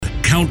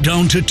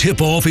countdown to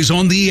tip-off is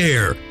on the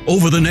air.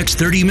 Over the next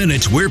 30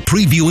 minutes, we're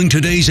previewing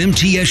today's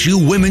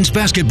MTSU women's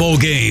basketball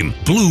game.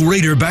 Blue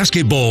Raider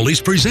basketball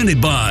is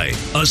presented by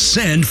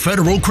Ascend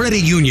Federal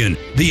Credit Union,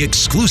 the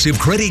exclusive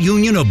credit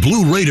union of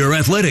Blue Raider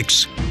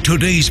Athletics.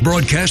 Today's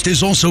broadcast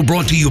is also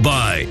brought to you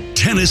by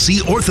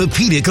Tennessee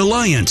Orthopedic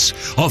Alliance,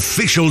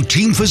 official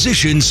team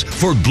physicians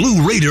for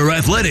Blue Raider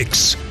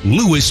Athletics.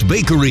 Lewis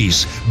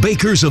Bakeries,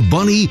 bakers of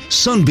Bunny,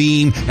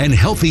 Sunbeam, and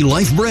Healthy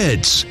Life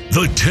Breads.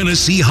 The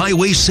Tennessee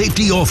Highway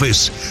Safety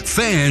Office.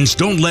 Fans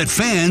don't let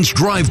fans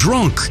drive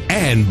drunk.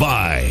 And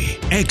by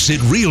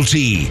Exit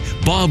Realty,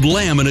 Bob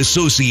Lamb and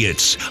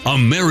Associates,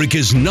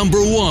 America's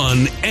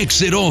 #1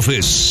 exit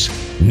office.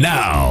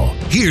 Now,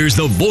 here's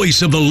the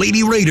voice of the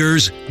Lady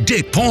Raiders,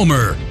 Dick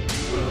Palmer.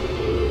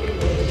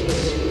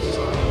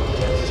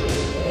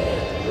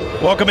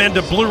 Welcome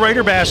into Blue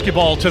Raider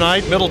basketball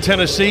tonight. Middle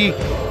Tennessee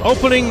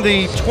opening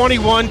the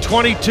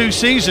 21-22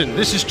 season.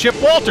 This is Chip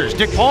Walters.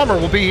 Dick Palmer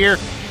will be here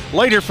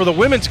later for the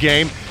women's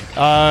game.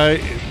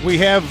 We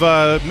have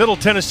Middle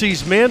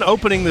Tennessee's men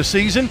opening the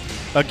season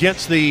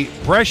against the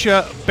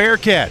Brescia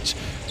Bearcats.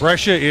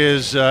 Brescia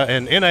is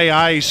an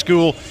NAIA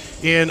school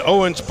in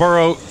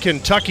Owensboro,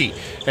 Kentucky.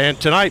 And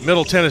tonight,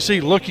 Middle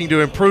Tennessee looking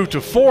to improve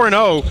to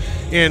 4-0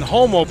 in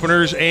home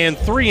openers and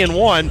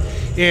 3-1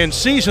 in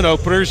season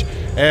openers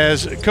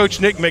as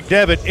Coach Nick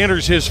McDevitt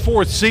enters his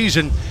 4th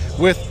season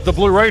with the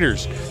Blue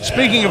Raiders.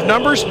 Speaking of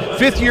numbers,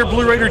 5th-year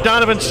Blue Raider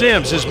Donovan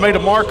Sims has made a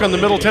mark on the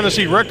Middle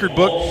Tennessee record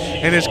book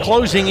and is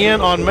closing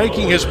in on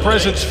making his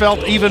presence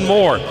felt even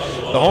more.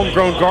 The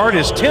homegrown guard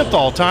is 10th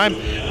all-time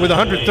with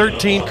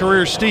 113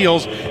 career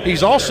steals.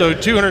 He's also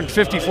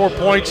 254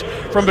 points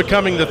from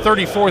becoming the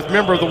 34th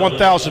member of the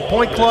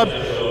 1,000-point club,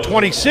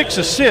 26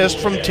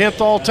 assists from 10th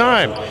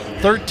all-time,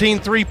 13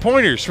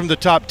 three-pointers from the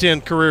top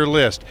 10 career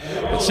list,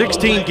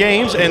 16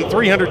 games and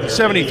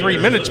 373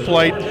 minutes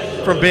played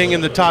from being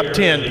in the top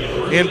 10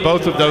 in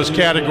both of those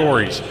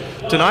categories.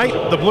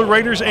 Tonight, the Blue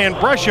Raiders and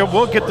Brescia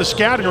will get the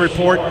scouting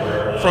report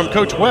from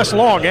Coach Wes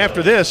Long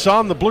after this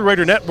on the Blue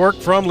Raider Network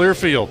from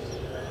Learfield.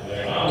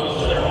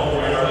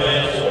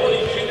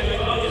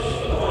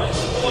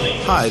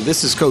 Hi,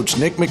 this is Coach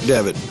Nick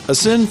McDevitt.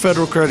 Ascend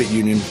Federal Credit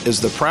Union is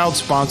the proud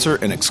sponsor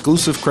and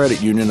exclusive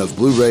credit union of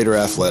Blue Raider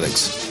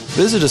Athletics.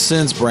 Visit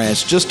Ascend's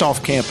branch just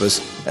off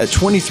campus at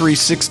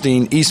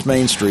 2316 East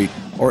Main Street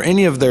or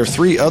any of their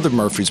 3 other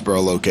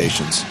Murfreesboro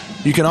locations.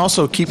 You can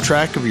also keep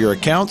track of your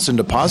accounts and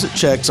deposit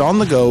checks on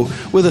the go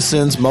with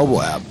Ascend's mobile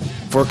app.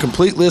 For a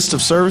complete list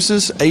of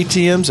services,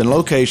 ATMs, and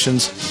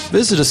locations,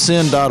 visit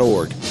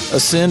ascend.org.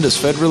 Ascend is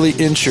federally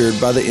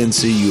insured by the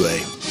NCUA.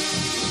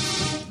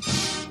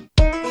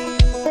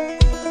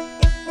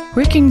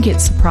 We can get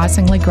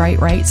surprisingly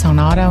great rates on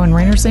auto and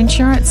renter's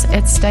insurance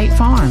at State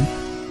Farm.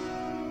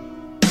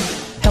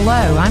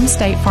 Hello, I'm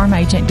State Farm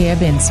Agent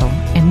Deb Insel,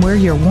 and we're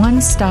your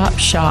one-stop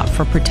shop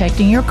for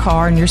protecting your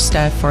car and your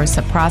stuff for a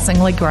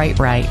surprisingly great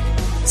rate.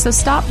 So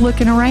stop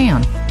looking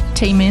around.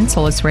 Team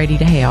Insel is ready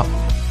to help.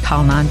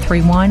 Call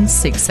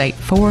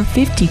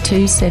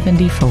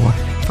 931-684-5274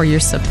 for your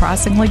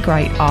surprisingly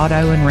great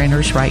auto and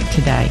renter's rate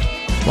today.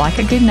 Like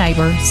a good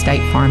neighbor,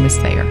 State Farm is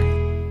there.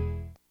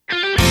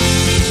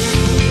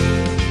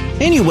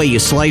 Any way you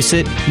slice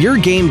it, your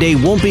game day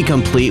won't be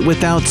complete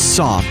without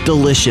soft,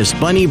 delicious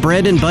Bunny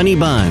Bread and Bunny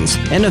Buns,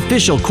 an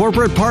official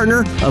corporate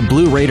partner of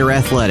Blue Raider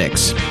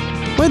Athletics.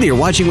 Whether you're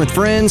watching with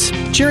friends,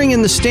 cheering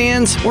in the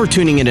stands, or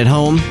tuning in at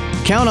home,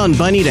 count on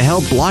Bunny to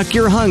help block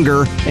your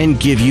hunger and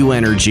give you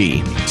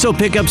energy. So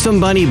pick up some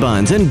Bunny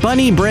Buns and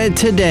Bunny Bread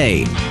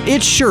today.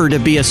 It's sure to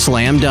be a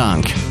slam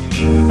dunk.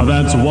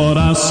 That's what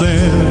I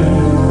said.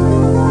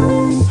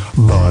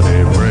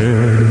 Bunny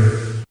Bread.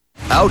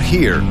 Out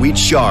here, we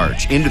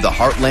charge into the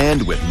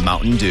heartland with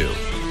Mountain Dew.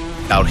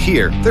 Out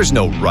here, there's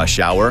no rush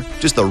hour,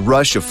 just the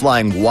rush of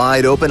flying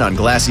wide open on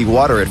glassy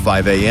water at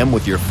 5 a.m.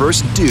 with your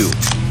first dew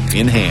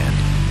in hand.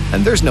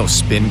 And there's no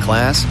spin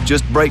class,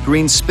 just bright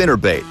green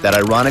spinnerbait that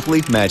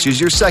ironically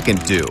matches your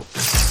second dew.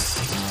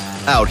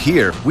 Out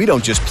here, we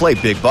don't just play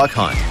big buck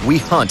hunt, we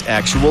hunt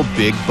actual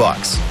big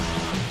bucks.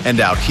 And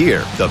out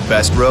here, the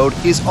best road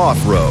is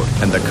off-road,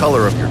 and the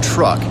color of your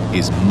truck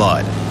is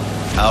mud.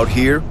 Out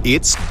here,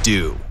 it's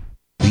dew.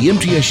 The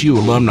MTSU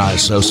Alumni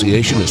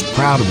Association is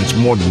proud of its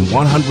more than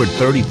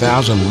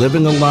 130,000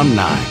 living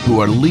alumni who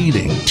are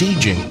leading,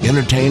 teaching,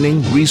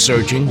 entertaining,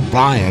 researching,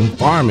 flying,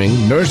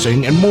 farming,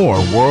 nursing, and more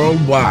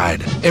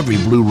worldwide. Every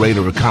Blue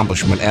Raider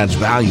accomplishment adds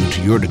value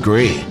to your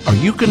degree. Are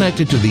you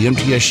connected to the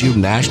MTSU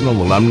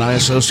National Alumni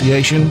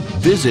Association?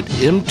 Visit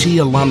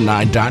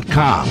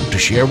mtalumni.com to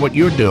share what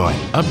you're doing,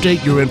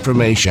 update your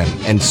information,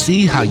 and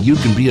see how you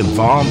can be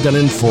involved and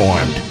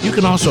informed. You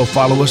can also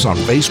follow us on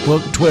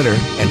Facebook, Twitter,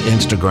 and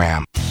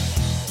Instagram.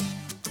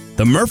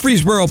 The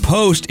Murfreesboro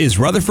Post is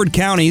Rutherford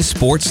County's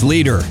sports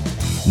leader.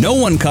 No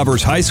one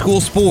covers high school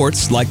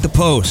sports like the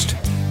Post.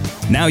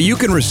 Now you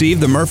can receive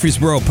the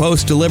Murfreesboro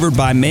Post delivered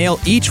by mail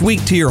each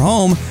week to your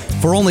home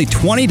for only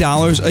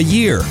 $20 a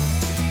year.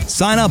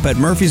 Sign up at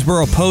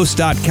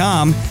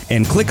murfreesboropost.com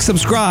and click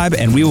subscribe,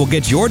 and we will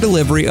get your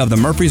delivery of the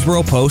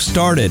Murfreesboro Post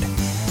started.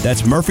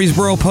 That's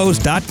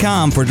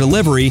MurfreesboroPost.com for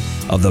delivery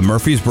of the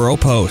Murfreesboro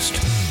Post.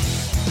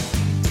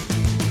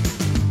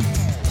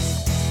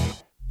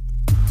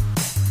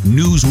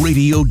 News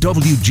Radio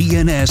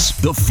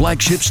WGNS, the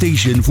flagship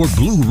station for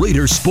Blue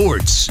Raider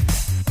sports.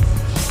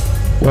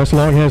 Wes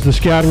Long has the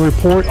scouting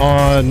report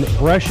on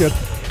Brescia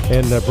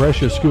and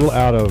Brescia School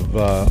out of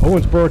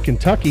Owensboro,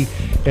 Kentucky.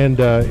 And,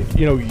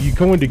 you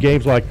go into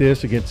games like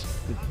this against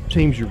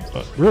teams you're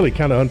really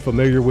kind of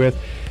unfamiliar with.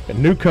 A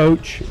new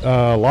coach,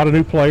 a lot of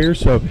new players.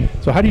 So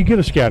how do you get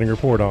a scouting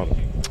report on them?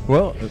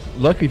 Well,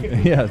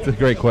 it's a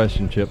great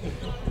question, Chip.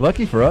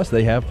 Lucky for us,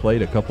 they have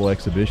played a couple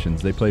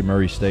exhibitions. They played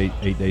Murray State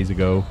 8 days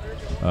ago.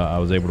 I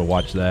was able to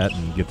watch that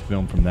and get the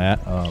film from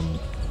that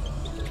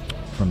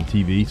from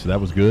TV, so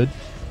that was good.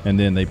 And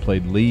then they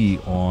played Lee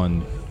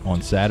on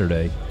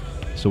Saturday,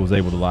 so was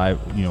able to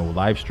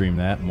live stream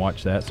that and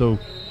watch that. So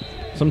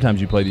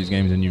sometimes you play these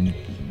games and you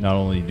not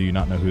only do you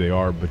not know who they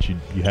are, but you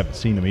haven't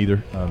seen them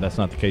either. That's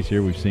not the case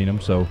here. We've seen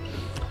them, so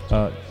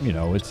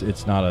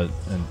it's not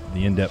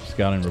the in-depth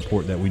scouting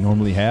report that we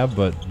normally have,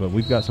 but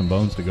we've got some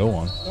bones to go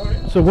on.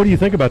 So what do you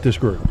think about this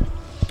group?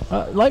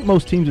 Like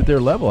most teams at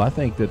their level, I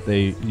think that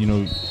they,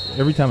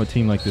 every time a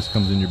team like this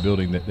comes in your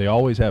building, that they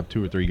always have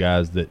 2 or 3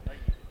 guys that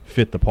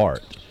fit the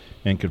part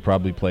and could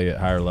probably play at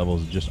higher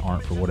levels, just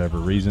aren't for whatever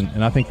reason.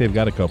 And I think they've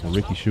got a couple.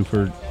 Ricky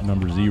Schuford,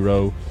 number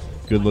 0,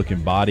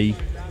 good-looking body,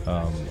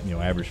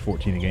 averaged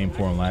 14 a game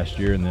for him last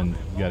year. And then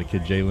you got a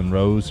kid, Jalen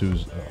Rose,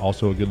 who's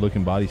also a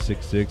good-looking body,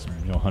 6'6",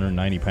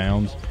 190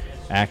 pounds,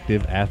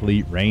 active,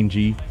 athlete,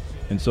 rangy.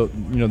 And so,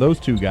 those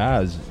 2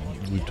 guys,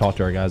 we've talked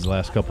to our guys the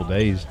last couple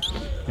days.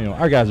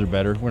 Our guys are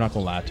better. We're not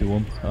going to lie to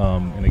them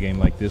in a game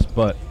like this.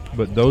 But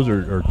those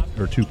are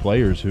 2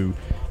 players who,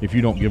 if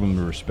you don't give them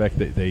the respect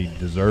that they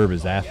deserve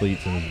as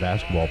athletes and as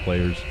basketball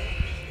players,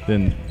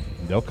 then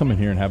they'll come in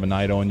here and have a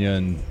night on you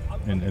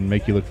and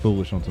make you look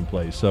foolish on some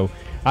plays. So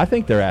I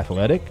think they're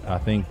athletic. I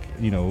think,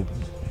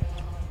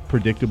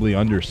 predictably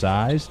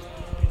undersized,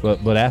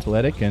 but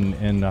athletic,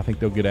 and I think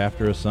they'll get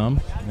after us some.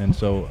 And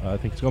so I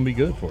think it's going to be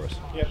good for us.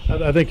 Yeah,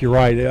 I think you're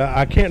right.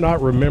 I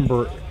cannot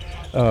remember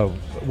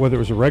whether it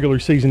was a regular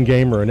season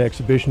game or an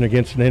exhibition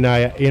against an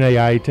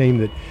NAIA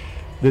team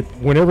that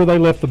whenever they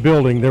left the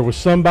building, there was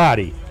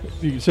somebody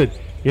you said,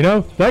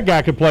 that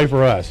guy could play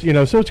for us. So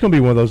it's going to be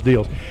one of those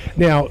deals.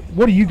 Now,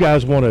 what do you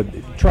guys want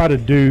to try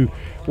to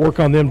work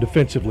on them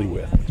defensively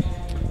with?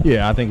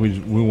 Yeah, I think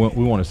we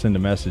want to send a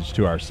message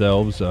to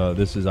ourselves.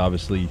 This is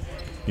obviously,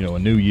 a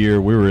new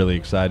year. We're really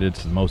excited.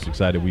 It's the most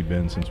excited we've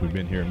been since we've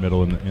been here at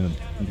Middle and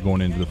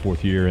going into the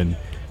 4th year, and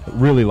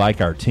really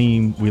like our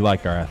team. We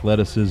like our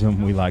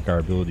athleticism. We like our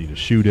ability to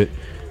shoot it.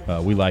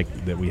 We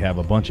like that we have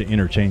a bunch of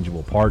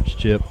interchangeable parts,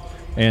 Chip.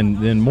 And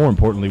then more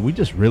importantly, we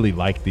just really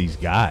like these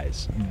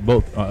guys,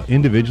 both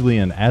individually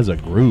and as a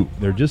group.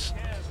 They're just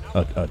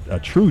a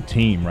true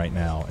team right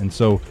now. And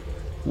so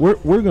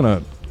we're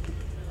going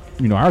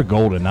to, our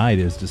goal tonight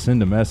is to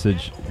send a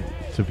message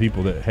to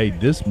people that, hey,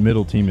 this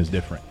Middle team is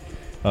different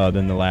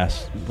than the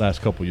last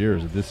couple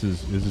years. This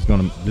is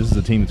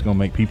a team that's going to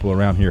make people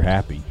around here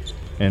happy.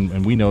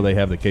 And we know they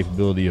have the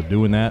capability of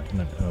doing that.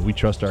 And we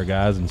trust our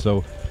guys. And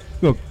so,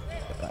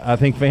 I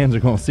think fans are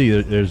going to see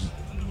that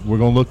we're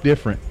going to look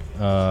different.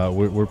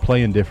 We're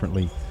playing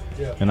differently,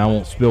 and I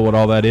won't spill what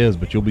all that is,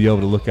 but you'll be able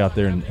to look out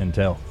there and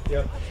tell.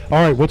 Yeah.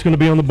 All right, what's going to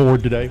be on the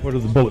board today? What are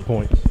the bullet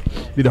points?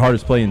 Be the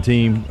hardest playing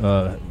team,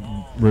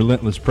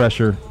 relentless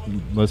pressure.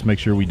 Let's make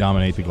sure we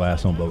dominate the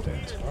glass on both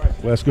ends. All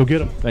right, let's go get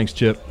them. Thanks,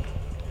 Chip.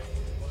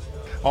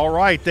 All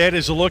right, that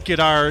is a look at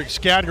our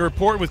scouting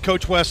report with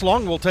Coach Wes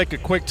Long. We'll take a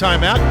quick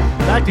timeout.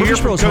 Back to hear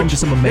from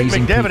Coach Nick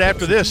McDevitt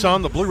after this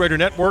on the Blue Raider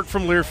Network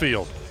from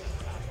Learfield.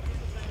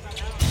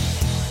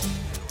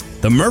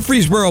 The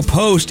Murfreesboro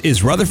Post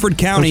is Rutherford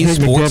County's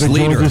sports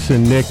leader.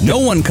 No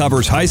one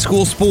covers high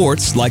school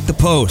sports like the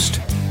Post.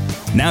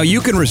 Now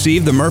you can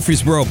receive the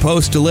Murfreesboro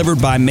Post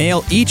delivered by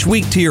mail each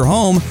week to your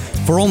home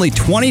for only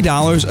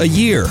 $20 a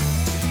year.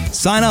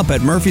 Sign up at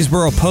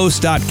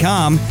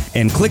MurfreesboroPost.com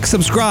and click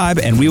subscribe,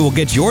 and we will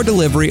get your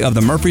delivery of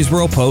the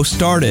Murfreesboro Post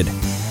started.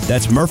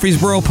 That's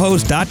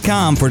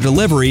MurfreesboroPost.com for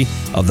delivery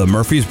of the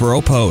Murfreesboro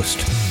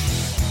Post.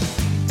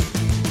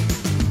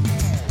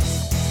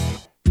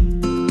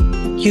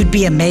 You'd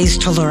be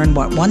amazed to learn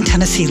what one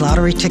Tennessee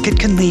lottery ticket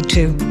can lead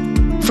to.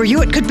 For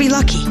you, it could be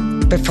lucky,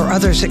 but for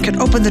others, it could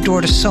open the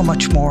door to so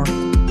much more.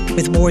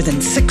 With more than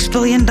 $6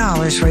 billion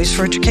raised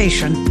for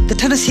education, the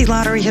Tennessee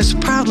Lottery has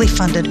proudly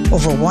funded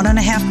over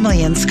 $1.5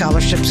 million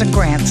scholarships and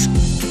grants.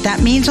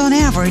 That means, on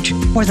average,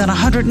 more than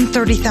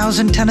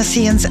 130,000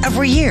 Tennesseans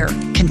every year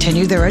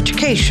continue their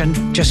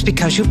education just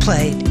because you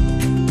played.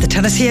 The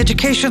Tennessee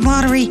Education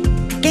Lottery,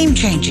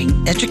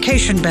 game-changing,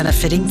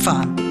 education-benefiting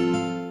fun.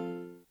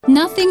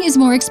 Nothing is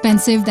more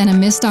expensive than a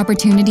missed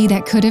opportunity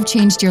that could have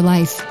changed your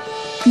life.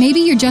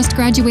 Maybe you're just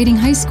graduating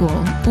high school,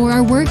 or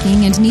are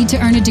working and need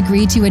to earn a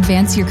degree to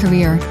advance your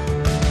career.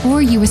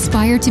 Or you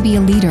aspire to be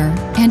a leader,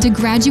 and a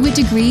graduate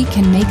degree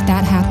can make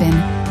that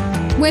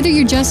happen. Whether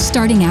you're just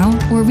starting out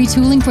or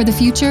retooling for the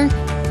future,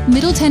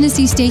 Middle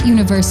Tennessee State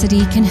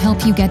University can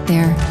help you get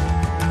there.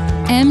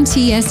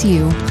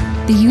 MTSU,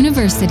 the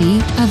University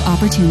of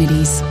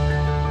Opportunities.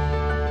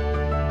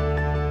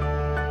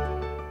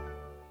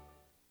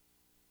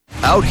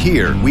 Out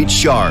here, we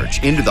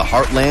charge into the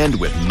heartland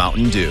with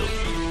Mountain Dew.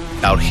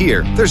 Out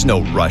here, there's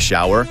no rush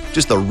hour,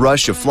 just the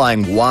rush of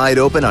flying wide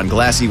open on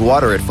glassy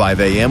water at 5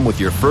 a.m. with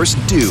your first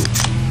dew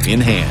in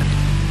hand.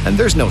 And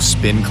there's no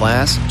spin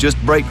class, just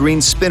bright green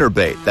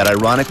spinnerbait that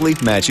ironically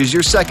matches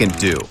your second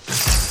dew.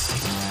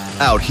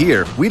 Out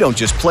here, we don't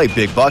just play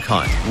big buck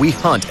hunt, we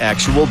hunt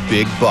actual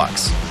big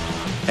bucks.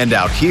 And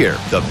out here,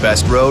 the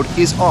best road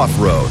is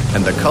off-road,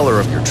 and the color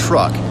of your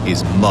truck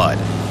is mud.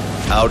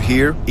 Out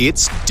here,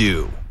 it's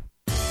dew.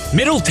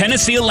 Middle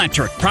Tennessee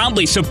Electric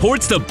proudly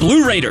supports the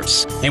Blue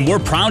Raiders, and we're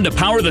proud to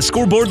power the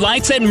scoreboard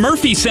lights at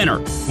Murphy Center.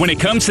 When it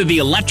comes to the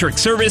electric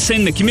service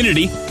in the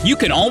community, you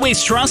can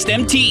always trust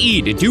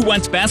MTE to do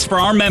what's best for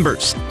our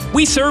members.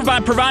 We serve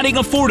by providing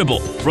affordable,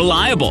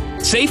 reliable,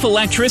 safe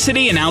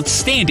electricity and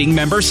outstanding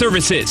member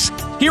services.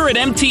 Here at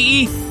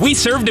MTE, we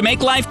serve to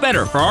make life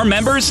better for our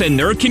members and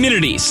their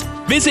communities.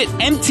 Visit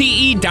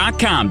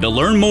MTE.com to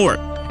learn more.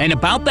 And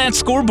about that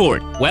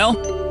scoreboard, well,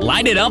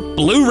 light it up,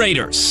 Blue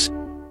Raiders.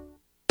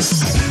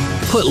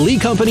 Put Lee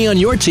Company on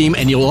your team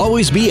and you'll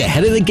always be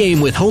ahead of the game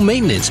with home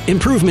maintenance,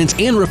 improvements,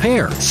 and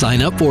repair.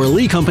 Sign up for a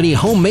Lee Company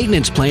home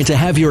maintenance plan to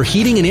have your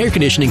heating and air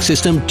conditioning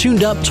system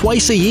tuned up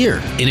twice a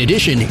year. In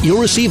addition, you'll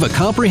receive a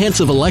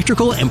comprehensive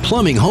electrical and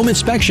plumbing home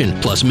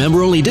inspection, plus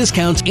member-only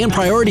discounts and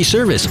priority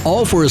service,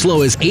 all for as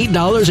low as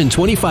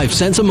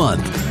 $8.25 a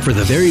month. For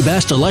the very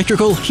best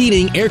electrical,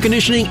 heating, air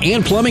conditioning,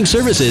 and plumbing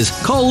services,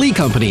 call Lee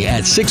Company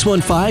at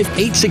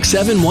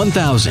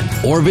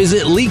 615-867-1000 or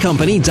visit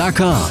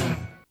leecompany.com.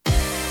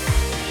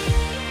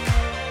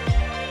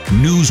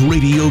 News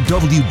Radio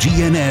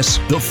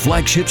WGNS, the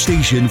flagship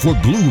station for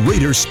Blue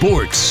Raider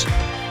sports.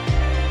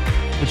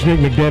 It's Nick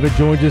McDevitt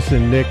joins us,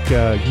 and Nick,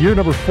 year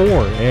number 4,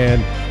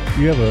 and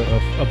you have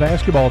a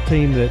basketball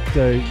team that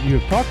you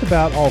have talked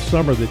about all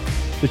summer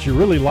that you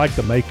really like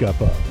the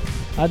makeup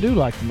of. I do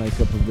like the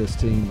makeup of this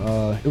team.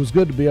 It was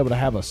good to be able to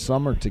have a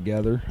summer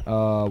together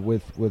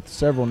with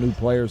several new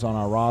players on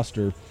our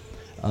roster.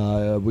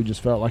 We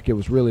just felt like it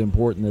was really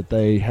important that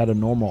they had a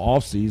normal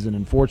offseason,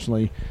 and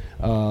fortunately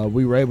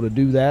we were able to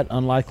do that,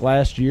 unlike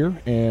last year,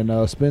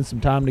 and spend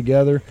some time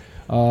together.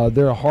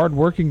 They're a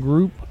hard-working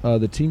group.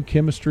 The team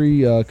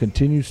chemistry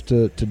continues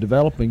to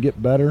develop and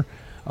get better.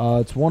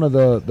 It's one of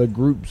the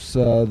groups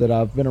that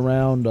I've been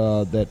around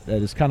that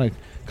has kind of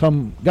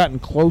gotten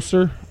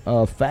closer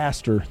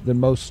faster than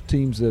most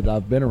teams that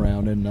I've been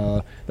around,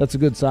 and that's a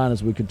good sign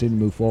as we continue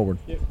to move forward.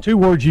 Two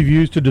words you've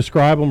used to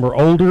describe them are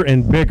older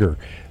and bigger.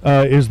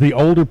 Is the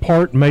older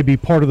part maybe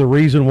part of the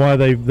reason why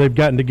they've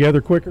gotten together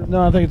quicker?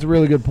 No, I think it's a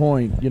really good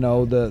point. You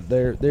know,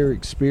 they're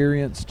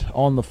experienced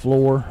on the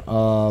floor.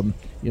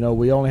 You know,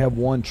 we only have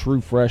one true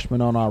freshman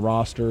on our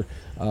roster.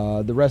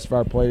 The rest of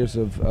our players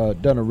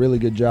have done a really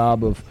good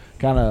job of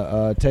kind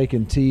of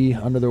taking T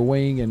under their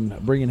wing and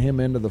bringing him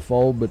into the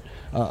fold. But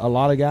a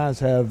lot of guys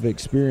have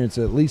experience,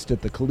 at least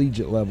at the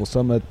collegiate level,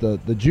 some at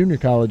the junior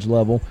college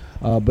level,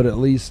 but at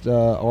least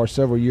are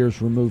several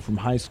years removed from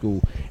high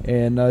school.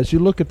 And as you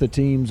look at the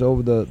teams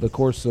over the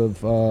course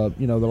of,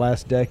 the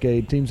last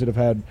decade, teams that have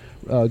had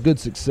good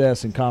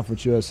success in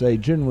Conference USA,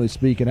 generally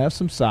speaking, have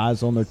some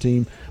size on their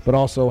team, but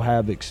also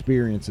have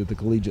experience at the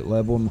collegiate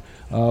level. And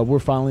we're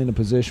finally in a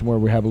position where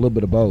we have a little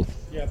bit of both.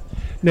 Yeah.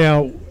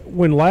 Now,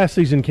 when last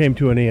season came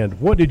to an end,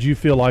 what did you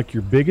feel like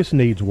your biggest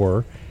needs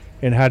were,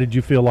 and how did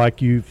you feel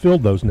like you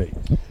filled those needs?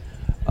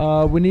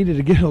 We needed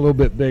to get a little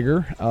bit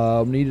bigger.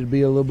 Needed to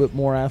be a little bit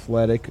more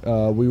athletic.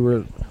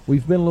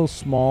 We've been a little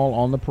small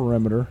on the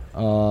perimeter.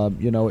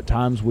 At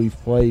times we've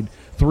played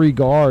 3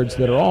 guards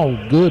that are all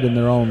good in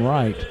their own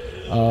right.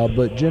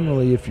 But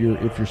generally, if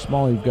you're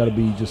small, you've got to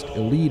be just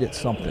elite at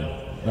something.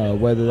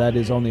 Whether that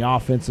is on the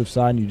offensive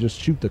side and you just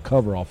shoot the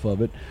cover off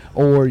of it,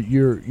 or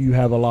you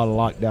have a lot of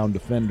lockdown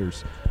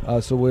defenders.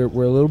 So we're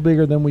a little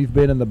bigger than we've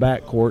been in the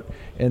backcourt,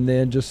 and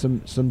then just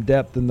some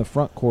depth in the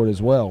front court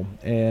as well.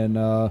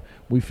 And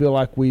we feel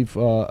like we've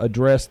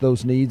addressed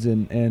those needs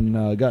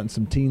and gotten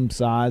some team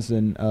size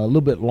and a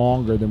little bit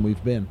longer than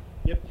we've been.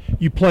 Yep.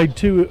 You played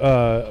 2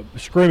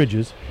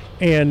 scrimmages,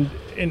 and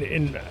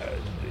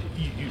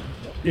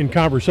in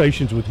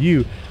conversations with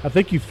you, I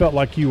think you felt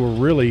like you were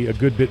really a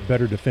good bit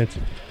better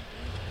defensive.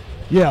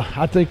 Yeah,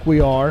 I think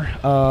we are.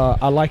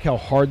 I like how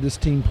hard this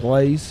team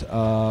plays.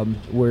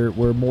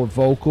 We're more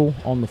vocal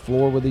on the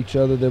floor with each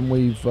other than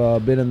we've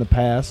been in the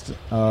past.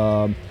 We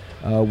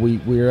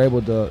are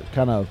able to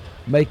kind of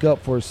make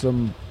up for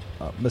some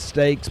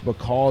mistakes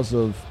because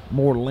of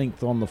more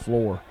length on the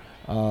floor.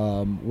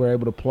 We're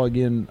able to plug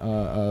in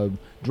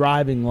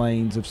driving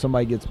lanes if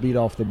somebody gets beat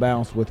off the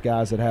bounce with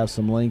guys that have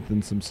some length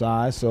and some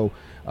size. So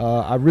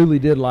I really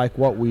did like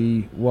what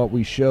we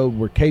showed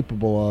we're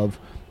capable of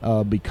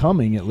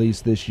becoming, at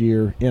least this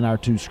year, in our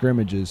 2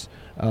 scrimmages.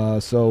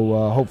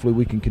 So hopefully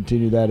we can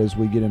continue that as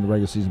we get into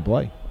regular season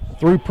play.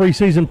 Through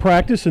preseason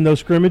practice and those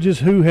scrimmages,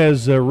 who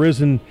has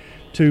risen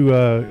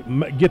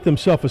to get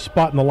themselves a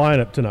spot in the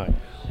lineup tonight?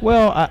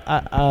 Well,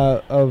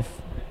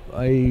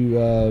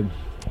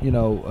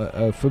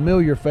 a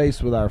familiar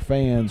face with our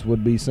fans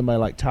would be somebody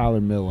like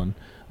Tyler Millen.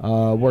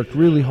 Worked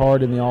really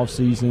hard in the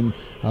offseason,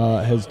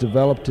 has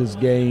developed his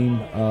game,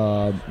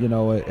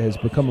 has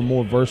become a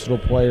more versatile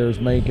player, is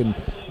making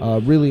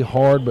really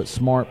hard but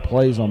smart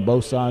plays on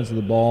both sides of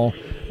the ball.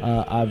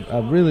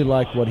 I've really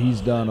liked what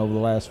he's done over the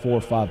last 4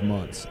 or 5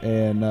 months,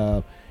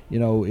 and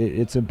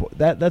it's important.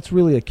 That's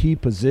really a key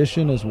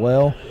position as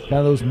well, kind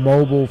of those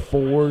mobile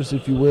fours,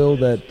 if you will,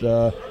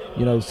 that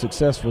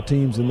successful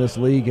teams in this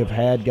league have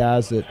had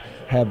guys that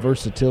have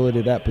versatility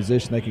at that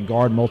position. They can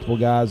guard multiple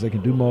guys. They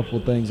can do multiple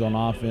things on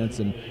offense.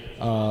 And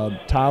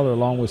Tyler,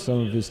 along with some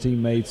of his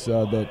teammates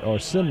that are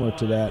similar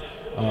to that,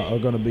 are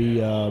going to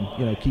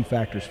be key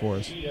factors for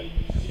us.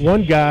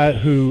 One guy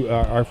who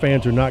our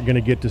fans are not going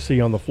to get to see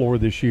on the floor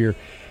this year,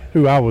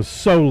 who I was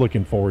so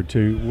looking forward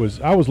to, was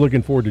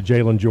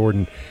Jalen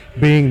Jordan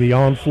being the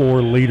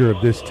on-floor leader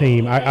of this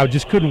team. I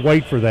just couldn't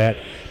wait for that,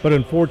 but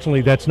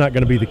unfortunately that's not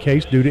going to be the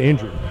case due to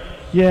injury.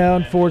 Yeah,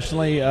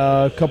 unfortunately,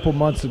 a couple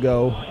months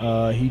ago,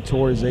 he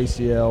tore his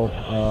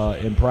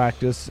ACL in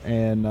practice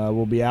and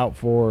will be out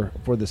for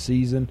the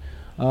season.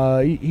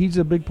 He's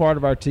a big part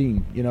of our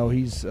team.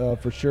 He's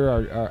for sure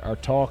our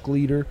talk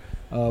leader,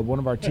 one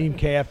of our team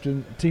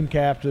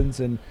captains,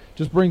 and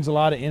just brings a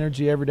lot of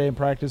energy every day in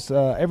practice.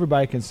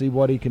 Everybody can see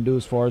what he can do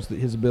as far as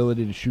his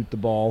ability to shoot the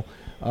ball.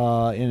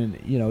 And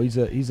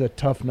he's a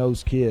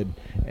tough-nosed kid,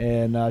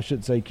 and I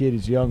shouldn't say kid,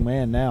 he's a young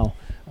man now.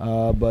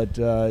 But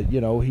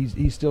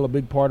he's still a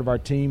big part of our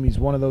team. He's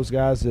one of those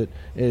guys that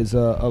is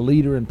a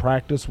leader in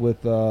practice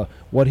with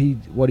what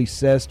he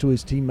says to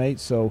his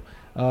teammates. So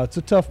it's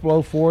a tough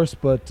blow for us,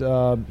 but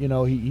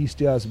he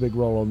still has a big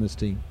role on this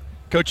team.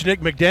 Coach Nick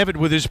McDevitt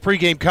with his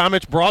pregame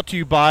comments, brought to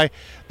you by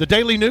the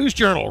Daily News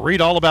Journal.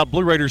 Read all about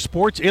Blue Raiders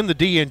sports in the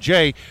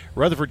D&J,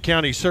 Rutherford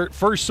County's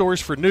first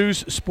source for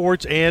news,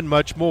 sports, and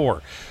much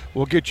more.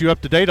 We'll get you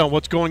up to date on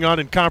what's going on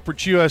in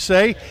Conference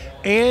USA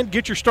and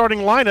get your starting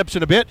lineups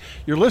in a bit.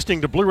 You're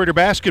listening to Blue Raider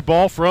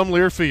basketball from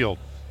Learfield.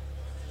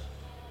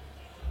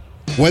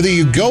 Whether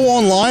you go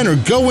online or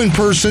go in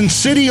person,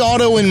 City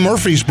Auto in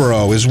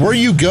Murfreesboro is where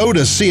you go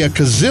to see a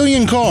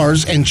gazillion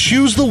cars and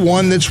choose the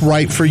one that's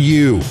right for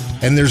you.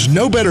 And there's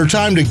no better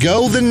time to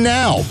go than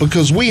now,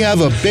 because we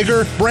have a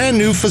bigger, brand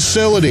new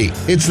facility.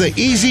 It's the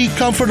easy,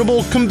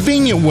 comfortable,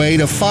 convenient way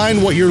to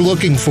find what you're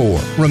looking for.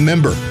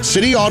 Remember,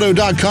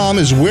 cityauto.com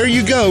is where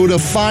you go to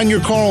find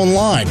your car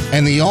online,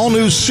 and the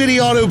all-new City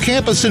Auto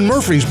campus in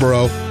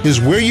Murfreesboro is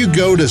where you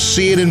go to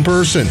see it in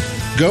person.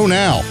 Go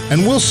now,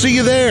 and we'll see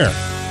you there.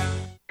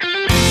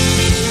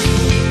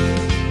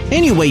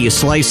 Any way you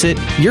slice it,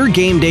 your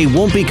game day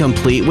won't be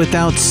complete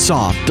without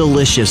soft,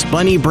 delicious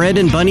bunny bread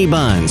and bunny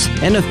buns,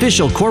 an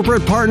official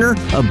corporate partner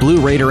of Blue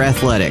Raider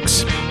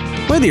Athletics.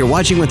 Whether you're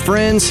watching with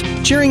friends,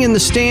 cheering in the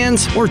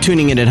stands, or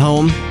tuning in at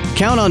home,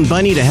 count on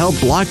Bunny to help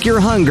block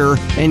your hunger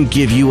and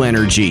give you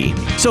energy.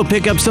 So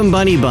pick up some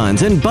bunny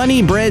buns and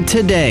bunny bread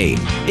today.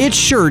 It's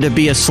sure to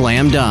be a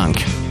slam dunk.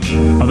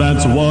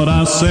 That's what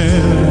I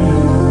said.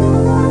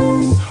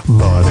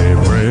 Bunny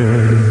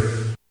bread.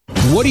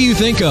 What do you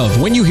think of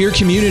when you hear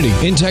community,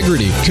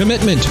 integrity,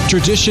 commitment,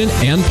 tradition,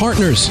 and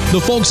partners? The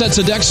folks at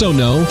Sodexo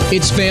know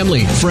it's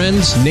family,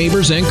 friends,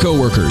 neighbors, and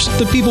coworkers.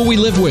 The people we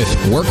live with,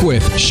 work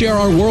with, share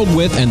our world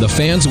with, and the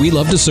fans we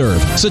love to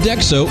serve.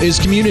 Sodexo is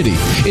community.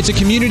 It's a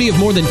community of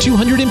more than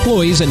 200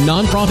 employees and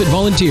nonprofit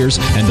volunteers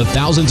and the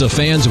thousands of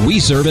fans we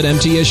serve at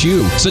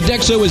MTSU.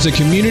 Sodexo is a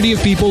community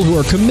of people who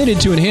are committed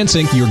to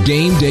enhancing your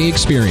game day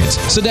experience.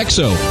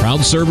 Sodexo,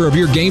 proud server of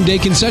your game day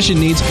concession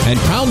needs and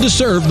proud to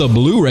serve the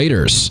Blue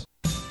Raiders.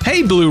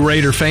 Hey Blue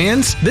Raider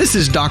fans, this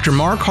is Dr.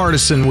 Mark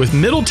Hardison with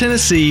Middle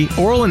Tennessee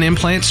Oral and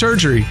Implant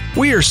Surgery.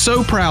 We are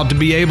so proud to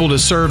be able to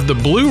serve the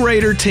Blue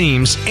Raider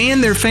teams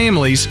and their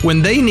families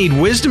when they need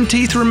wisdom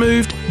teeth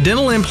removed,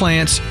 dental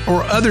implants,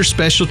 or other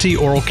specialty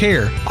oral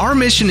care. Our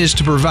mission is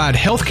to provide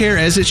health care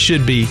as it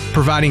should be,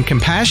 providing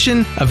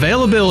compassion,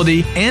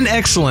 availability, and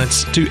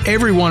excellence to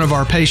every one of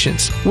our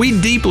patients. We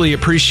deeply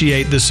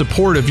appreciate the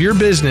support of your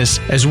business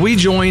as we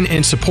join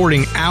in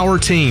supporting our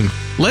team.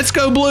 Let's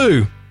go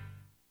Blue!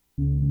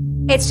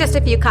 It's just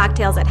a few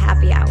cocktails at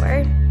happy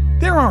hour.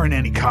 There aren't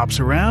any cops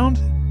around.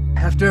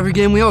 After every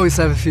game, we always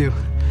have a few.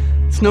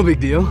 It's no big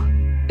deal.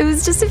 It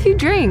was just a few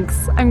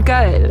drinks. I'm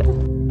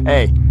good.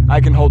 Hey,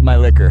 I can hold my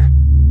liquor.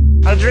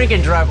 I drink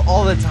and drive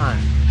all the time.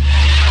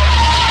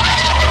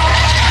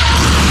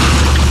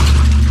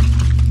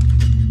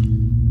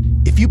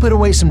 If you put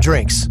away some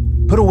drinks,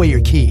 put away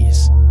your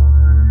keys.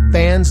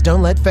 Fans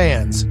don't let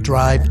fans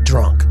drive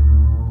drunk.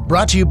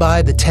 Brought to you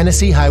by the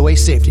Tennessee Highway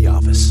Safety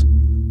Office.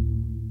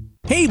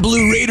 Hey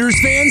Blue Raiders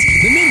fans,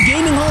 the Mint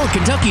Gaming Hall at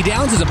Kentucky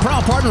Downs is a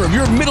proud partner of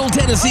your Middle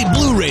Tennessee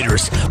Blue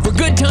Raiders. For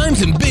good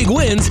times and big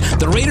wins,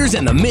 the Raiders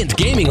and the Mint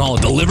Gaming Hall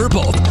deliver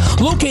both.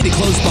 Located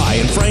close by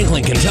in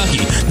Franklin,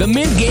 Kentucky, the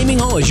Mint Gaming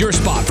Hall is your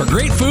spot for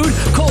great food,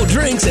 cold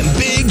drinks, and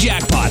big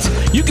jackpots.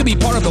 You can be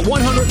part of the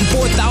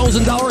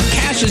 $104,000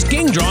 Cash is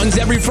King drawings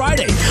every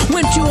Friday.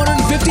 Win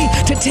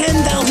 $250,000 to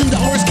 $10,000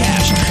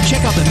 cash.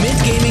 Check out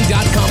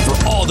themintgaming.com for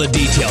all the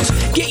details.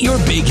 Get your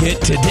big hit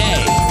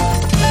today.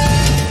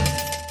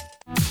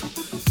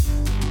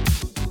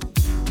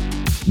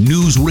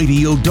 News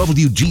Radio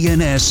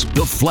WGNS,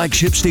 the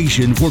flagship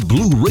station for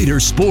Blue Raider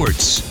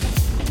sports.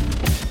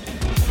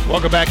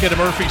 Welcome back into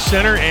Murphy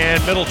Center,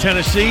 and Middle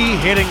Tennessee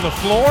hitting the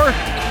floor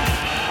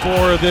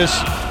for this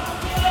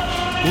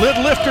lid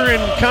lifter in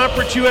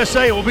Conference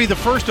USA. It will be the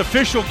first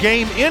official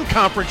game in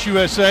Conference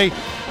USA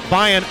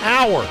by an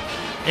hour.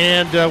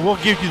 And we'll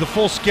give you the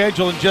full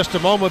schedule in just a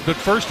moment. But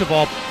first of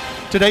all,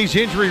 today's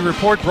injury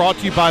report brought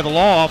to you by the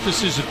law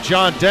offices of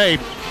John Day,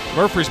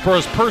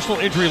 Murfreesboro's personal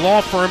injury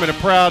law firm and a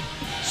proud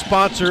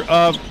sponsor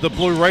of the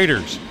Blue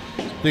Raiders.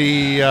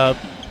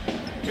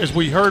 As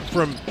we heard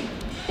from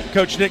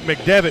Coach Nick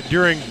McDevitt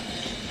during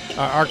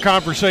our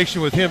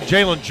conversation with him,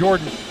 Jalen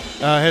Jordan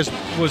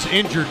was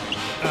injured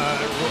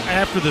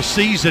after the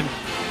season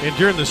and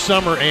during the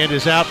summer and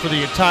is out for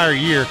the entire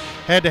year.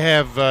 Had to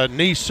have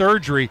knee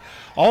surgery.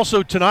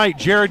 Also tonight,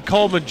 Jared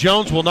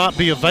Coleman-Jones will not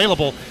be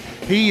available.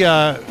 He, in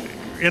a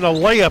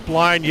layup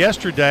line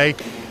yesterday,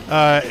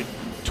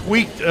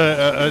 tweaked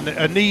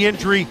a knee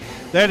injury.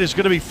 That is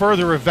going to be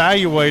further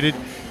evaluated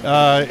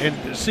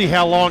and see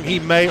how long he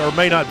may or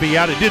may not be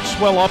out. It did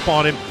swell up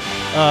on him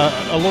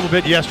a little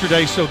bit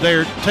yesterday, so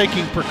they're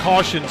taking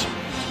precautions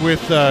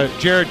with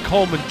Jared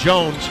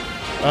Coleman-Jones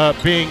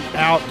being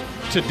out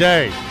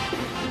today.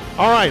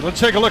 All right,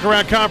 let's take a look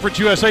around Conference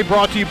USA,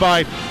 brought to you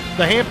by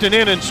the Hampton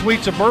Inn and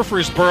Suites of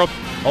Murfreesboro.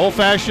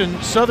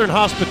 Old-fashioned Southern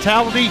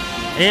hospitality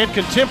and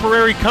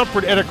contemporary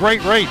comfort at a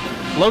great rate.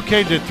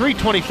 Located at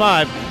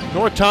 325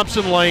 North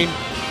Thompson Lane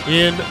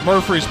in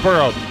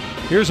Murfreesboro.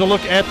 Here's a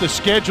look at the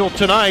schedule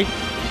tonight.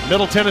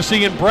 Middle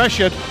Tennessee and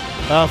Brescia,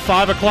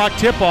 5 o'clock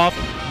tip-off.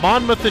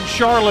 Monmouth and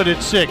Charlotte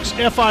at 6.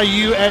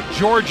 FIU at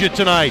Georgia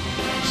tonight,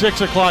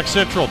 6 o'clock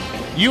Central.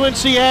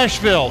 UNC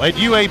Asheville at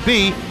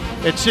UAB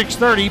at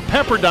 6:30.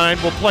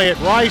 Pepperdine will play at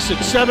Rice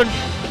at 7.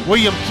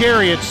 William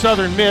Carey at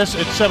Southern Miss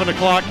at 7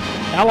 o'clock.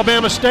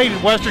 Alabama State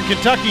at Western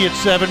Kentucky at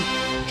 7.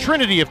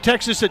 Trinity of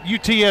Texas at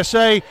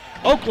UTSA.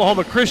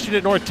 Oklahoma Christian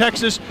at North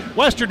Texas.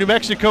 Western New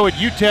Mexico at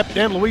UTEP,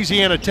 and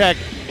Louisiana Tech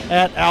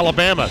at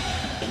Alabama.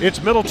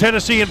 It's Middle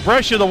Tennessee and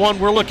Brescia, the one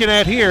we're looking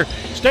at here.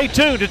 Stay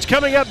tuned. It's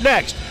coming up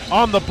next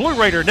on the Blue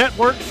Raider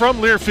Network from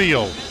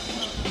Learfield.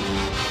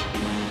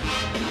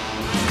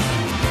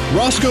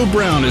 Roscoe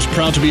Brown is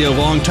proud to be a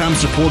longtime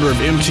supporter of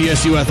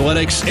MTSU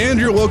Athletics and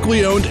your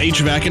locally owned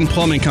HVAC and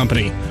plumbing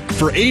company.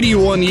 For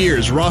 81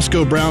 years,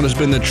 Roscoe Brown has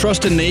been the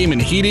trusted name in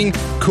heating,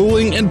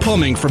 cooling, and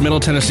plumbing for Middle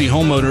Tennessee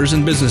homeowners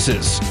and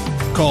businesses.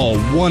 Call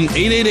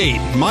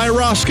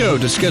 1-888-MY-ROSCOE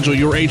to schedule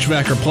your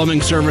HVAC or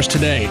plumbing service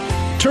today.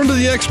 Turn to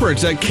the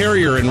experts at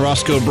Carrier and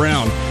Roscoe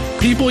Brown.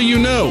 People you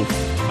know,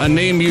 a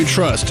name you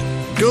trust.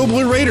 Go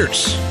Blue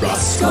Raiders!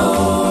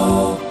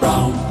 Roscoe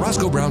Brown.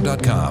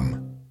 RoscoeBrown.com.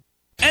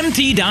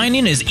 MT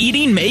Dining is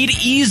eating made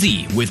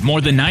easy. With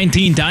more than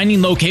 19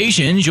 dining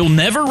locations, you'll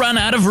never run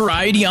out of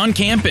variety on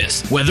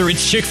campus. Whether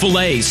it's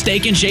Chick-fil-A,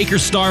 Steak and Shake, or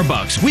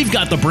Starbucks, we've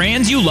got the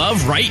brands you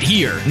love right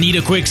here. Need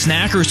a quick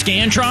snack or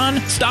Scantron?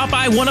 Stop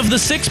by one of the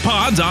 6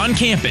 pods on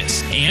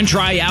campus. And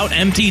try out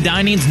MT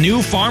Dining's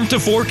new Farm to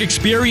Fork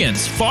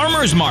experience.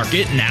 Farmers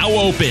Market now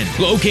open.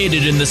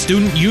 Located in the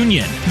Student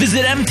Union.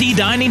 Visit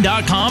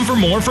mtdining.com for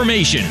more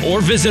information. Or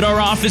visit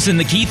our office in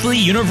the Keithley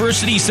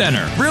University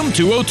Center, room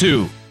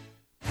 202.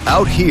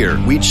 Out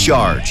here, we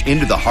charge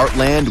into the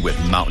heartland with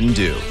Mountain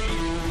Dew.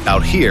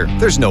 Out here,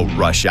 there's no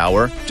rush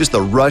hour, just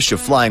the rush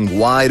of flying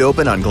wide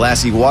open on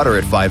glassy water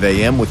at 5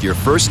 a.m. with your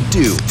first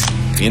dew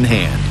in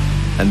hand.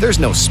 And there's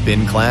no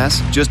spin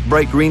class, just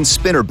bright green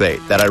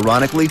spinnerbait that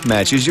ironically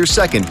matches your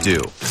second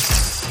dew.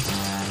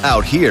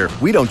 Out here,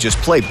 we don't just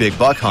play big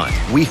buck hunt,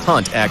 we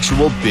hunt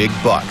actual big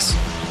bucks.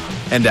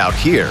 And out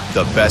here,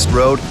 the best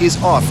road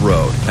is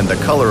off-road, and the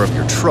color of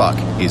your truck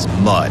is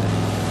mud.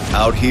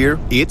 Out here,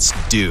 it's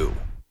dew.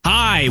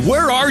 Hi,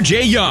 we're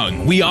RJ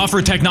Young. We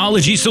offer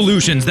technology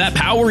solutions that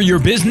power your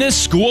business,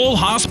 school,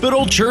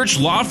 hospital, church,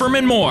 law firm,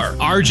 and more.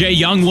 RJ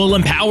Young will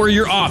empower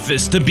your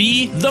office to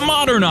be the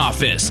modern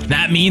office.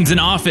 That means an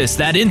office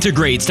that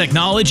integrates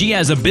technology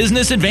as a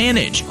business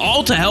advantage,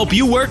 all to help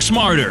you work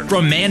smarter.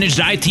 From managed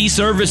IT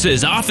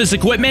services, office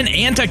equipment,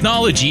 and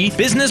technology,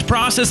 business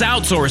process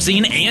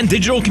outsourcing, and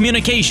digital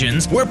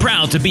communications, we're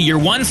proud to be your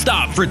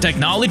one-stop for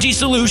technology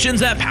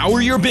solutions that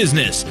power your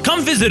business.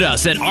 Come visit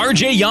us at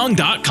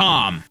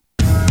rjyoung.com.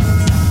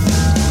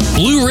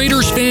 Blue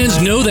Raiders fans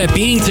know that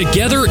being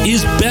together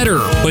is better,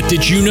 but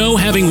did you know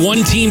having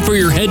one team for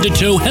your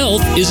head-to-toe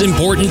health is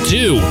important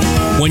too?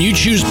 When you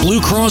choose Blue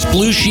Cross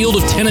Blue Shield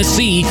of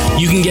Tennessee,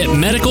 you can get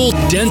medical,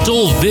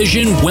 dental,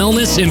 vision,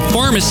 wellness, and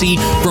pharmacy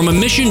from a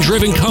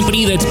mission-driven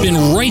company that's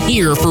been right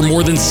here for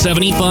more than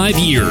 75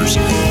 years.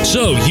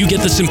 So you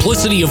get the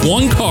simplicity of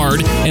one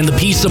card and the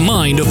peace of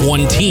mind of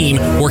one team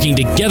working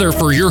together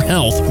for your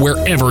health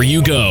wherever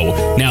you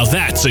go. Now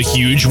that's a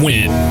huge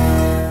win.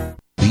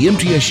 The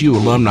MTSU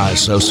Alumni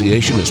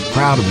Association is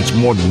proud of its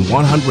more than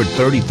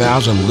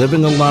 130,000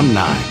 living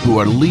alumni who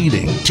are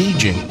leading,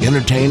 teaching,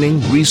 entertaining,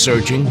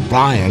 researching,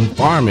 flying,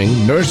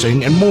 farming,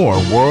 nursing, and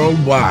more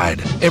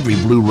worldwide. Every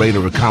Blue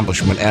Raider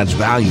accomplishment adds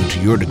value to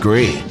your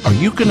degree. Are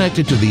you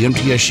connected to the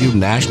MTSU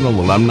National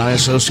Alumni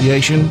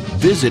Association?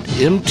 Visit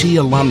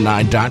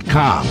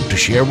mtalumni.com to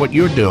share what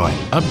you're doing,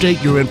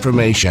 update your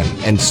information,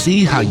 and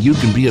see how you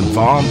can be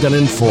involved and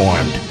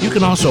informed. You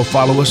can also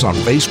follow us on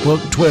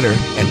Facebook, Twitter,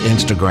 and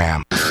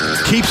Instagram.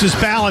 Keeps his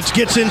balance,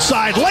 gets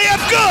inside,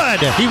 layup good!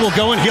 He will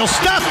go and he'll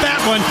stuff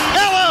that one.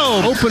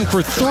 Hello! Open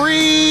for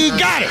three,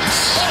 got it!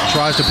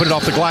 Tries to put it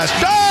off the glass,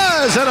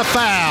 does, and a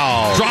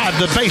foul. Drive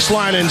the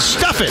baseline and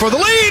stuff it for the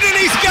lead, and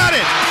he's got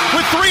it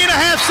with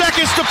 3.5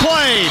 seconds to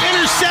play.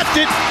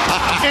 Intercepted,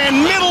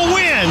 and Middle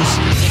wins.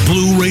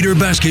 Blue Raider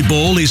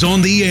basketball is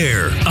on the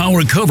air.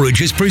 Our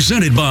coverage is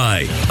presented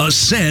by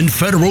Ascend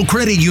Federal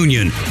Credit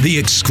Union, the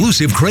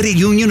exclusive credit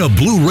union of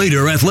Blue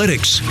Raider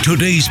Athletics.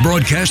 Today's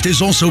broadcast is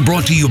also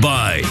brought to you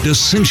by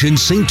Ascension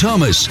St.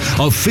 Thomas,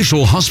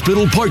 official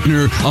hospital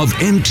partner of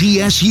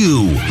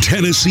MTSU.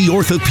 Tennessee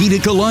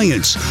Orthopedic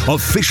Alliance,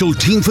 official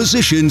team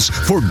physicians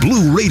for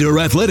Blue Raider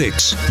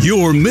Athletics.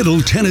 Your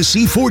Middle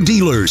Tennessee Ford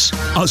dealers.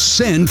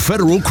 Ascend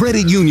Federal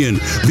Credit Union,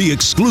 the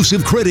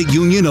exclusive credit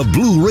union of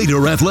Blue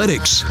Raider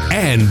Athletics.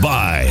 And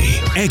by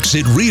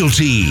Exit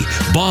Realty,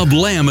 Bob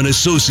Lamb and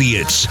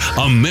Associates,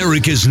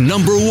 America's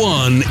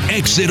 #1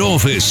 exit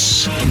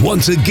office.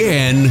 Once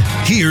again,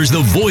 here's the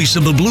voice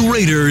of the Blue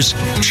Raiders,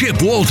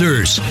 Chip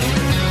Walters.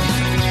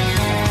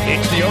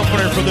 It's the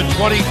opener for the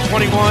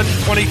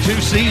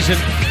 2021-22 season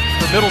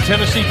for Middle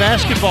Tennessee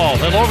basketball.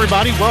 Hello,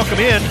 everybody. Welcome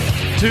in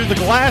to the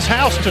Glass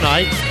House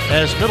tonight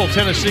as Middle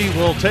Tennessee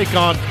will take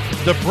on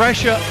the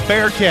Brescia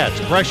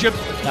Bearcats. Brescia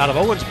out of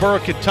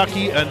Owensboro,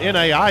 Kentucky, an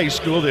NAIA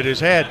school that has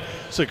had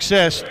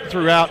success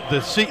throughout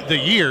the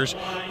years,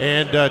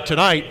 and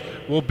tonight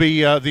will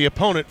be the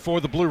opponent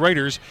for the Blue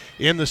Raiders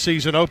in the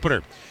season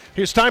opener.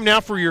 It's time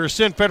now for your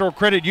Ascend Federal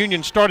Credit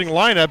Union starting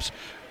lineups.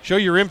 Show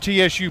your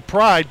MTSU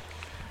pride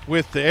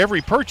with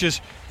every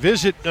purchase.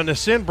 Visit an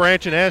Ascend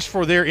branch and ask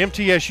for their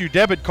MTSU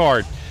debit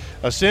card.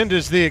 Ascend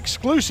is the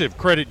exclusive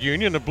credit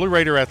union of Blue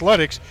Raider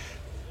Athletics,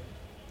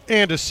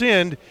 and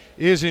Ascend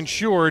is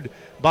insured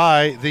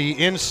by the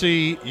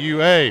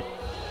NCUA.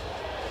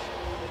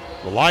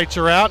 The lights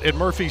are out at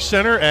Murphy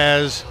Center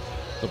as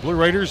the Blue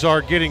Raiders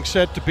are getting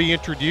set to be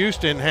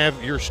introduced and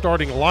have your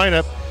starting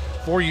lineup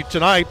for you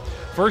tonight.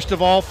 First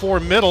of all, for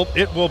Middle,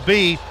 it will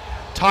be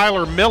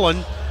Tyler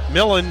Millen.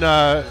 Millen,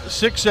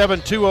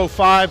 6'7",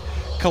 205,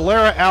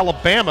 Calera,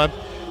 Alabama.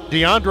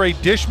 DeAndre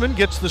Dishman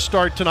gets the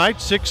start tonight,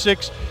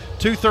 6'6",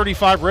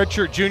 235,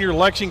 redshirt junior,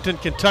 Lexington,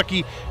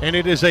 Kentucky, and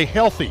it is a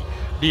healthy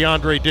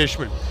DeAndre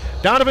Dishman.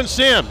 Donovan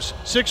Sims,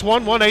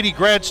 6'1", 180,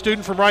 grad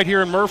student from right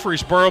here in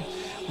Murfreesboro,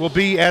 will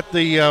be at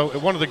the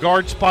one of the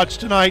guard spots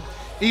tonight.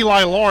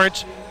 Eli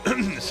Lawrence,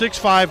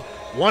 6'5",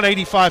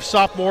 185,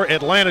 sophomore,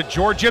 Atlanta,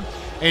 Georgia.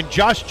 And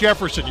Josh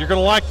Jefferson, you're going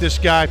to like this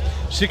guy,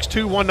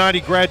 6'2",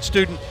 190, grad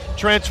student,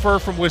 transfer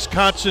from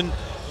Wisconsin,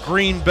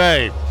 Green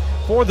Bay.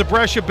 For the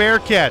Brescia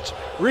Bearcats,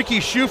 Ricky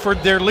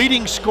Shuford, their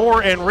leading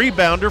scorer and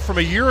rebounder from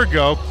a year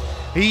ago.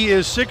 He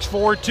is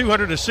 6'4",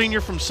 200, a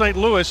senior from St.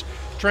 Louis,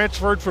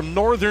 transferred from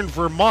Northern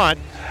Vermont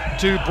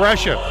to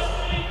Brescia.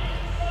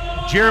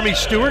 Jeremy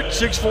Stewart,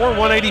 6'4",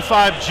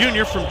 185,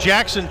 junior from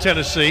Jackson,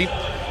 Tennessee.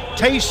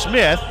 Tay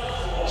Smith,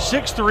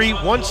 6'3",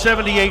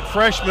 178,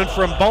 freshman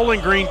from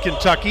Bowling Green,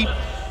 Kentucky.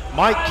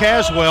 Mike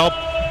Caswell,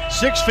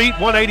 6 feet,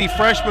 180,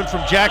 freshman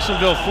from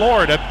Jacksonville,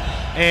 Florida.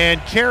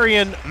 And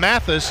Carrion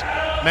Mathis.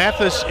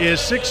 Mathis is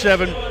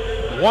 6'7",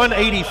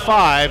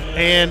 185,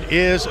 and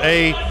is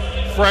a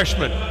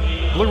freshman.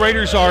 Blue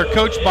Raiders are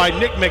coached by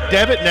Nick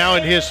McDevitt, now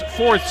in his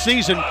 4th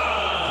season.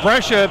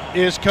 Brescia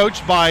is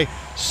coached by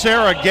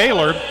Sarah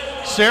Gaylor.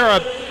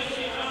 Sarah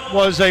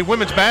was a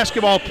women's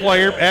basketball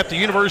player at the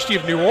University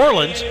of New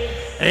Orleans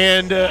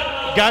and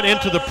got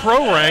into the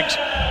pro ranks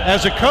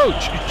as a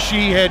coach.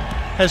 She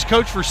has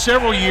coached for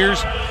several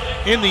years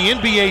in the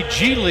NBA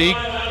G League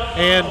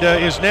and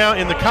is now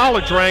in the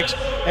college ranks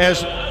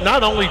as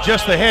not only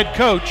just the head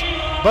coach,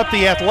 but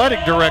the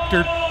athletic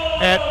director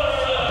at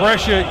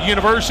Brescia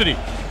University.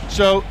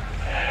 So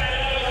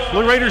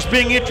Blue Raiders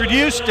being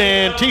introduced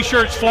and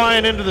T-shirts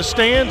flying into the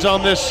stands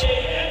on this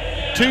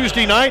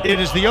Tuesday night. It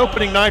is the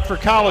opening night for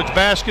college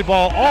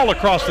basketball all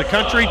across the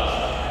country,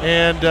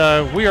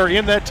 and we are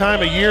in that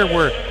time of year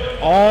where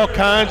all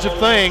kinds of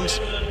things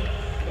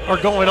are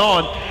going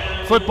on.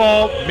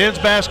 Football, men's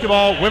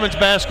basketball, women's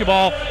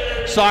basketball,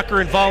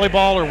 soccer and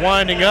volleyball are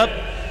winding up,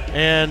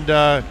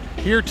 and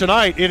here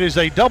tonight it is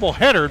a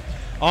doubleheader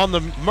on the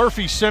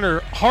Murphy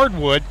Center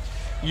hardwood.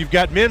 You've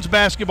got men's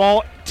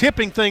basketball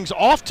tipping things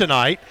off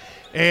tonight,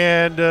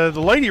 and the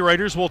Lady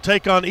Raiders will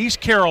take on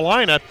East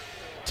Carolina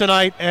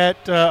tonight at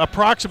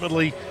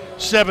approximately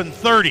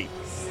 7:30.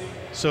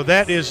 So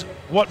that is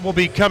what will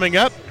be coming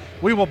up.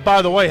 We will,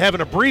 by the way, have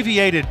an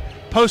abbreviated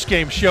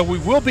post-game show. We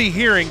will be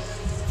hearing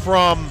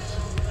from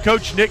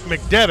Coach Nick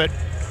McDevitt,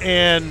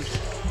 and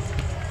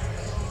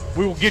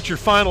We will get your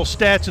final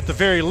stats at the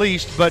very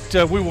least, but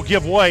we will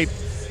give way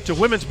to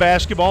women's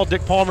basketball,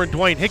 Dick Palmer and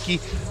Dwayne Hickey,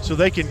 so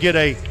they can get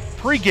a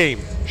pregame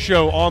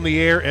show on the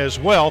air as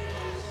well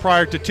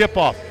prior to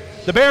tip-off.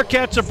 The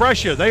Bearcats of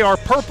Brescia, they are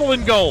purple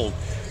and gold.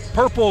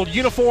 Purple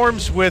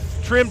uniforms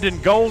with trimmed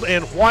in gold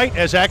and white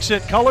as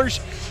accent colors.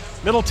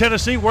 Middle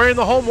Tennessee wearing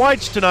the home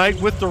whites tonight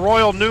with the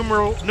royal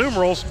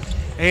numerals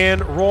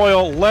and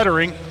royal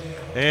lettering.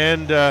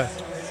 And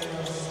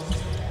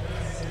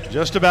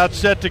just about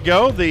set to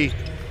go. The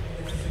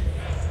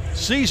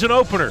season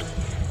opener.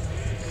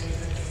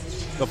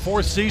 The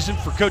fourth season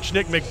for Coach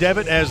Nick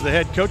McDevitt as the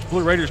head coach.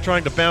 Blue Raiders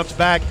trying to bounce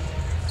back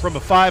from a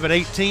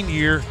 5-18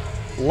 year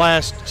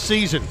last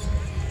season.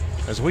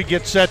 As we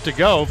get set to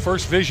go,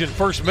 First Vision,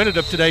 first minute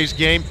of today's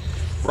game,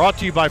 brought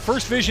to you by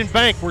First Vision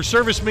Bank, where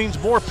service means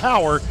more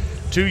power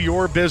to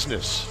your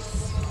business.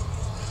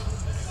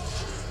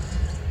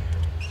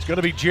 It's going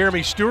to be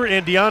Jeremy Stewart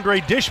and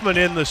DeAndre Dishman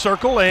in the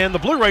circle, and the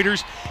Blue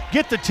Raiders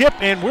get the tip,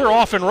 and we're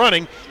off and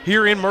running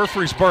here in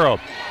Murfreesboro.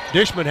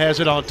 Dishman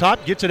has it on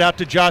top, gets it out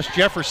to Josh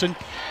Jefferson.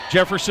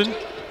 Jefferson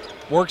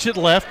works it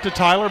left to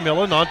Tyler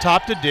Millen, on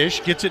top to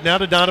Dish, gets it now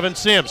to Donovan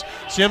Sims.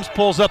 Sims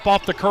pulls up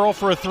off the curl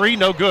for a three,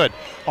 no good.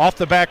 Off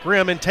the back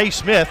rim, and Tay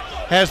Smith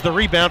has the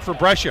rebound for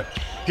Brescia.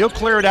 He'll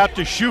clear it out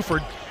to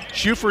Shuford.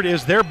 Shuford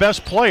is their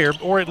best player,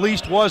 or at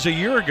least was a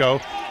year ago.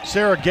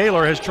 Sarah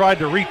Gaylor has tried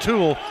to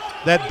retool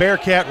that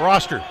Bearcat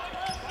roster.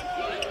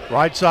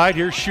 Right side,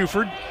 here's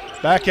Shuford.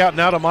 Back out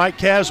now to Mike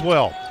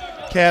Caswell.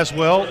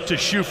 Caswell to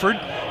Shuford,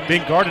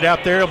 being guarded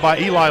out there by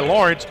Eli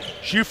Lawrence.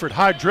 Shuford,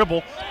 high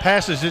dribble,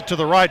 passes it to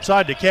the right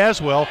side to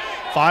Caswell.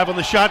 5 on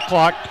the shot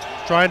clock,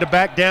 trying to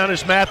back down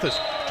is Mathis.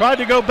 Tried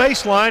to go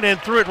baseline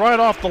and threw it right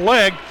off the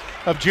leg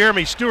of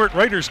Jeremy Stewart.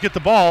 Raiders get the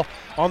ball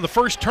on the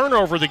first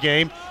turnover of the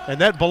game, and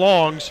that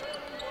belongs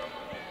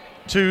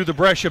to the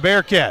Brescia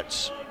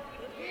Bearcats.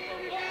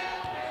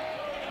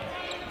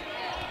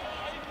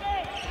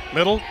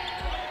 Middle,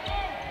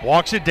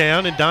 walks it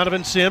down, and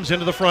Donovan Sims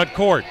into the front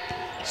court.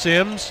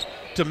 Sims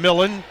to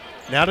Millen,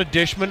 now to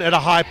Dishman at a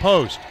high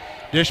post.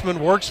 Dishman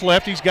works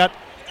left. He's got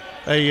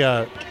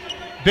a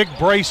big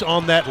brace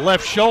on that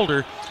left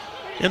shoulder.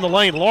 In the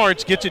lane,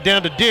 Lawrence gets it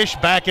down to Dish,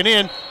 backing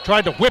in,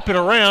 tried to whip it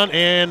around,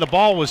 and the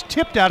ball was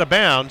tipped out of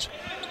bounds.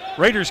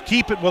 Raiders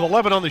keep it with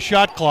 11 on the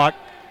shot clock.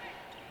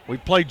 We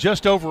played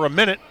just over a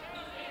minute,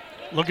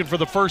 looking for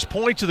the first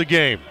points of the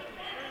game.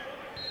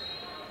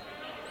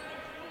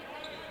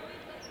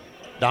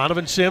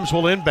 Donovan Sims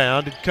will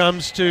inbound. It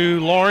comes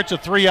to Lawrence, a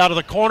three out of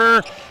the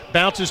corner.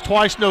 Bounces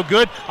twice, no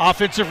good.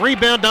 Offensive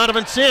rebound,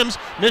 Donovan Sims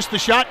missed the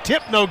shot,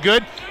 tip, no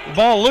good. The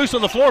ball loose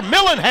on the floor.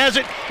 Millen has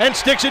it and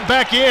sticks it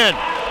back in.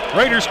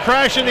 Raiders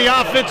crashing the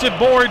offensive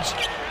boards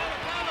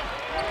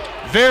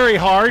very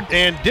hard,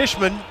 and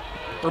Dishman,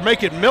 or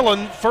make it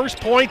Millen, first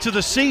points of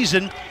the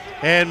season,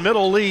 and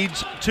Middle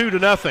leads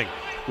 2-0.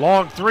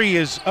 Long three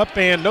is up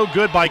and no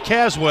good by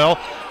Caswell.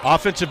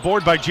 Offensive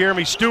board by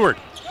Jeremy Stewart.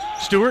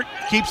 Stewart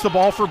keeps the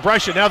ball for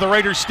Brescia. Now the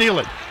Raiders steal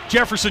it.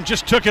 Jefferson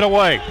just took it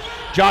away.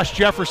 Josh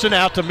Jefferson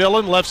out to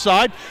Millen, left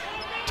side.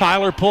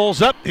 Tyler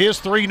pulls up. His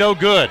three, no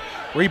good.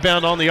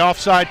 Rebound on the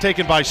offside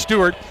taken by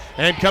Stewart,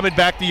 and coming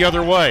back the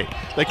other way.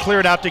 They clear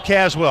it out to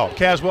Caswell.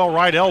 Caswell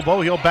right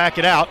elbow. He'll back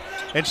it out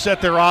and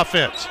set their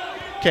offense.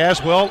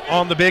 Caswell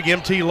on the big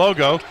MT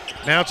logo.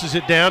 Bounces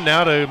it down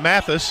now to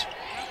Mathis.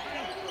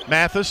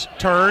 Mathis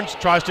turns,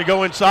 tries to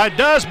go inside,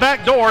 does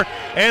backdoor,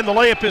 and the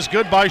layup is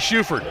good by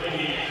Shuford.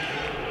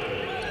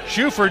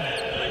 Shuford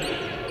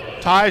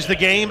ties the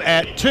game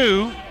at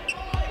 2,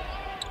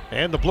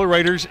 and the Blue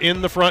Raiders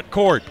in the front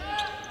court.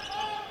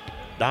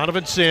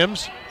 Donovan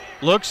Sims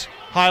looks,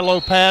 high-low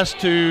pass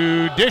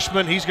to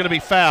Dishman. He's going to be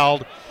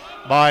fouled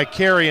by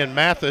Carrion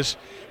Mathis.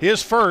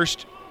 His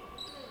first,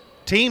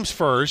 team's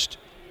first.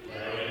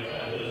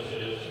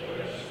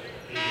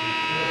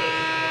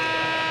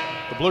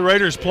 The Blue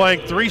Raiders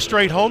playing 3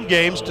 straight home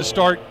games to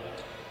start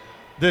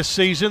this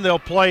season. They'll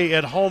play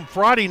at home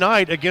Friday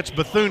night against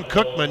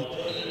Bethune-Cookman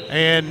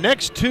and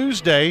next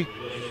Tuesday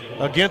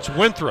against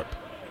Winthrop.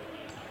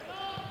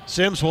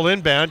 Sims will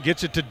inbound,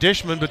 gets it to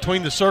Dishman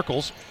between the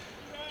circles.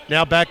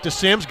 Now back to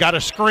Sims, got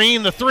a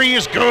screen, the three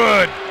is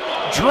good.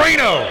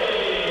 Drano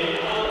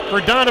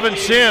for Donovan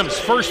Sims,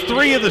 first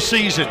 3 of the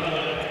season,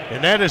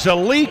 and that is a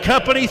Lee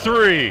Company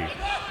 3.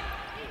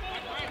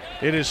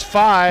 It is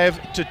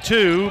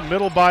 5-2,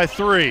 Middle by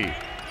 3.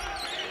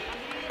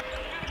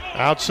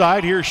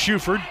 Outside, here's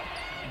Shuford,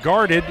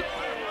 guarded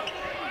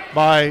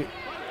by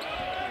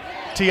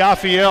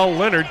Teofiel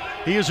Leonard.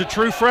 He is a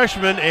true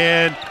freshman,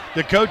 and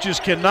the coaches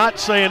cannot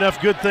say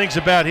enough good things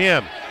about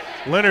him.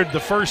 Leonard, the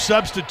first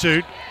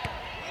substitute,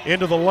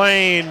 into the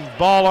lane,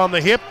 ball on the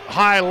hip,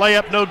 high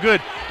layup, no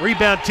good.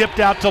 Rebound tipped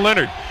out to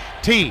Leonard.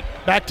 T,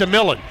 back to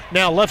Millen.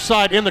 Now left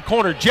side in the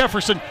corner,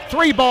 Jefferson,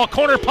 3-ball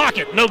corner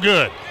pocket, no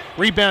good.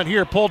 Rebound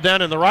here, pulled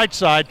down in the right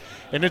side,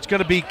 and it's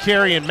going to be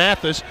Carrion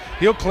Mathis.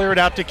 He'll clear it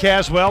out to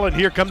Caswell, and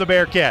here come the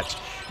Bearcats.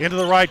 Into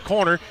the right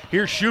corner,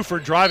 here's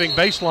Shuford driving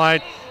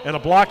baseline, and a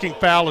blocking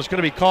foul is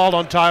going to be called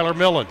on Tyler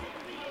Millen.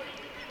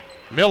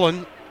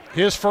 Millen,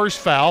 his first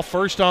foul,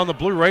 first on the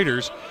Blue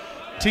Raiders.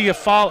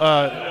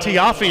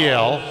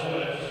 Teofiel.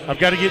 I've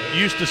got to get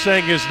used to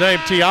saying his name,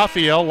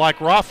 Teofiel, like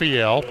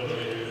Raphael.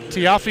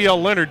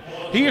 Teofiel Leonard.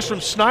 He is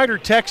from Snyder,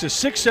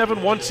 Texas, 6'7",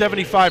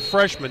 175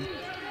 freshman,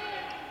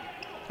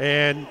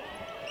 and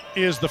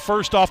is the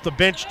first off the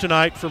bench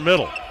tonight for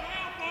Middle.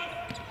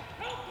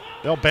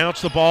 They'll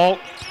bounce the ball,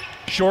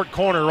 short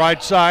corner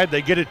right side.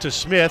 They get it to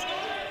Smith,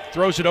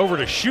 throws it over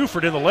to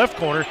Schufert in the left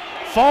corner.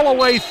 Fall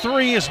away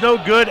three is no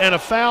good, and a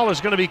foul is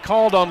going to be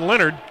called on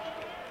Leonard.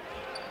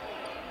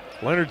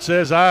 Leonard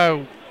says,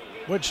 I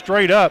went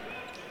straight up.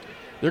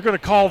 They're going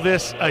to call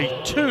this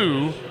a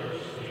 2.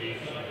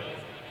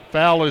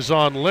 Foul is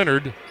on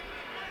Leonard.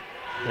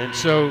 And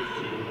so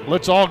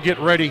let's all get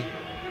ready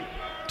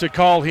to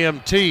call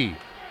him T.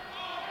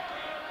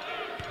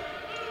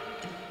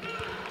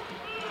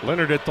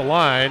 Leonard at the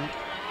line.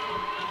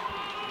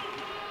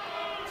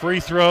 Free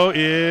throw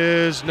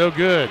is no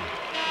good.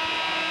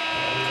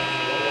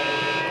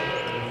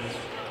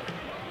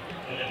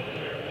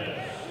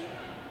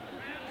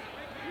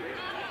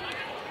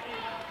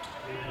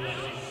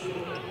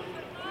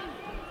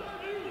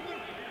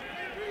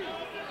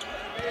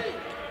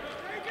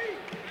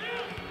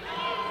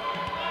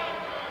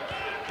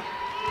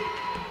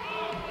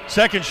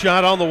 Second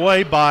shot on the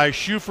way by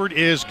Schufert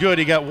is good.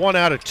 He got 1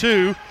 out of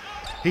 2.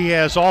 He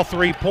has all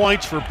 3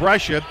 points for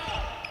Brescia,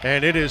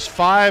 and it is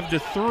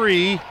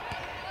 5-3.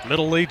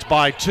 Middle leads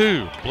by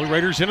 2. Blue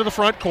Raiders into the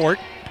front court.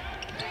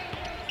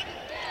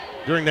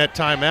 During that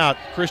timeout,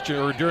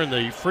 during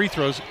the free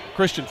throws,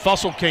 Christian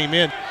Fussell came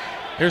in.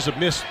 Here's a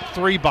missed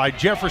 3 by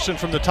Jefferson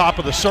from the top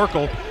of the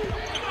circle,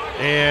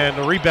 and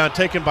a rebound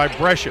taken by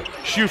Brescia.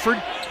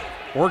 Schufert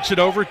works it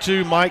over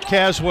to Mike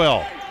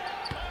Caswell.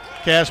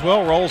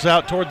 Caswell rolls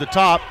out toward the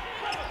top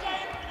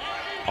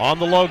on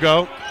the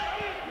logo.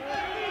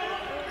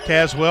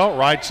 Caswell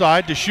right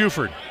side to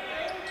Schufert.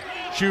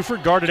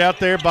 Schufert guarded out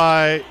there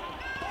by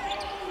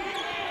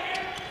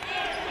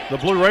the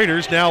Blue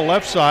Raiders. Now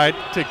left side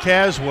to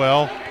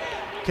Caswell.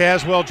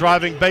 Caswell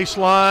driving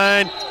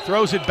baseline,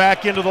 throws it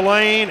back into the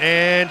lane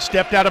and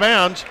stepped out of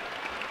bounds.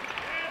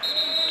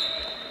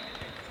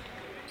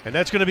 And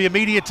that's going to be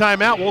immediate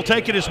timeout. We'll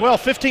take it as well.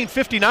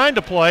 15:59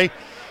 to play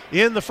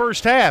in the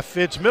first half.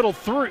 It's Middle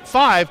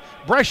 5,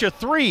 Brescia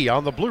 3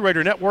 on the Blue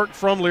Raider Network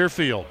from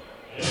Learfield.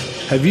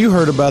 Have you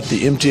heard about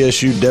the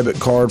MTSU debit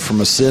card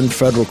from Ascend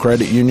Federal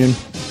Credit Union?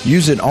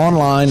 Use it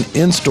online,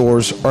 in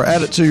stores, or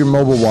add it to your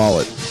mobile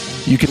wallet.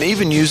 You can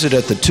even use it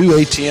at the 2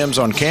 ATMs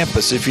on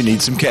campus if you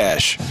need some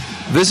cash.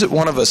 Visit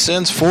one of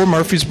Ascend's 4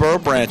 Murfreesboro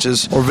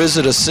branches or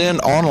visit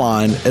Ascend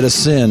online at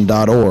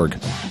ascend.org.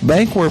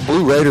 Bank where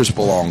Blue Raiders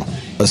belong.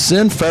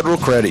 Ascend Federal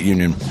Credit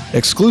Union,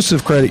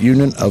 exclusive credit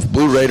union of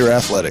Blue Raider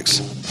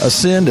Athletics.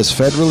 Ascend is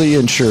federally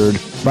insured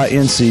by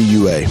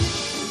NCUA.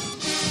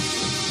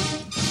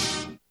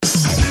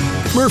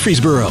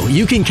 Murfreesboro,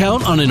 you can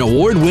count on an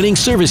award-winning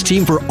service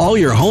team for all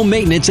your home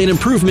maintenance and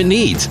improvement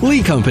needs.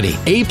 Lee Company,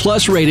 A+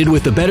 rated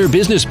with the Better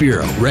Business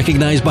Bureau,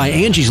 recognized by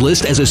Angie's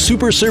List as a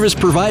super service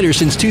provider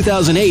since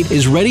 2008,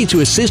 is ready to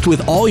assist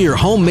with all your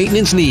home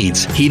maintenance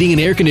needs. Heating and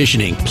air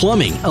conditioning,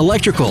 plumbing,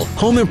 electrical,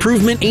 home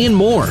improvement, and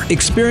more.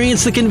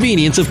 Experience the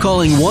convenience of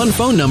calling one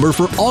phone number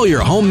for all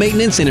your home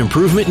maintenance and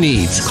improvement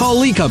needs. Call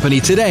Lee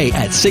Company today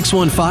at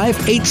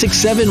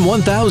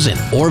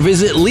 615-867-1000 or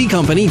visit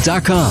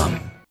leecompany.com.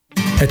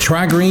 At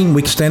TriGreen,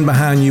 we stand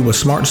behind you with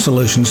smart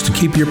solutions to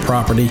keep your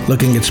property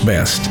looking its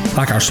best.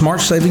 Like our Smart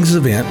Savings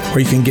event,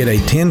 where you can get a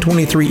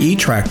 1023E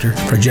tractor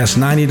for just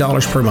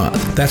 $90 per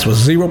month. That's with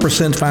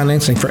 0%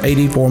 financing for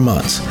 84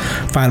 months.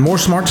 Find more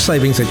smart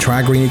savings at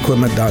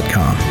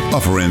TriGreenEquipment.com.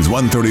 Offer ends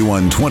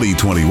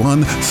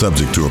 1/31/2021,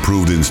 subject to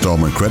approved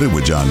installment credit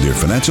with John Deere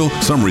Financial.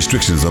 Some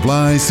restrictions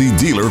apply. See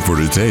dealer for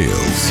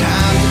details.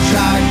 Time to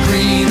try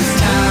green. It's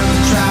time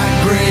to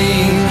try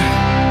green.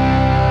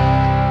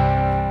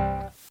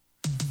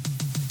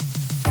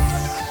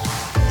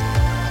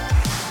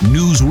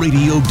 News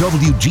Radio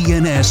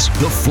WGNS,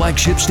 the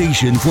flagship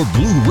station for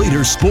Blue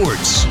Raider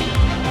sports.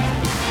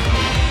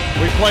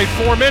 We played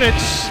 4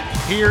 minutes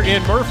here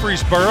in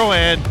Murfreesboro,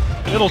 and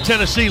Middle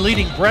Tennessee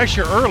leading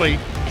Brescia early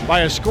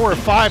by a score of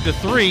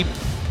 5-3.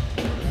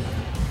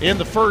 In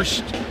the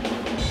first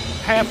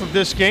half of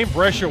this game,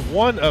 Brescia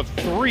 1 of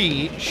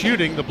 3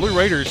 shooting. The Blue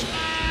Raiders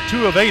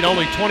 2 of 8,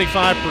 only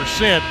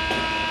 25%.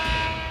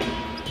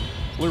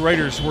 Blue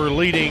Raiders were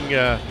leading.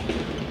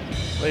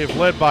 They have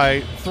led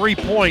by 3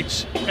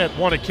 points at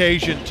one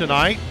occasion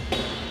tonight,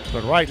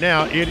 but right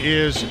now it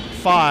is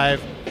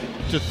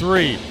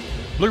 5-3.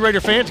 Blue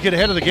Raider fans, get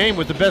ahead of the game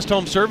with the best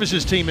home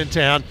services team in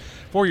town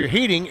for your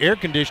heating, air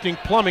conditioning,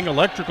 plumbing,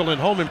 electrical, and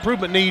home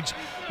improvement needs.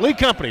 Lee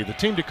Company, the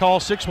team to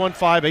call,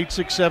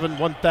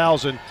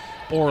 615-867-1000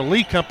 or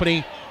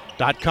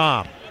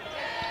leecompany.com.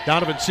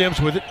 Donovan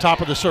Sims with it,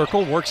 top of the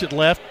circle, works it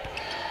left.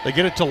 They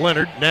get it to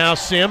Leonard. Now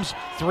Sims,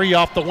 3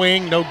 off the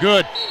wing, no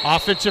good.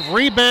 Offensive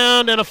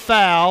rebound and a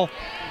foul.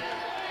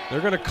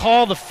 They're going to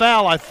call the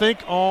foul, I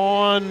think,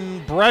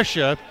 on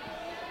Brescia.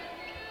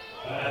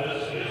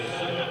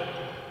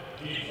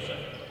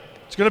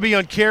 It's going to be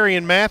on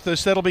Kerrion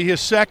Mathis. That'll be his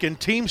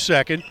second, team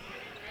second.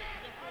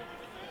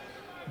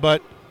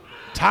 but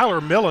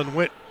Tyler Millen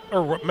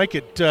make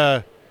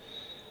it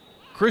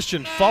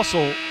Christian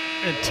Fussell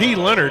and T.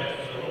 Leonard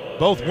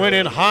both went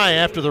in high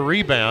after the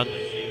rebound.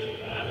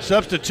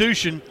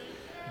 Substitution,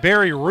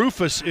 Barry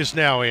Rufus is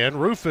now in.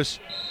 Rufus,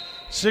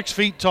 6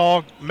 feet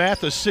tall,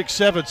 Mathis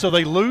 6'7", so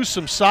they lose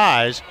some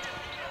size.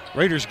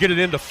 Raiders get it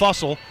into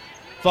Fussell.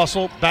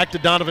 Fussell back to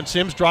Donovan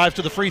Sims, drives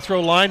to the free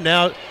throw line,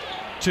 now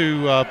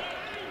to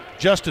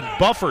Justin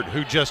Bufford,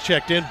 who just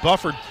checked in.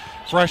 Bufford,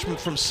 freshman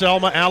from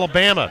Selma,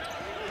 Alabama.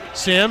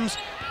 Sims,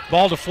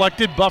 ball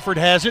deflected, Bufford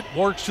has it,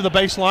 works to the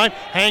baseline,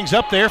 hangs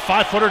up there,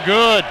 5-footer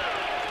good.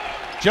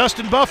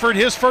 Justin Bufford,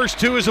 his first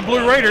 2 as a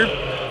Blue Raider,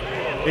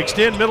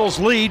 extend Middle's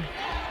lead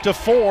to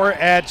 4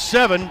 at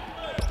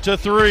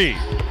 7-3.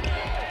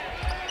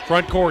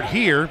 Front court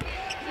here,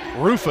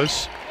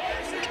 Rufus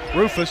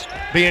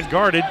being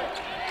guarded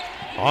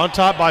on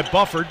top by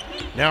Bufford,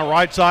 now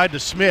right side to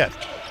Smith.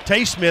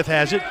 Tay Smith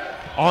has it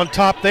on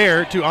top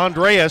there to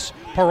Andreas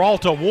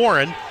Peralta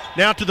Warren.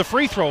 Now to the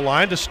free throw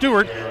line to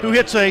Stewart, who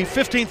hits a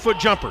 15-foot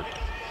jumper.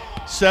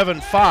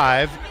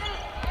 7-5,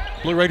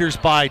 Blue Raiders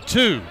by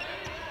 2.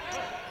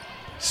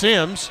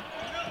 Sims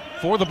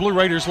for the Blue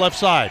Raiders left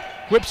side.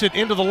 Whips it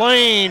into the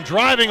lane,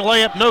 driving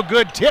layup, no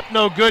good, tip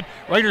no good.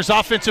 Raiders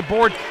offensive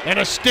board and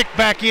a stick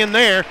back in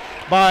there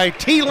by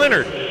T.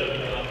 Leonard.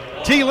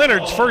 T.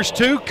 Leonard's first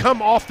 2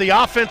 come off the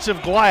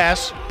offensive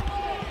glass.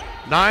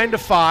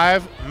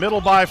 9-5,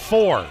 Middle by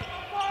 4.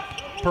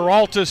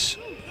 Peraltas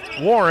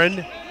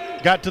Warren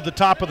got to the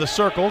top of the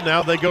circle.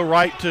 Now they go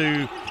right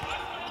to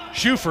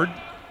Shuford,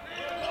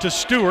 to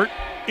Stewart,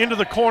 into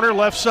the corner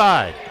left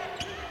side.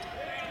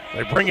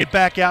 They bring it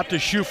back out to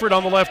Shuford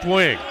on the left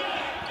wing.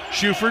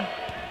 Shuford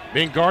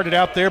being guarded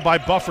out there by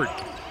Bufford.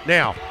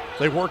 Now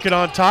they work it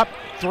on top.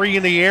 3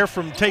 in the air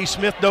from Tay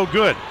Smith, no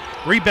good.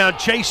 Rebound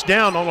chased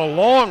down on a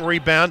long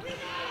rebound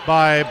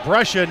by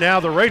Brescia. Now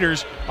the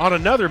Raiders on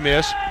another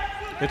miss.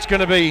 It's going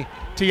to be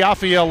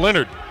Teophile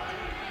Leonard.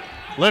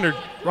 Leonard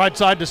right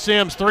side to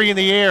Sims, 3 in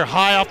the air,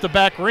 high off the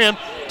back rim,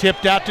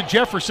 tipped out to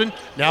Jefferson,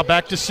 now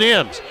back to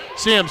Sims.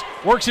 Sims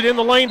works it in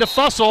the lane to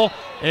Fussell,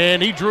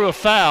 and he drew a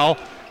foul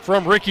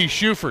from Ricky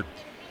Shuford.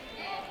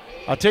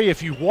 I'll tell you,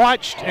 if you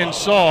watched and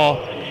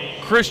saw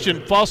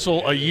Christian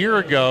Fussell a year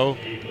ago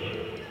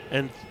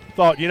and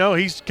thought,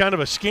 he's kind of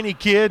a skinny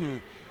kid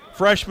and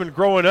freshman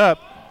growing up,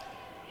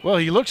 well,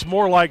 he looks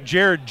more like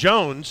Jared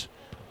Jones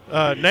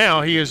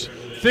now. He is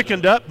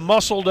thickened up,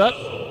 muscled up.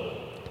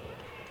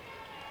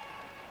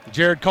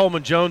 Jared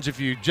Coleman Jones,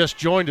 if you just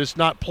joined us,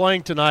 not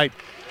playing tonight,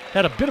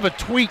 had a bit of a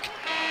tweak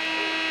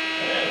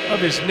of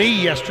his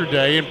knee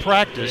yesterday in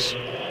practice.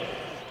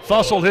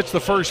 Fussell hits the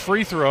first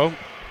free throw,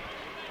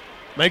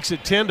 makes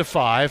it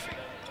 10-5.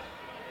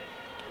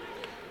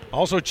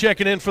 Also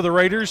checking in for the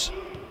Raiders,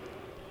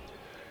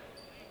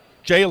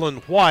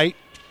 Jalen White.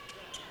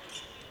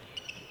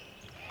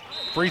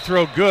 Free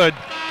throw good.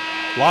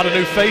 A lot of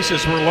new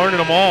faces. We're learning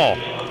them all.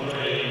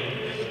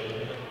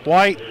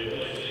 White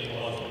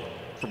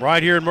from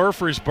right here in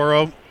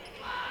Murfreesboro.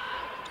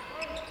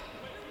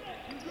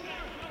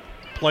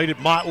 Played at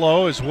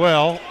Motlow as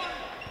well.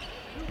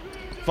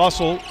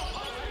 Fussell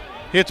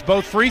hits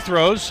both free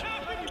throws.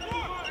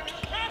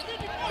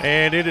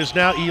 And it is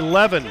now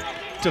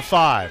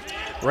 11-5.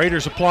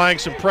 Raiders applying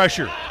some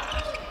pressure.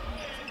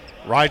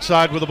 Right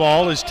side with the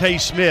ball is Tay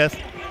Smith.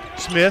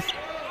 Smith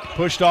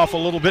pushed off a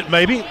little bit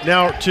maybe.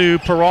 Now to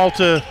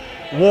Peralta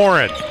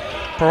Warren.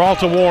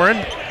 Peralta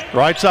Warren,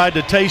 right side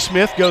to Tay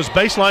Smith, goes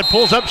baseline,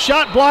 pulls up,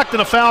 shot blocked,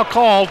 and a foul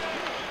called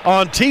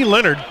on T.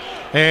 Leonard.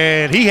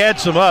 And he had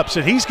some ups,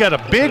 and he's got a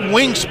big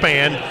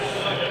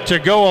wingspan to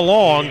go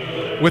along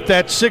with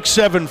that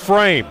 6'7"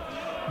 frame.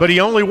 But he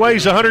only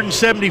weighs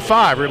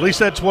 175, or at least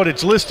that's what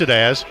it's listed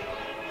as.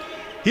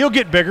 He'll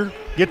get bigger,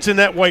 gets in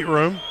that weight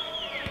room.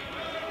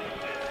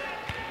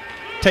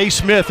 Tay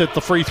Smith at the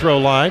free throw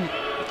line.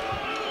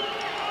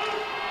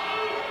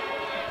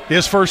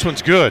 His first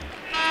one's good.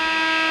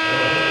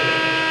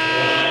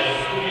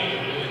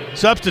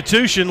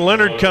 Substitution,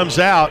 Leonard comes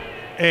out,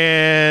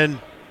 and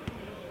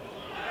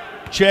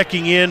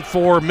checking in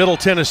for Middle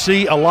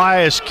Tennessee,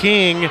 Elias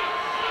King,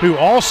 who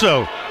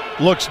also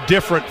looks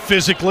different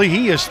physically.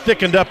 He is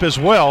thickened up as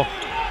well.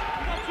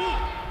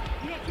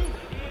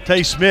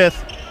 Tay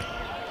Smith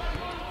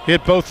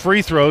hit both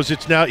free throws.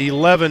 It's now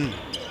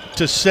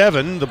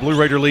 11-7. The Blue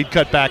Raider lead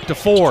cut back to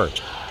 4.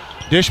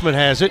 Dishman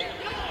has it.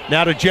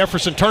 Now to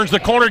Jefferson, turns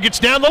the corner, gets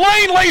down the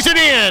lane, lays it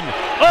in.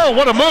 Oh,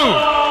 what a move.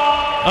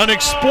 An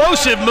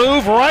explosive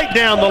move right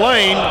down the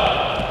lane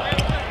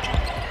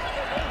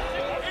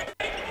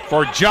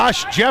for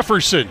Josh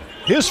Jefferson.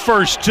 His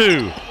first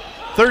 2,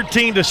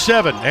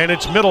 13-7, and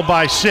it's Middle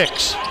by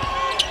 6.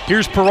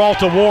 Here's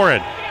Peralta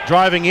Warren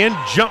driving in,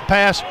 jump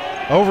pass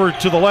over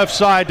to the left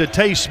side to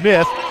Tay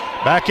Smith,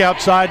 back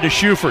outside to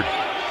Shuford.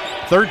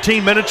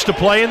 13 minutes to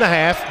play in the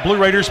half, Blue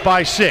Raiders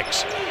by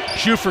 6.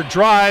 Shuford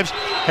drives,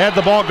 had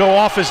the ball go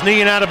off his knee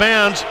and out of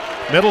bounds.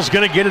 Middle's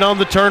going to get it on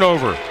the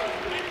turnover.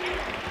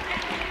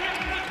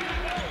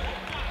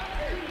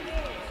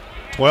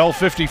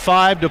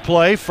 12:55 to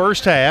play,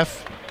 first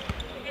half.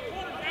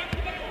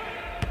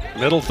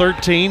 Middle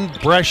 13,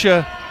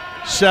 Brescia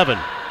 7.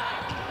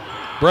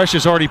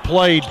 Brescia's already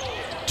played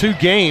 2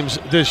 games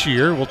this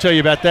year. We'll tell you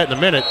about that in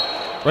a minute.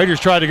 Raiders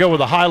tried to go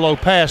with a high-low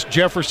pass.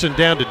 Jefferson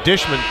down to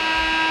Dishman,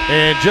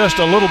 and just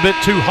a little bit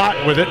too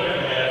hot with it.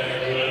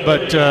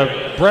 But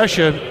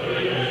Brescia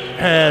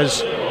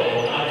has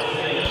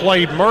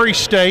played Murray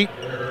State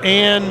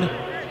and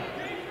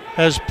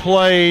has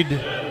played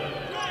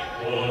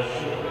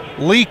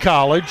Lee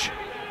College.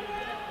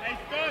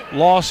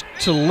 Lost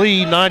to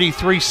Lee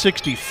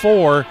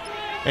 93-64,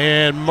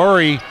 and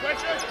Murray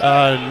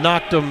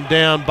knocked them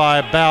down by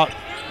about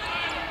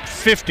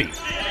 50.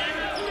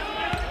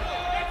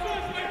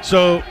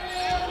 So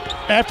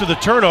after the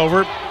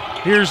turnover,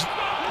 here's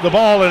the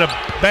ball and a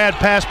bad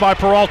pass by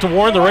Peralta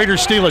Warren. The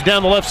Raiders steal it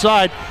down the left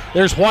side.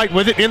 There's White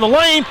with it in the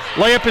lane.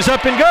 Layup is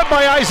up and good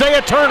by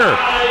Isaiah Turner.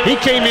 He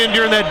came in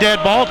during that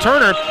dead ball.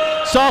 Turner,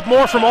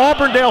 sophomore from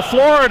Auburndale,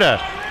 Florida,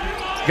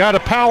 got a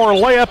power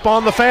layup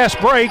on the fast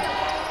break,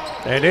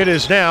 and it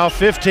is now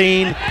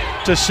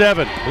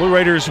 15-7. Blue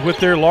Raiders with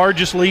their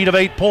largest lead of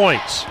 8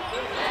 points.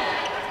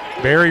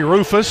 Barry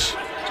Rufus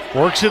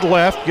works it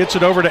left, gets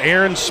it over to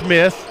Aaron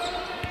Smith.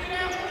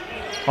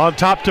 On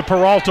top to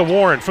Peralta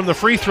Warren from the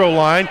free throw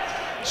line.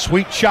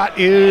 Sweet shot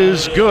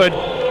is good.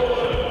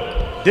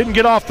 Didn't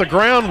get off the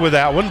ground with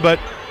that one, but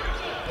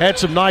had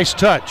some nice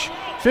touch.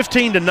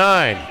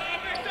 15-9.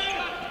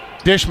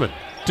 Dishman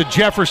to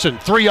Jefferson,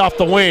 3 off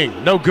the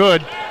wing, no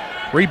good.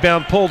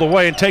 Rebound pulled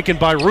away and taken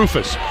by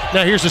Rufus.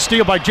 Now here's a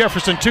steal by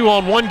Jefferson,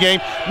 2-on-1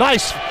 game.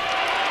 Nice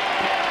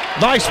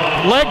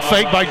leg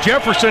fake by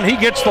Jefferson. He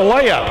gets the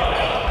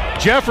layup.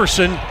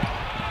 Jefferson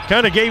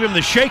kind of gave him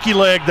the shaky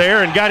leg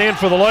there and got in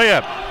for the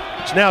layup.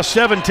 It's now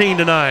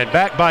 17-9,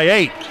 back by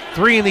 8.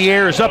 3 in the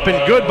air is up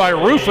and good by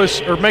Rufus,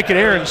 or make it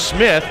Aaron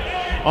Smith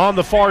on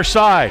the far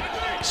side.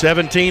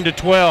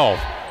 17-12.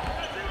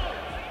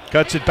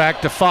 Cuts it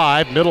back to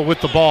 5, middle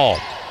with the ball.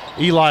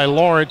 Eli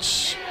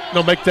Lawrence,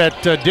 no, make that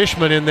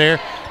Dishman in there.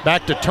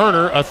 Back to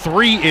Turner, a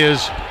 3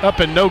 is up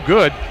and no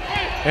good.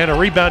 And a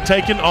rebound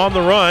taken on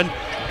the run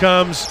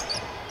comes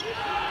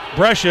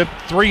Brescia.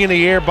 3 in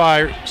the air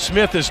by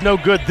Smith is no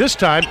good this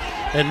time,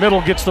 and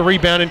Middle gets the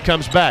rebound and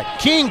comes back.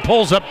 King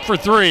pulls up for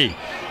 3.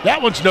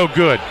 That one's no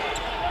good.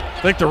 I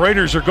think the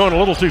Raiders are going a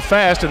little too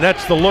fast, and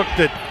that's the look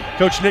that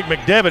Coach Nick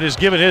McDevitt has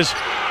given his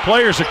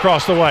players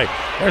across the way.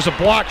 There's a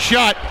block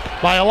shot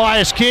by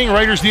Elias King.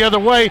 Raiders the other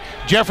way.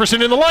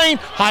 Jefferson in the lane.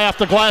 High off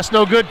the glass,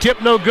 no good.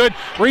 Tip, no good.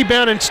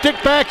 Rebound and stick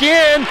back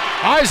in.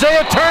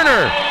 Isaiah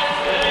Turner.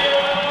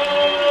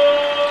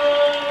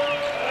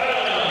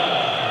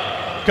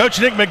 Coach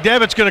Nick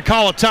McDevitt's going to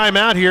call a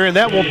timeout here, and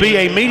that will be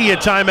a media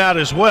timeout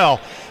as well.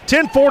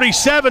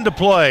 10:47 to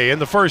play in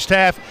the first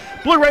half.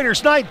 Blue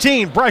Raiders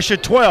 19, Brescia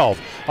 12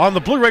 on the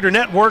Blue Raider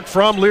Network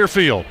from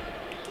Learfield.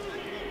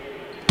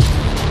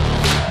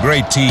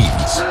 Great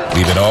teams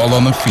leave it all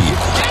on the field.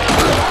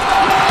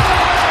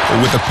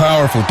 But with the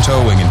powerful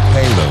towing and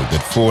payload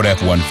that Ford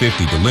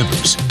F-150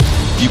 delivers,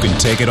 you can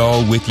take it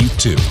all with you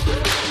too.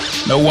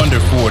 No wonder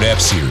Ford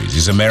F-Series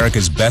is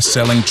America's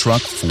best-selling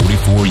truck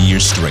 44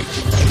 years straight.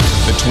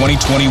 The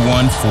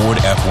 2021 Ford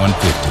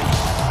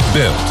F-150,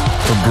 built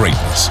for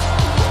greatness.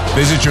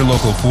 Visit your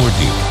local Ford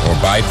dealer or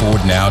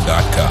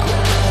buyfordnow.com.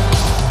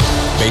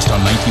 Based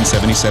on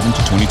 1977 to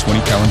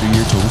 2020 calendar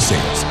year total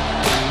sales.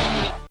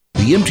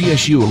 The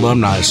MTSU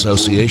Alumni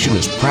Association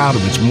is proud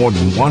of its more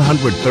than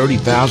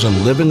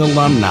 130,000 living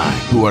alumni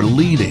who are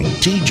leading,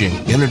 teaching,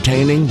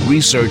 entertaining,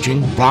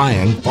 researching,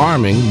 flying,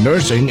 farming,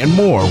 nursing, and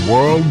more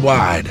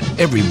worldwide.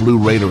 Every Blue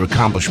Raider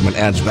accomplishment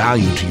adds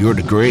value to your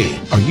degree.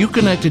 Are you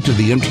connected to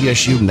the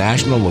MTSU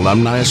National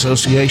Alumni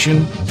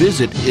Association?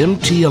 Visit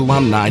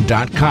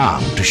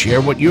mtalumni.com to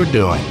share what you're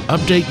doing,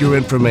 update your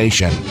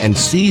information, and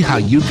see how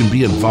you can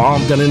be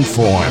involved and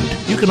informed.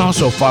 You can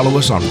also follow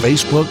us on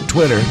Facebook,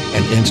 Twitter,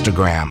 and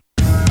Instagram.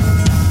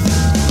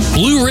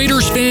 Blue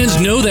Raiders fans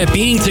know that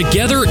being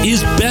together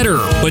is better,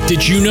 but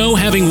did you know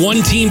having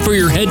one team for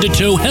your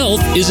head-to-toe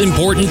health is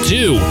important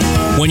too?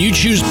 When you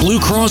choose Blue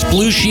Cross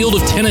Blue Shield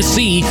of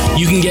Tennessee,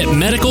 you can get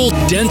medical,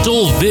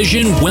 dental,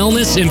 vision,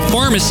 wellness, and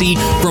pharmacy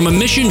from a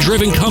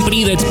mission-driven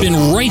company that's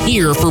been right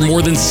here for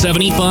more than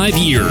 75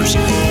 years.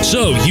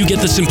 So you get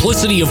the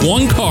simplicity of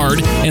one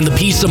card and the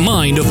peace of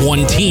mind of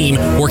one team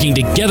working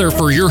together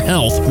for your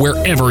health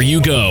wherever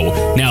you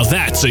go. Now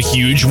that's a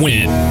huge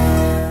win.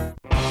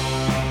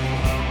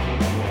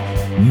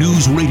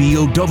 News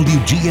Radio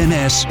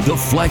WGNS, the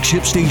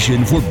flagship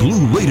station for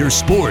Blue Raider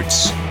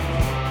sports.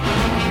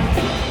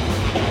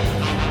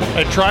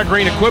 At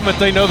Tri-Green Equipment,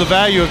 they know the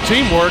value of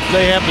teamwork.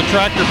 They have the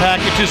tractor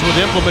packages with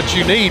implements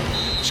you need.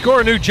 Score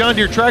a new John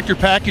Deere tractor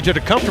package at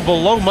a comfortable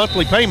low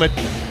monthly payment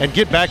and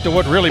get back to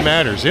what really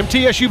matters.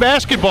 MTSU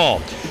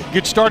basketball.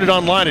 Get started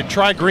online at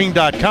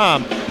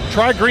trygreen.com.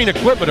 Tri-Green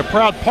Equipment, a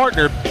proud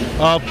partner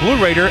of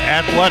Blue Raider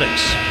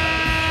Athletics.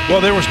 Well,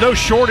 there was no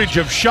shortage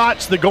of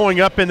shots going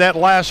up in that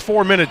last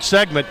 4-minute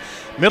segment.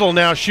 Middle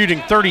now shooting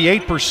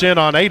 38%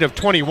 on 8 of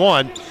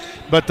 21,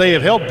 but they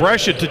have held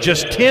Brescia to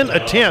just 10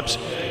 attempts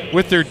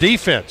with their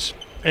defense.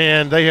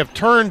 And they have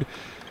turned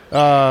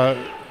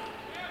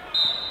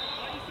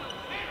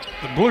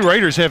the Blue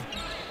Raiders have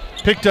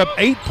picked up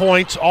 8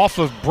 points off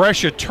of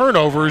Brescia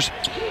turnovers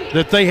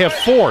that they have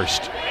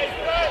forced.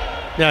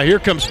 Now here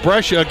comes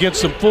Brescia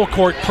against some full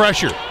court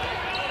pressure.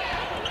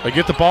 They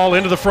get the ball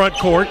into the front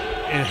court,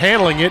 and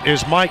handling it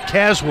is Mike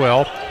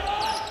Caswell.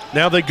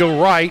 Now they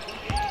go right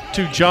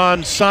to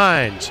John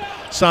Sines.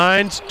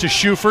 Sines to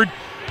Shuford,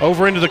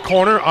 over into the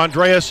corner,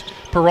 Andreas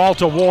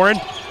Peralta Warren.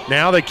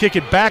 Now they kick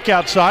it back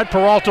outside.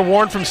 Peralta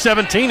Warren from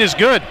 17 is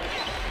good.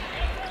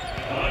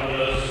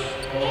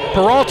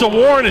 Peralta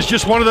Warren is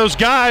just one of those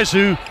guys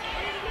who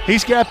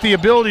he's got the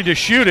ability to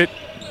shoot it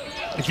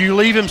if you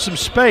leave him some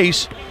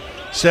space.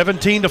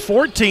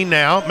 17-14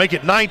 now, make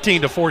it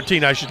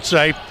 19-14 I should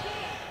say.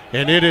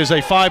 And it is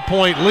a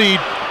 5-point lead.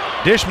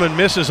 Dishman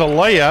misses a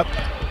layup.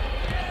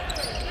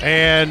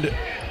 And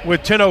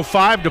with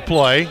 10:05 to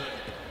play,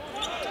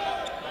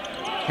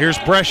 here's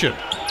Brescia.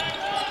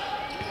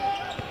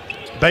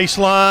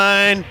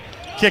 Baseline,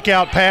 kick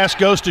out pass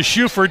goes to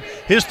Shuford.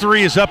 His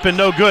three is up and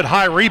no good.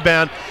 High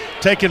rebound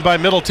taken by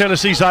Middle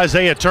Tennessee's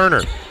Isaiah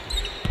Turner.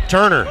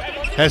 Turner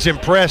has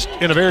impressed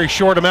in a very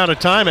short amount of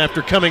time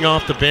after coming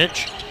off the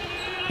bench.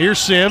 Here's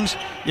Sims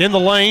in the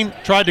lane,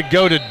 tried to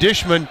go to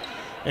Dishman,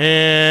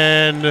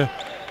 and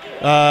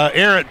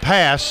errant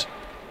pass.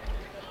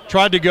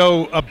 Tried to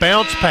go a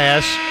bounce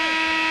pass.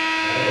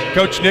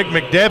 Coach Nick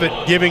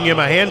McDevitt giving him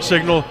a hand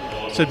signal,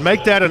 said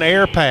make that an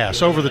air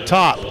pass over the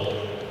top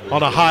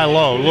on a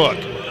high-low. Look.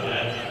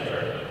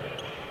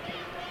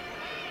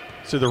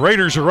 So the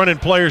Raiders are running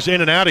players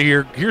in and out of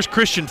here. Here's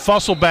Christian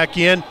Fussell back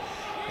in,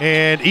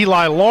 and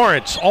Eli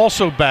Lawrence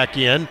also back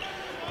in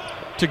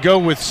to go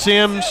with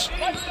Sims,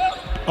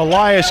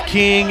 Elias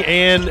King,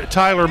 and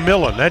Tyler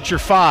Millen. That's your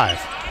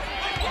 5.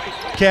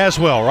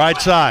 Caswell, right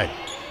side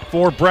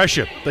for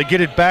Brescia. They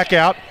get it back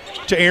out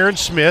to Aaron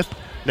Smith.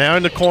 Now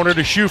in the corner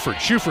to Shuford.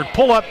 Shuford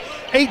pull up,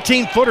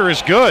 18-footer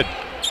is good.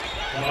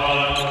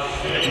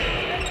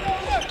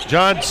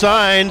 John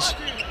Sines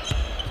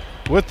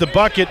with the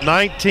bucket,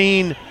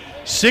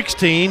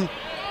 19-16.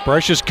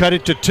 Brescia's cut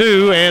it to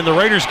 2, and the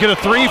Raiders get a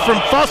 3 from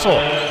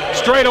Fussell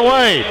straight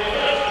away.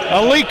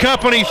 A Lee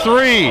Company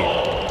 3.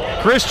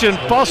 Christian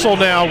Fussell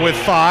now with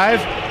 5,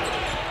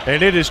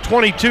 and it is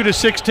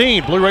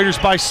 22-16. Blue Raiders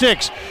by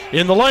 6.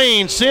 In the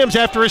lane, Sims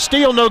after a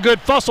steal, no good.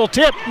 Fussell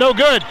tip, no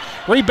good.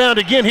 Rebound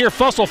again here.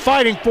 Fussell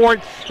fighting for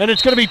it, and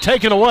it's going to be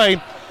taken away.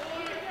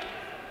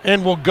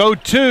 And will go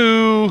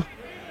to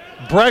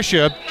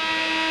Brescia.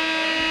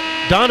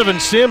 Donovan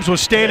Sims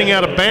was standing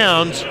out of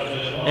bounds,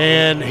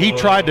 and he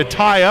tried to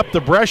tie up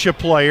the Brescia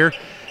player.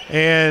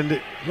 And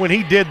when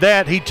he did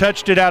that, he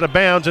touched it out of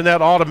bounds, and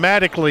that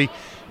automatically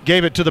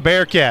gave it to the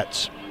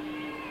Bearcats.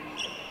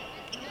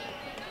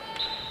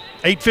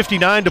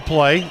 8:59 to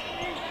play.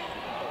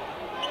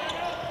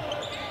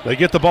 They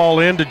get the ball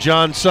in to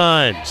John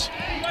Sines.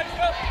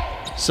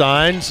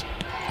 Sines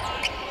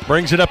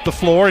brings it up the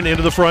floor and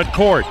into the front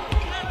court.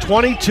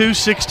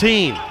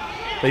 22-16.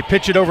 They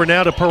pitch it over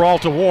now to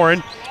Peralta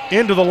Warren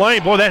into the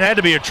lane. Boy, that had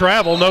to be a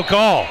travel, no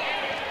call.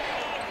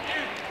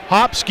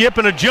 Hop, skip,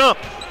 and a jump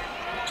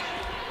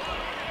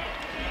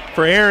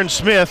for Aaron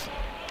Smith,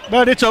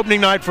 but it's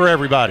opening night for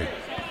everybody.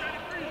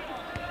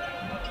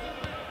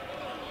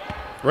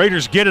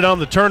 Raiders get it on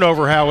the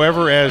turnover,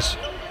 however, as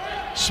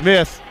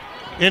Smith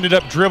ended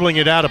up dribbling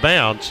it out of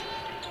bounds.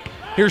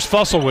 Here's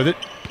Fussell with it.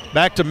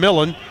 Back to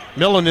Millen.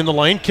 Millen in the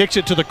lane, kicks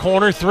it to the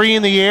corner. 3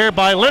 in the air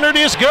by Leonard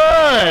is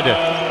good.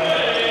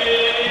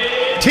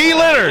 T.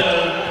 Leonard.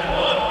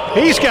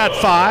 He's got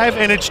 5,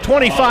 and it's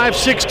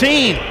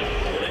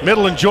 25-16.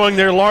 Middle enjoying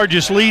their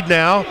largest lead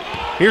now.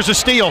 Here's a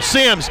steal.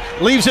 Sims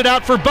leaves it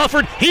out for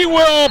Bufford. He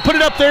will put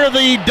it up there.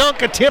 The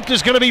dunk attempt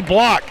is going to be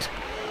blocked.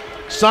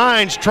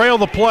 Signs trail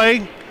the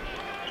play.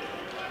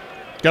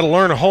 Got to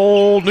learn a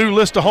whole new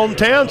list of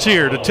hometowns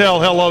here to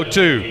tell hello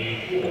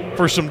to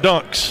for some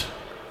dunks.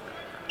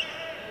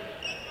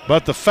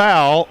 But the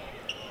foul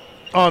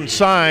on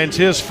Signs,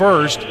 his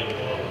first.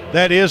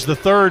 That is the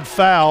 3rd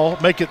foul.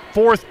 Make it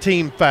 4th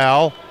team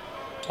foul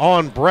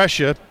on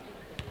Brescia.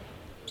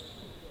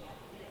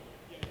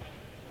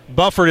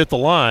 Bufford at the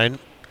line.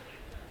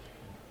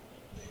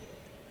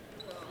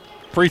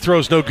 Free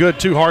throw's no good,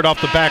 too hard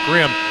off the back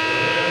rim.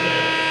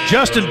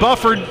 Justin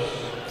Bufford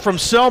from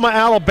Selma,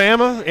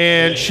 Alabama,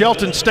 and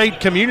Shelton State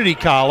Community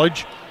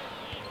College.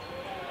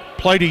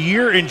 Played a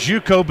year in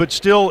JUCO, but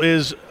still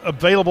is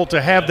available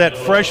to have that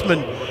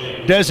freshman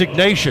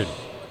designation.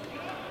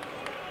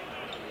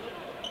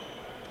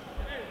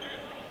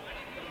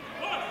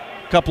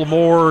 A couple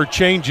more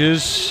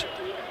changes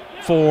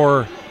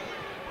for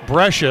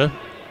Brescia.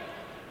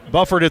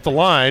 Bufford at the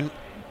line.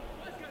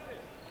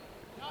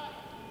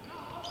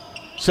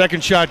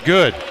 Second shot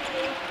good.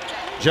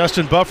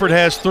 Justin Bufford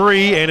has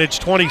 3, and it's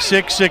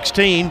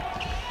 26-16.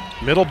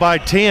 Middle by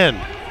 10.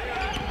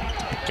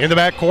 In the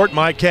backcourt,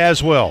 Mike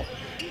Caswell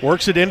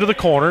works it into the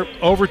corner,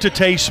 over to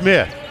Tay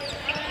Smith.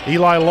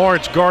 Eli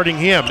Lawrence guarding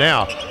him.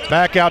 Now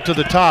back out to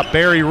the top,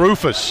 Barry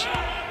Rufus.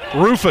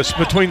 Rufus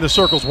between the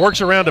circles, works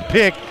around a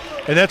pick,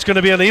 and that's going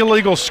to be an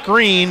illegal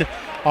screen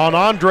on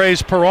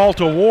Andres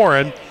Peralta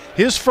Warren.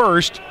 His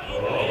first,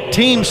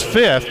 team's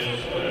 5th.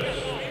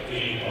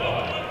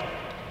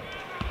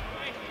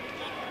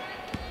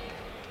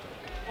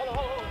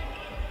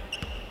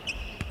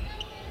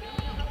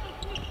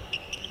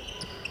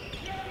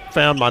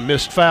 Found my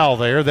missed foul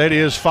there. That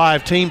is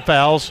 5 team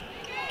fouls.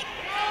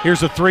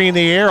 Here's a 3 in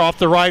the air off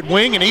the right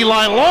wing, and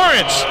Eli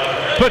Lawrence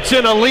puts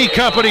in a Lee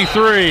Company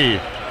 3.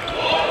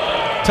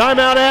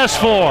 Timeout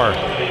asked for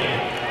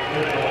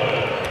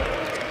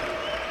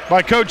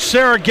by Coach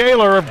Sarah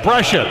Gaylor of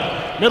Brescia.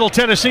 Middle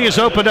Tennessee has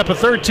opened up a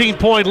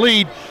 13-point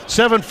lead,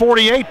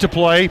 7:48 to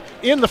play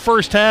in the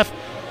first half.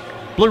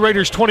 Blue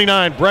Raiders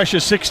 29, Brescia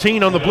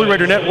 16 on the Blue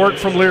Raider Network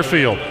from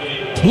Learfield.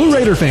 Blue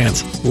Raider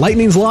fans,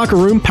 Lightning's Locker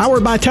Room,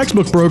 powered by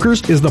Textbook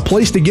Brokers, is the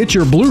place to get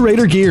your Blue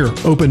Raider gear.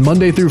 Open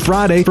Monday through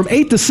Friday from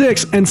 8 to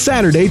 6 and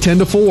Saturday 10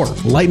 to 4.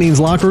 Lightning's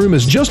Locker Room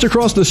is just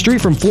across the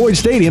street from Floyd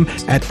Stadium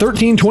at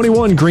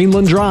 1321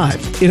 Greenland Drive.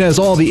 It has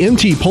all the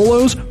MT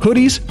polos,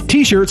 hoodies,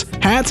 t-shirts,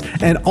 hats,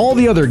 and all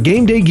the other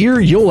game day gear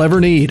you'll ever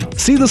need.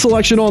 See the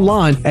selection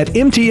online at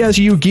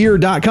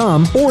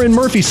mtsugear.com or in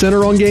Murphy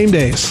Center on game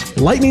days.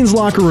 Lightning's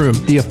Locker Room,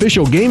 the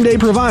official game day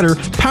provider,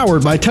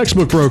 powered by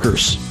Textbook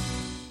Brokers.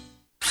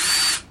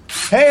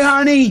 Hey,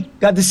 honey,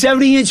 got the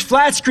 70-inch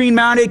flat screen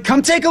mounted.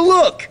 Come take a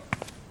look.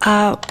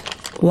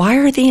 Why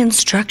are the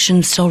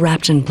instructions still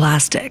wrapped in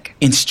plastic?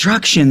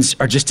 Instructions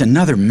are just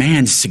another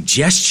man's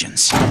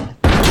suggestions.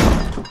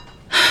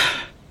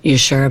 You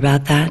sure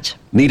about that?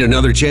 Need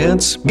another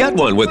chance? Get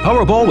one with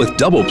Powerball with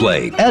Double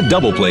Play. Add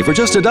Double Play for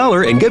just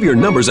 $1 and give your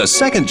numbers a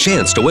second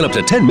chance to win up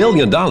to $10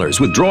 million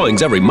with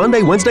drawings every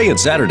Monday, Wednesday, and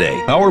Saturday.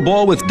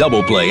 Powerball with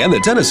Double Play and the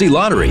Tennessee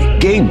Lottery.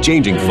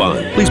 Game-changing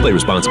fun. Please play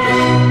responsibly.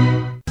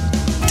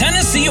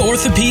 Tennessee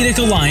Orthopedic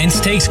Alliance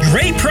takes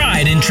great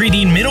pride in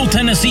treating Middle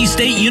Tennessee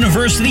State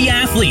University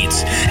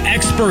athletes.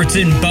 Experts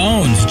in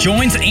bones,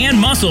 joints, and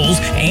muscles,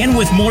 and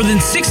with more than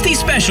 60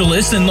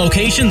 specialists in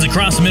locations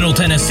across Middle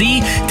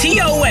Tennessee,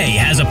 TOA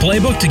has a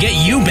playbook to get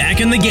you back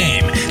in the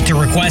game. To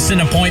request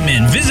an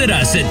appointment, visit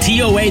us at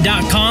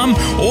TOA.com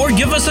or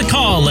give us a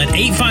call at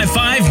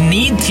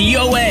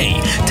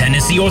 855-NEED-TOA.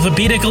 Tennessee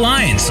Orthopedic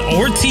Alliance,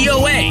 or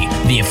TOA,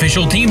 the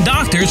official team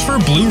doctors for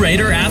Blue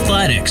Raider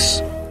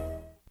Athletics.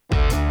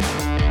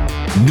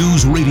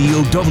 News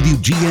Radio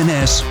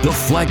WGNS, the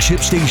flagship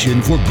station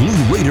for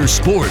Blue Raider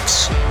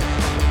sports.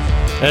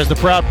 As the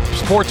proud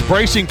sports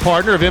bracing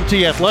partner of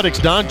MT Athletics,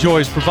 DonJoy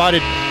has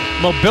provided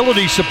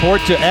mobility support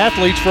to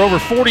athletes for over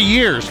 40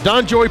 years.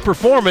 DonJoy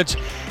Performance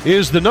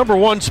is the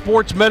 #1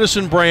 sports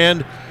medicine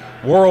brand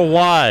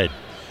worldwide.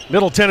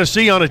 Middle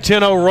Tennessee on a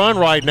 10-0 run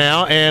right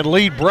now and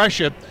lead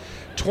Brescia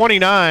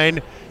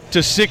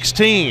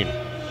 29-16.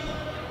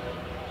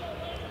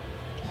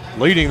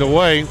 Leading the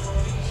way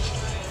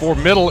for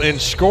Middle in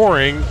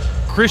scoring,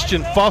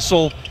 Christian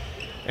Fussell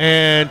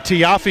and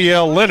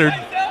Tiafiel Leonard,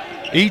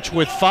 each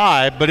with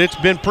 5, but it's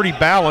been pretty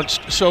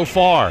balanced so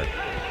far.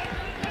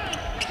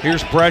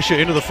 Here's Brescia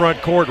into the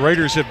front court.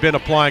 Raiders have been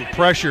applying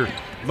pressure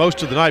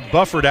most of the night.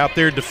 Bufford out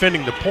there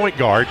defending the point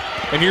guard.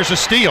 And here's a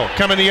steal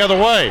coming the other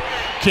way.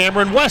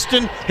 Cameron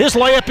Weston, his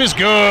layup is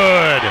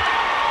good.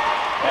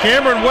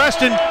 Cameron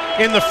Weston,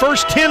 in the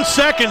first 10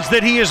 seconds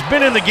that he has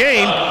been in the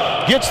game,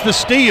 gets the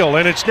steal,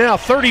 and it's now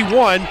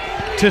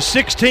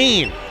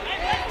 31-16.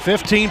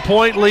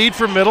 15-point lead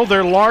for Middle,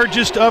 their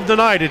largest of the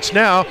night. It's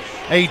now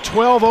a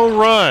 12-0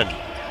 run.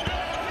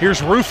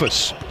 Here's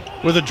Rufus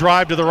with a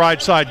drive to the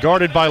right side,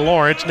 guarded by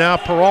Lawrence. Now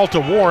Peralta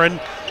Warren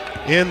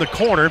in the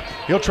corner.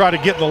 He'll try to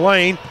get in the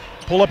lane,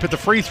 pull up at the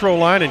free throw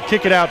line, and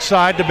kick it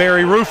outside to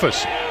Barry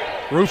Rufus.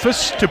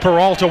 Rufus to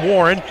Peralta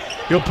Warren.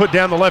 He'll put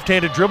down the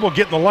left-handed dribble,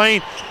 get in the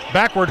lane,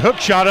 backward hook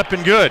shot up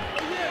and good.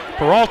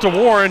 Peralta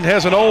Warren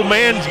has an old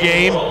man's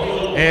game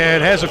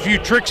and has a few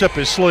tricks up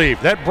his sleeve.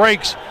 That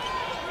breaks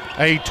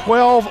a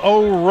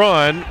 12-0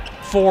 run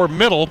for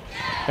Middle,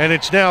 and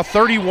it's now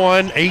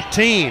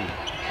 31-18.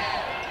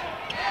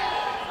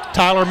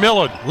 Tyler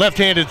Millen,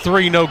 left-handed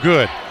three, no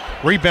good.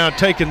 Rebound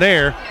taken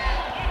there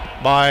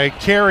by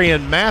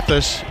Carrion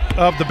Mathis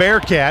of the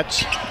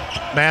Bearcats.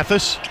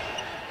 Mathis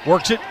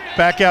works it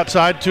back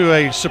outside to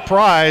a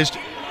surprised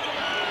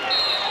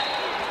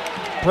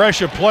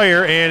Brescia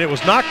player, and it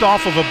was knocked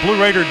off of a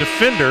Blue Raider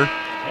defender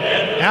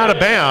out of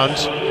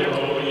bounds.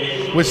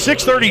 With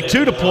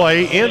 6:32 to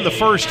play in the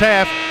first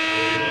half,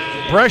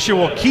 Brescia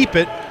will keep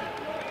it.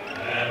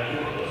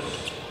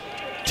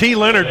 T.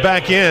 Leonard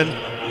back in,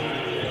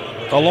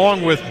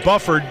 along with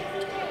Bufford.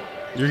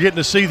 You're getting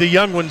to see the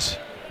young ones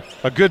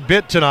a good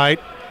bit tonight,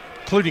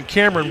 including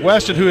Cameron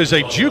Weston, who is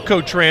a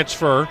JUCO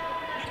transfer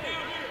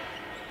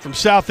from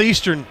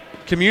Southeastern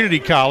Community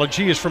College.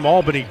 He is from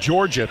Albany,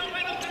 Georgia.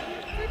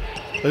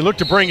 They look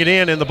to bring it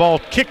in, and the ball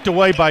kicked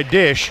away by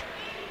Dish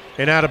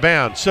and out of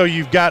bounds. So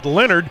you've got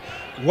Leonard,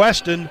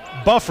 Weston,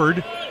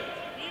 Bufford,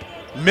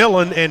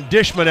 Millen, and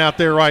Dishman out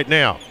there right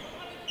now.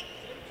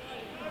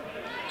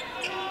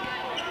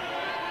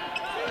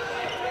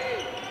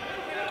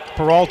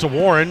 Peralta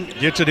Warren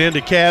gets it into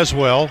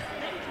Caswell.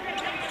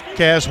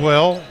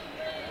 Caswell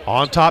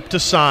on top to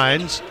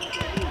Signs.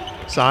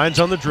 Signs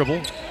on the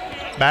dribble.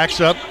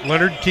 Backs up.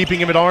 Leonard keeping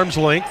him at arm's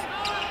length.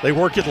 They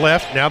work it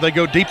left. Now they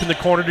go deep in the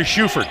corner to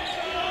Shuford.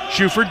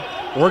 Shuford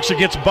works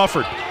against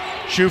Bufford.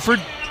 Shuford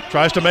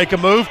tries to make a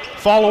move.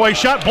 Fall away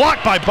shot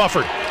blocked by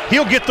Bufford.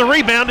 He'll get the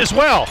rebound as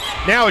well.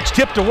 Now it's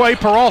tipped away.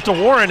 Peralta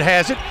Warren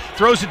has it,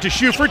 throws it to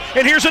Shuford,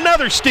 and here's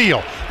another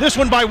steal. This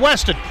one by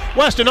Weston.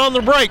 Weston on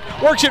the break,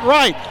 works it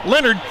right.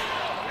 Leonard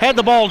had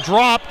the ball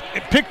dropped,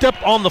 picked up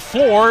on the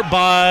floor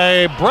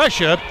by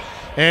Brescia,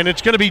 and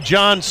it's going to be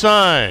John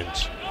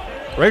Sines.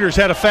 Raiders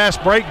had a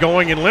fast break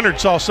going, and Leonard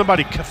saw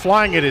somebody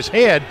flying at his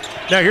head.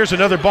 Now here's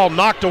another ball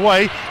knocked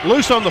away,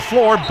 loose on the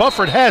floor.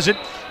 Bufford has it,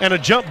 and a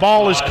jump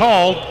ball is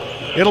called.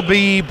 It'll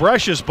be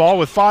Brescia's ball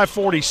with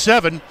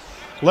 5:47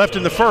 left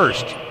in the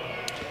first.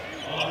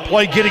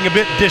 Play getting a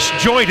bit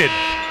disjointed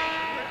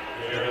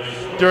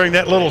during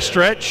that little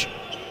stretch.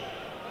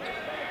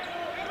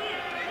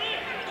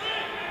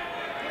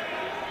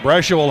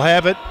 Brescia will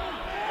have it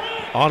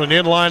on an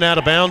inline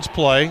out-of-bounds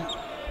play.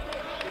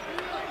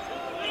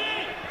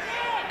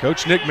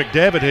 Coach Nick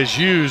McDevitt has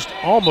used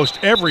almost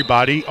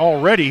everybody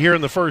already here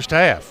in the first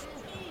half.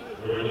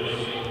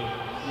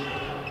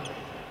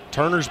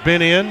 Turner's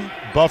been in,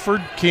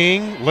 Bufford,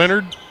 King,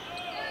 Leonard.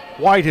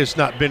 White has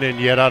not been in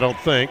yet, I don't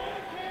think.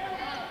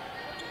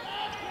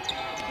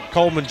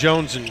 Coleman,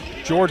 Jones, and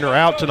Jordan are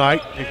out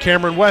tonight, and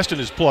Cameron Weston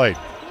has played.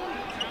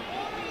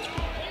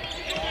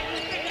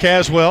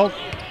 Caswell,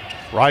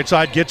 right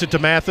side, gets it to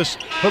Mathis.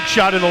 Hook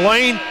shot in the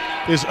lane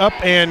is up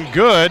and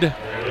good.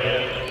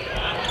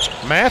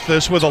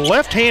 Mathis with a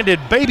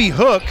left-handed baby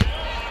hook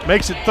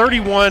makes it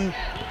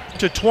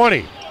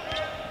 31-20.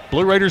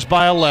 Blue Raiders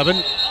by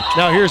 11.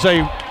 Now here's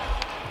a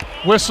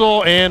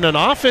whistle and an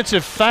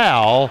offensive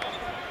foul.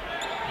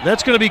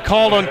 That's going to be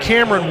called on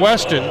Cameron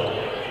Weston.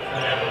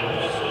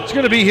 It's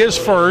going to be his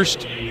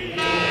first.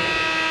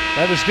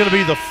 That is going to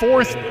be the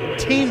fourth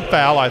team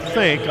foul, I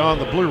think, on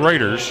the Blue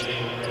Raiders.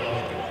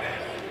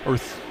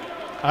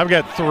 I've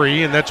got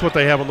 3, and that's what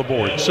they have on the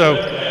board. So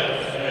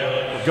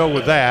we'll go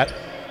with that.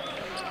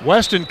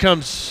 Weston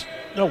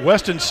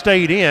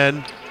stayed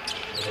in.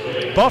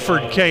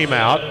 Bufford came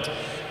out,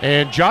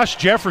 and Josh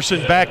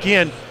Jefferson back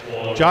in.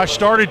 Josh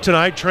started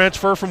tonight,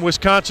 transfer from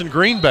Wisconsin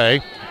Green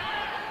Bay,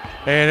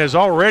 and has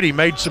already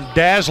made some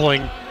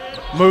dazzling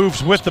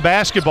moves with the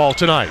basketball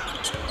tonight.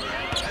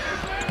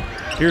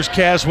 Here's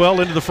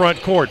Caswell into the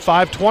front court.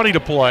 5:20 to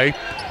play,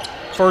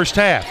 first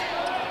half.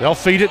 They'll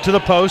feed it to the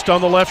post on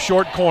the left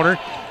short corner.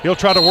 He'll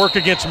try to work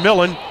against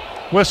Millen.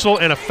 Whistle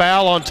and a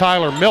foul on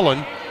Tyler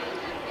Millen.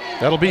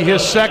 That'll be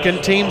his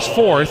second, team's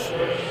fourth.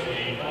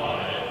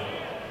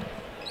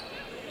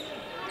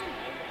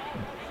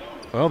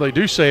 Well, they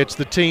do say it's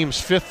the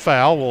team's 5th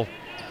foul. We'll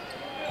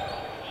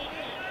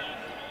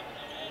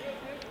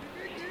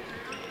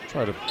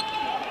try to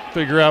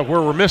figure out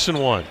where we're missing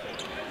one.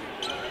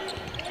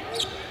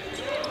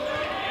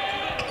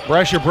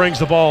 Brescia brings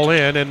the ball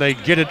in, and they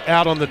get it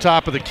out on the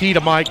top of the key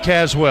to Mike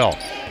Caswell.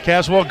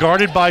 Caswell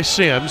guarded by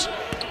Sims.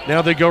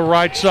 Now they go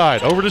right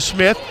side. Over to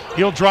Smith.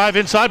 He'll drive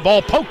inside.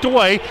 Ball poked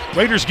away.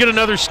 Raiders get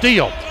another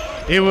steal.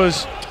 It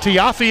was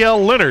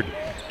Teophile Leonard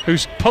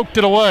who's poked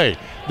it away.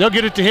 They'll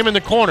get it to him in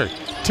the corner.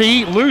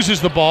 T loses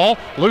the ball.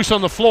 Loose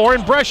on the floor,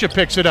 and Brescia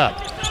picks it up.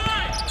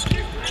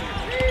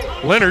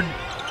 Leonard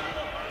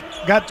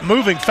got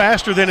moving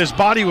faster than his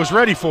body was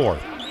ready for.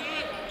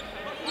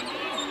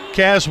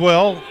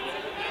 Caswell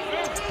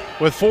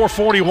with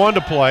 4:41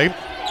 to play.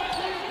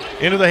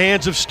 Into the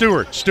hands of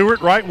Stewart.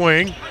 Stewart, right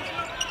wing,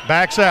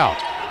 backs out.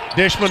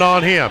 Dishman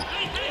on him,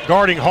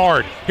 guarding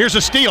hard. Here's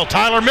a steal,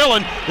 Tyler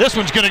Millen. This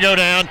one's going to go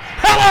down.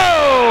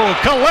 Hello,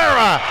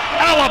 Calera,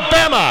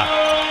 Alabama.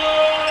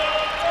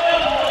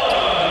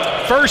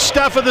 First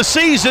stuff of the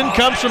season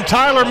comes from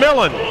Tyler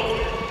Millen.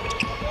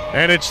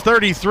 And it's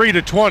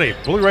 33-20.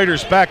 Blue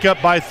Raiders back up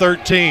by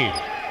 13.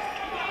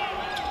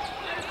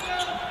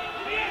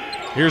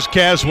 Here's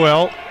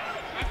Caswell.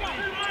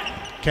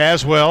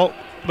 Caswell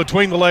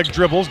between the leg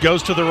dribbles,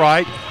 goes to the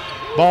right.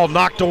 Ball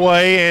knocked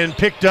away and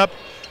picked up,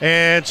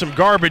 and some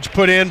garbage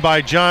put in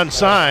by John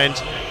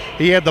Sines.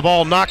 He had the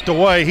ball knocked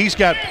away. He's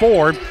got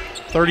 4,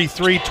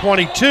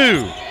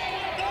 33-22.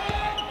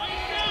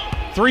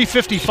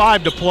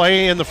 3:55 to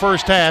play in the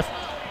first half.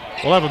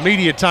 We'll have a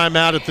media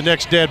timeout at the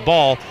next dead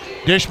ball.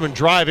 Dishman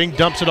driving,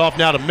 dumps it off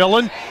now to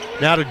Millen.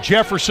 Now to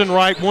Jefferson,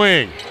 right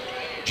wing.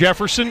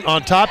 Jefferson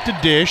on top to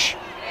Dish.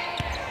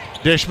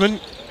 Dishman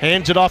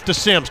hands it off to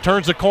Sims.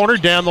 Turns the corner,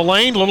 down the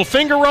lane. Little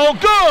finger roll,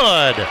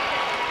 good!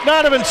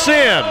 Donovan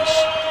Sims.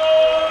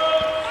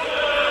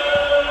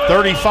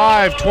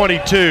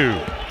 35-22.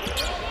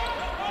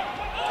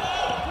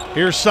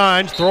 Here's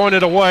Sines throwing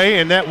it away,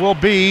 and that will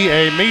be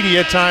a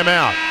media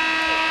timeout.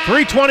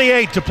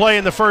 3:28 to play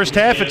in the first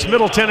half. It's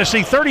Middle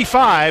Tennessee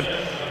 35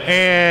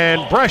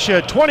 and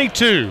Brescia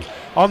 22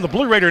 on the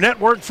Blue Raider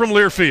Network from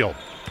Learfield.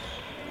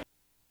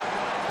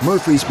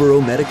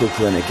 Murfreesboro Medical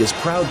Clinic is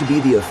proud to be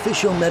the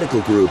official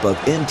medical group of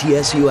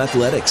MTSU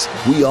Athletics.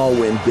 We all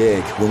win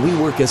big when we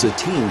work as a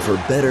team for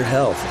better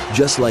health.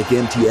 Just like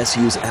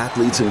MTSU's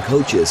athletes and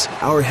coaches,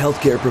 our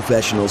healthcare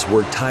professionals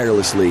work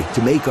tirelessly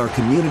to make our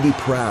community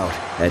proud.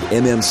 At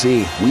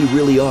MMC, we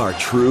really are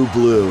true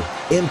blue.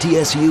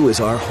 MTSU is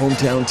our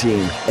hometown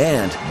team,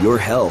 and your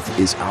health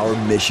is our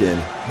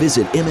mission.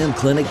 Visit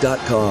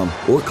mmclinic.com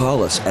or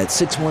call us at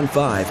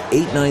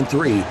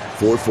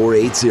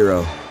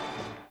 615-893-4480.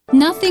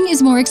 Nothing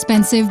is more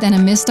expensive than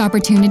a missed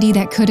opportunity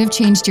that could have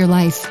changed your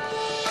life.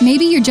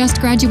 Maybe you're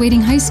just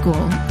graduating high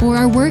school, or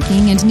are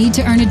working and need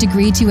to earn a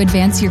degree to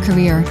advance your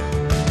career.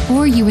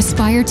 Or you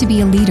aspire to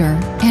be a leader,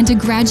 and a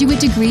graduate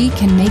degree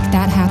can make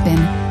that happen.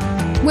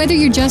 Whether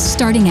you're just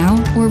starting out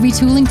or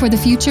retooling for the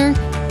future,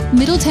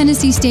 Middle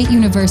Tennessee State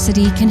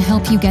University can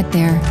help you get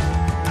there.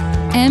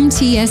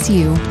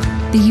 MTSU,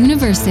 the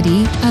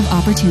University of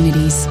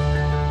Opportunities.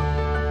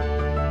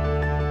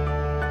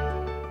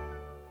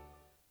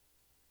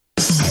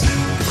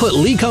 Put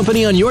Lee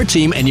Company on your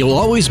team and you'll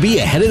always be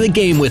ahead of the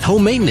game with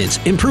home maintenance,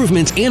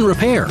 improvements, and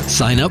repair.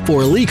 Sign up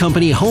for a Lee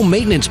Company home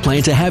maintenance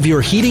plan to have your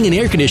heating and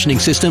air conditioning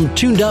system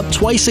tuned up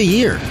twice a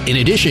year. In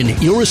addition,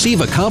 you'll receive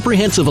a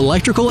comprehensive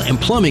electrical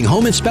and plumbing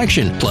home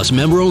inspection, plus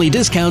member-only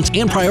discounts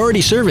and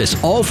priority service,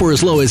 all for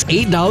as low as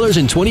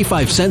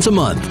 $8.25 a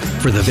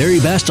month. For the very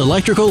best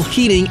electrical,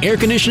 heating, air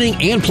conditioning,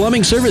 and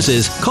plumbing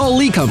services, call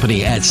Lee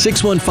Company at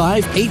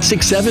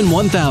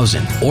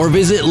 615-867-1000 or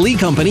visit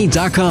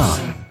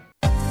leecompany.com.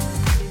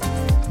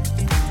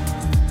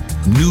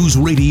 News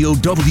Radio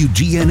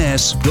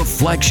WGNS, the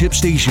flagship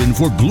station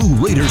for Blue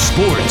Raider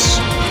sports.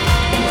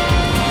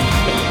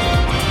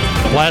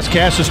 Las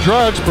Casas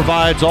Drugs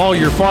provides all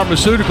your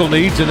pharmaceutical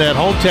needs in that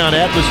hometown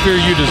atmosphere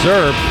you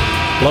deserve.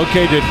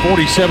 Located at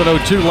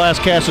 4702 Las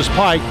Casas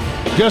Pike,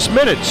 just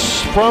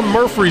minutes from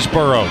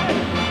Murfreesboro.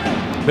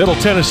 Middle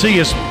Tennessee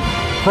has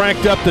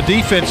cranked up the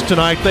defense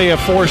tonight. They have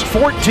forced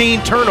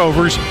 14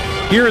 turnovers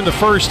here in the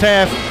first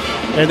half,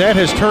 and that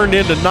has turned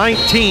into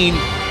 19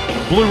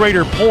 Blue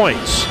Raider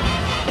points.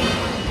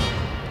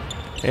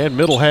 And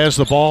Middle has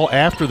the ball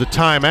after the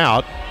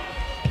timeout.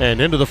 And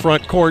into the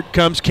front court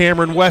comes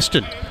Cameron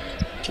Weston.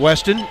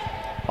 Weston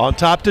on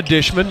top to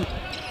Dishman.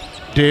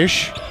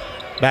 Dish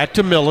back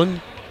to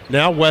Millen.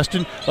 Now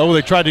Weston. Oh,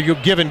 they tried to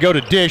give and go to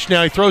Dish.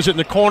 Now he throws it in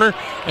the corner.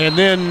 And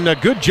then a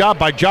good job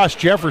by Josh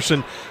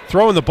Jefferson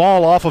throwing the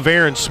ball off of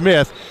Aaron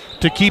Smith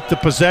to keep the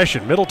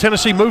possession. Middle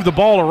Tennessee moved the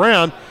ball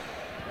around.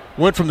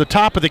 Went from the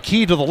top of the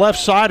key to the left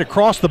side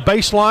across the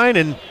baseline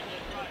and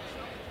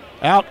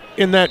out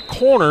in that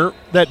corner,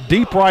 that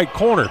deep right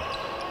corner.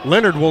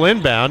 Leonard will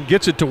inbound,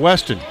 gets it to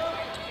Weston.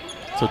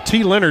 So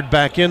T. Leonard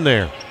back in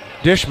there.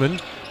 Dishman,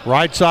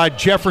 right side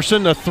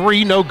Jefferson, a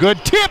three, no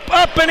good. Tip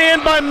up and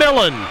in by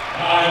Millen.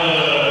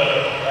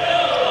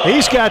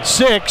 He's got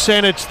 6,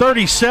 and it's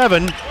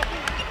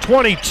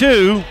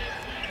 37-22.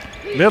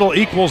 Middle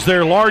equals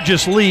their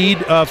largest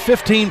lead of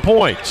 15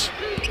 points.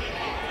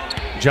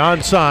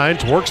 John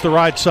Signs works the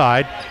right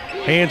side,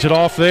 hands it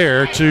off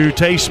there to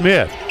Tay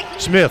Smith.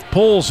 Smith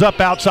pulls up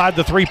outside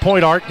the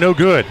three-point arc, no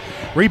good.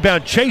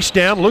 Rebound chased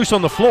down, loose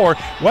on the floor.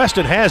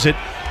 Weston has it.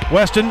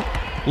 Weston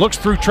looks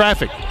through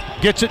traffic,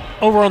 gets it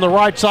over on the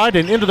right side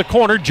and into the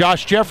corner.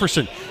 Josh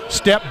Jefferson,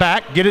 step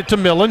back, get it to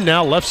Millen.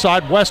 Now left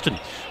side Weston.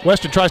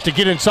 Weston tries to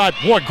get inside.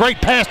 Boy, great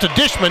pass to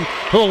Dishman,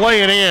 who'll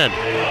lay it in.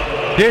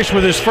 Dish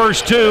with his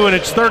first 2, and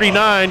it's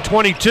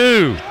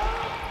 39-22.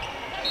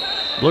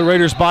 Blue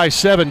Raiders by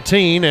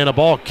 17, and a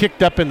ball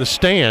kicked up in the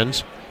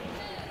stands.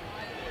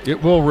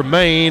 It will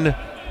remain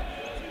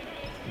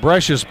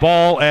Brescia's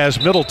ball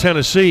as Middle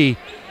Tennessee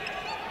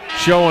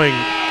showing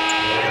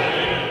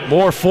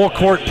more full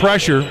court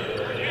pressure.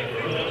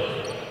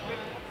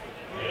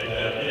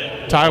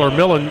 Tyler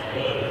Millen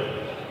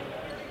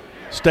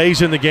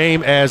stays in the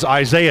game as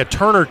Isaiah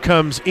Turner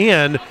comes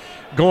in.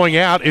 Going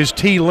out is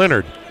T.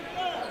 Leonard.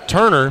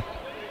 Turner,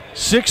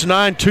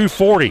 6'9",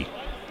 240.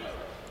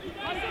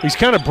 He's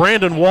kind of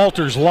Brandon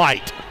Walters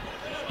light,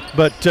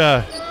 but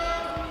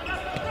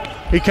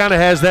he kind of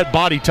has that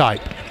body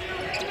type.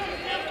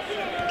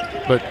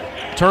 But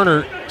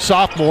Turner,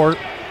 sophomore,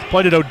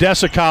 played at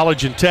Odessa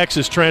College in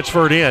Texas,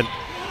 transferred in.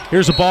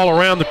 Here's a ball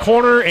around the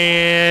corner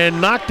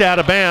and knocked out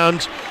of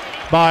bounds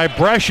by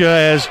Brescia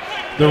as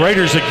the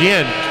Raiders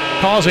again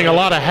causing a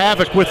lot of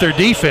havoc with their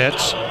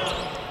defense.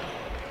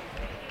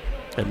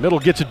 And Middle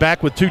gets it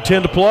back with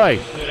 2:10 to play.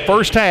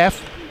 First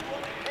half,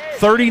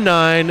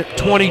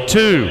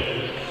 39-22.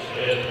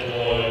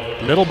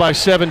 Middle by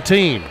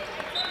 17.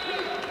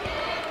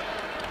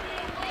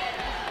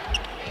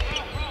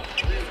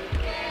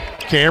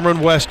 Cameron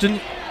Weston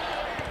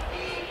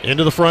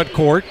into the front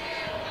court,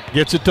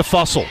 gets it to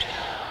Fussell.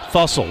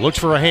 Fussell looks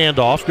for a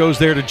handoff, goes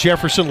there to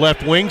Jefferson,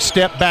 left wing,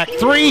 step back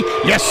three.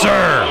 Yes,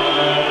 sir.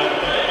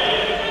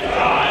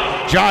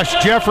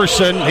 Josh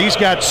Jefferson, he's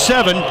got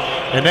 7,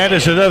 and that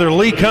is another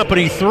Lee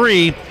Company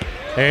 3,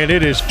 and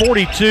it is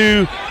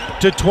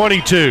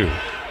 42-22.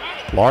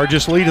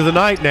 Largest lead of the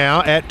night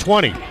now at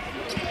 20.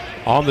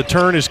 On the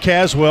turn is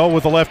Caswell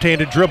with a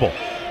left-handed dribble.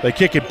 They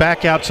kick it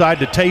back outside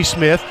to Tay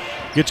Smith.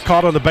 Gets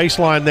caught on the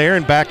baseline there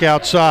and back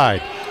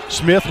outside.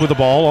 Smith with the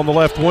ball on the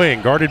left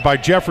wing, guarded by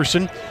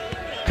Jefferson.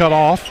 Cut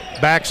off,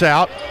 backs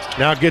out,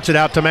 now gets it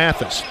out to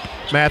Mathis.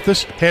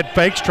 Mathis head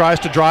fakes, tries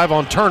to drive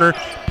on Turner,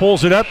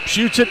 pulls it up,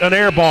 shoots it, an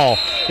air ball,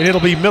 and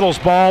it'll be Middle's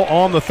ball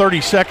on the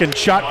 30-second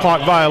shot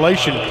clock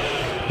violation.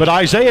 But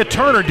Isaiah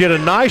Turner did a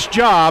nice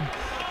job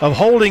of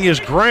holding his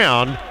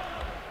ground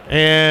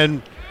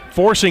and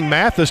forcing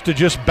Mathis to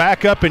just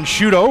back up and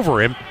shoot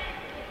over him.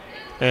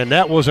 And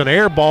that was an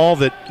air ball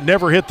that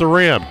never hit the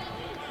rim.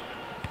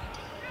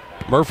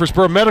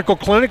 Murfreesboro Medical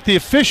Clinic, the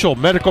official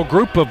medical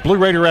group of Blue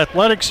Raider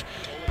Athletics,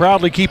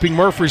 proudly keeping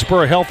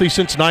Murfreesboro healthy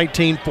since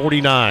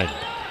 1949.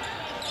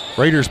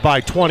 Raiders by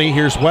 20.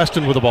 Here's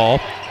Weston with the ball.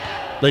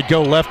 They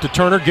go left to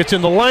Turner, gets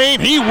in the lane.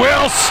 He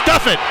will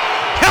stuff it.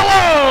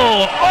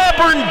 Hello,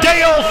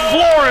 Auburndale,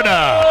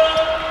 Florida.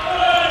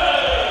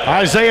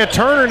 Isaiah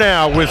Turner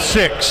now with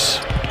 6.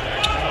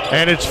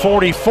 And it's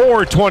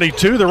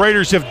 44-22. The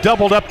Raiders have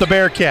doubled up the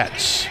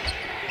Bearcats.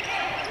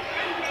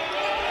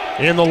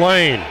 In the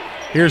lane,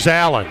 here's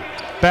Allen.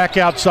 Back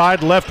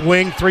outside, left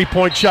wing,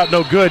 three-point shot,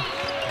 no good.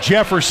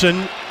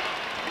 Jefferson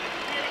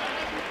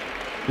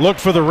looked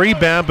for the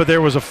rebound, but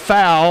there was a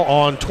foul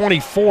on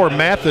 24,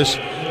 Mathis.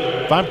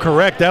 If I'm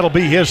correct, that'll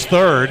be his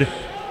third,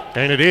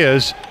 and it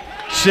is.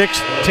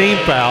 6th team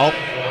foul.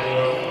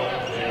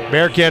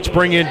 Bearcats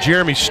bring in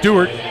Jeremy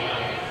Stewart.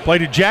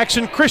 Played at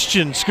Jackson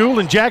Christian School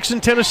in Jackson,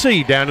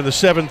 Tennessee, down in the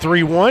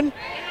 7-3-1.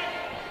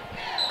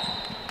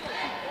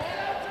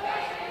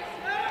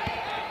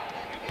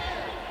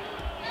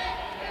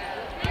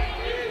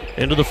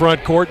 Into the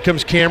front court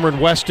comes Cameron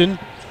Weston.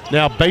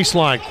 Now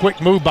baseline,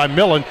 quick move by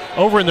Millen.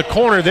 Over in the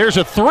corner, there's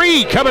a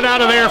three coming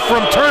out of there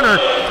from Turner,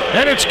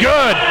 and it's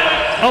good.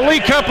 A Lee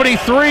Company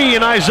three,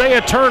 and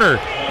Isaiah Turner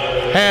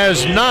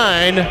has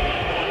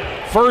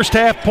 9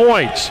 first-half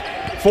points.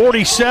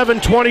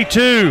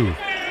 47-22.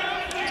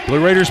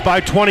 Blue Raiders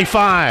by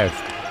 25.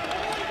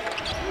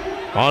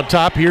 On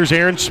top, here's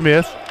Aaron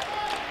Smith.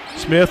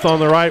 Smith on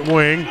the right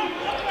wing.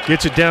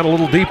 Gets it down a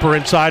little deeper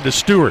inside to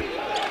Stewart.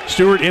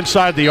 Stewart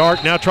inside the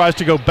arc, now tries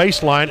to go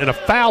baseline, and a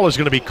foul is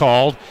going to be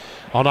called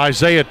on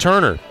Isaiah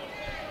Turner.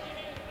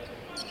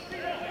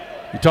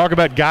 You talk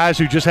about guys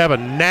who just have a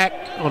knack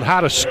on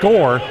how to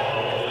score.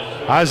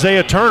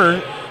 Isaiah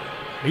Turner,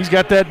 he's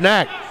got that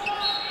knack.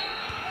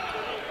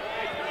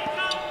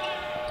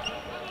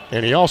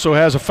 And he also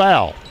has a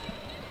foul.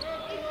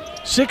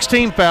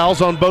 16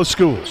 fouls on both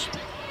schools.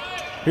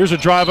 Here's a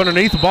drive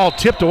underneath, the ball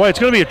tipped away. It's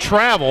going to be a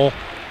travel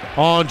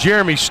on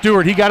Jeremy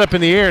Stewart. He got up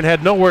in the air and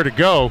had nowhere to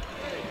go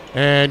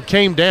and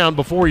came down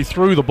before he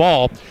threw the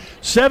ball.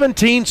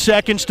 17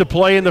 seconds to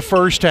play in the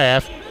first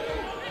half.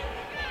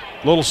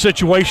 Little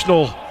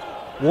situational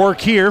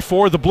work here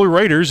for the Blue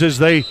Raiders as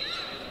they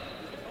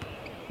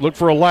look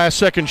for a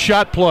last-second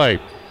shot play.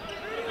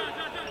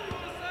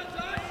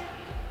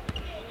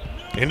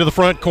 Into the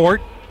front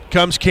court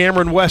comes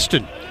Cameron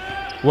Weston.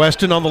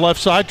 Weston on the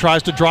left side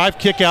tries to drive,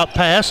 kick out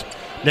pass.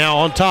 Now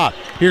on top.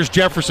 Here's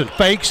Jefferson.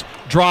 Fakes,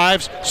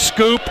 drives,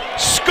 scoop,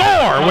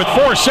 score with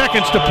 4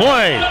 seconds to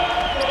play.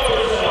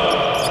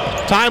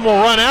 Time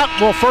will run out.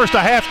 Well, first a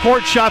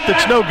half-court shot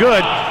that's no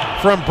good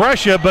from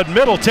Brescia, but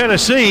Middle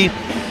Tennessee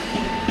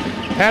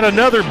had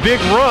another big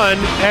run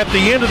at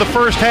the end of the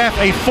first half,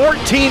 a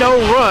 14-0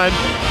 run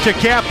to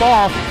cap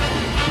off,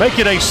 make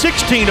it a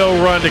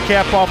 16-0 run to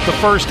cap off the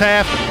first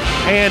half.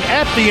 And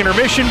at the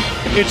intermission,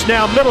 it's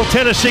now Middle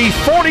Tennessee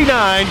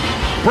 49,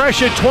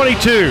 Brescia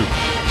 22.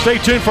 Stay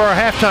tuned for our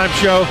halftime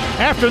show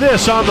after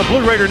this on the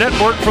Blue Raider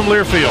Network from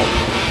Learfield.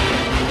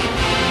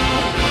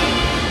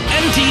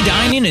 MT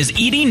Dining is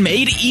eating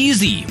made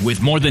easy.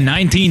 With more than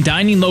 19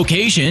 dining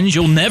locations,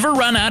 you'll never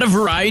run out of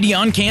variety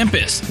on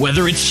campus.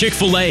 Whether it's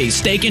Chick-fil-A,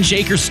 Steak and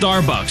Shake, or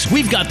Starbucks,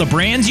 we've got the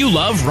brands you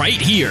love right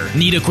here.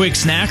 Need a quick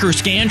snack or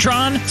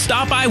Scantron?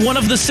 Stop by one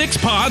of the 6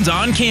 pods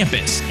on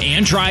campus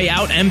and try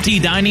out MT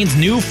Dining's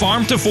new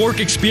Farm to Fork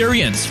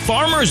experience.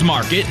 Farmers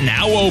Market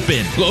now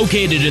open.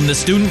 Located in the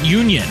Student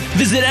Union.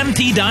 Visit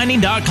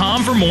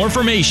mtdining.com for more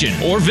information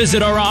or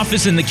visit our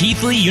office in the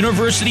Keithley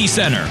University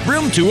Center,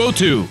 room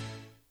 202.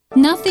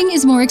 Nothing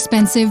is more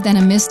expensive than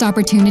a missed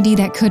opportunity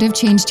that could have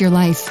changed your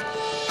life.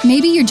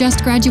 Maybe you're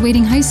just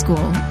graduating high school,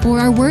 or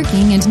are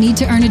working and need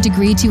to earn a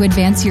degree to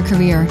advance your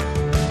career.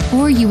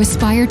 Or you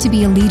aspire to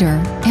be a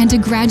leader, and a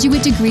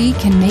graduate degree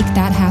can make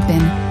that happen.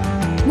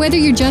 Whether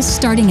you're just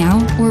starting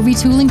out or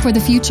retooling for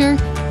the future,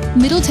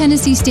 Middle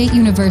Tennessee State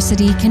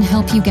University can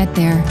help you get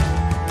there.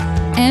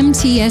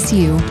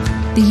 MTSU,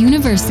 the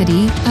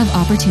University of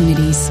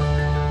Opportunities.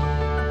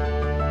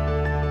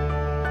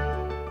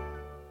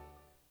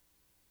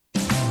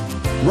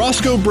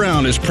 Roscoe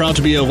Brown is proud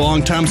to be a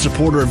longtime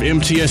supporter of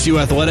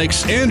MTSU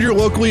Athletics and your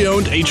locally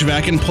owned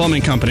HVAC and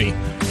Plumbing Company.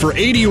 For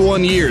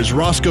 81 years,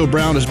 Roscoe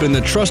Brown has been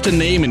the trusted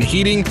name in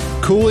heating,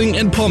 cooling,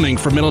 and plumbing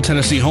for Middle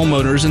Tennessee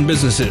homeowners and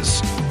businesses.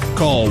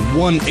 Call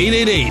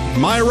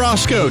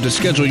 1-888-MY-ROSCOE to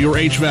schedule your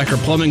HVAC or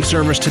plumbing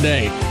service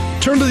today.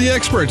 Turn to the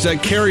experts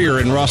at Carrier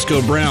and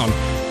Roscoe Brown.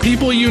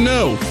 People you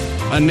know,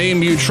 a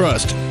name you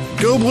trust.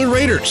 Go Blue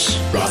Raiders!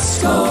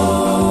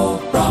 Roscoe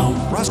Brown.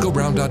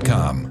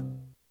 RoscoeBrown.com.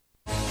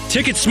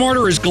 Ticket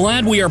Smarter is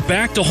glad we are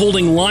back to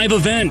holding live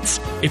events.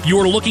 If you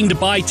are looking to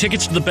buy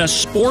tickets to the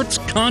best sports,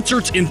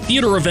 concerts, and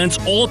theater events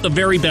all at the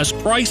very best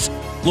price,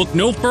 look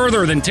no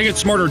further than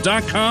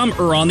Ticketsmarter.com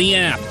or on the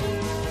app.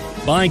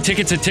 Buying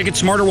tickets at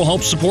TicketSmarter will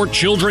help support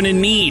children in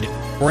need.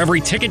 For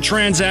every ticket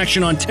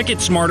transaction on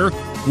TicketSmarter,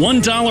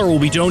 $1 will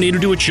be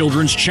donated to a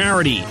children's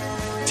charity.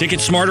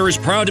 TicketSmarter is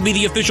proud to be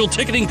the official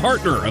ticketing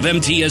partner of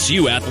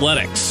MTSU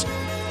Athletics.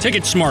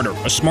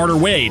 TicketSmarter, a smarter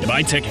way to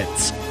buy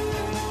tickets.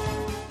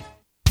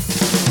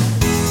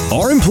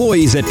 Our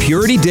employees at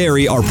Purity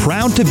Dairy are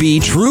proud to be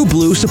true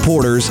blue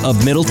supporters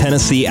of Middle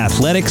Tennessee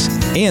athletics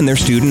and their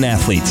student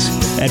athletes.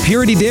 At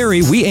Purity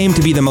Dairy, we aim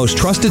to be the most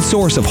trusted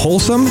source of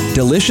wholesome,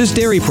 delicious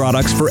dairy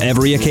products for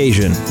every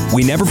occasion.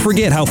 We never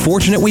forget how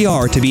fortunate we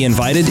are to be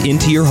invited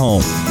into your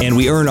home, and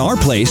we earn our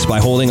place by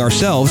holding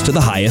ourselves to the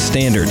highest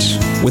standards.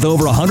 With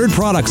over 100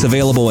 products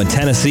available in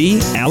Tennessee,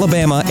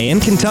 Alabama,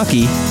 and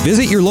Kentucky,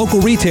 visit your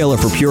local retailer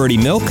for Purity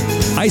milk,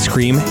 ice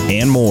cream,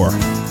 and more.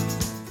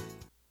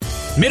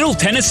 Middle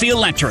Tennessee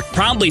Electric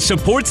proudly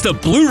supports the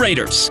Blue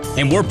Raiders,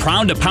 and we're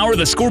proud to power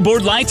the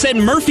scoreboard lights at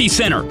Murphy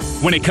Center.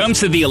 When it comes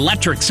to the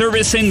electric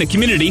service in the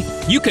community,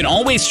 you can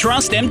always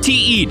trust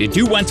MTE to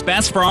do what's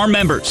best for our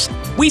members.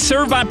 We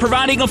serve by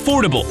providing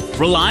affordable,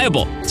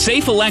 reliable,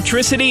 safe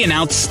electricity and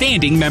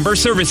outstanding member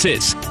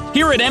services.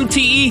 Here at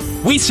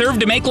MTE, we serve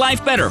to make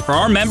life better for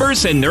our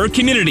members and their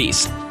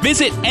communities.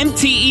 Visit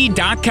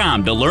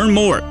MTE.com to learn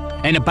more.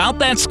 And about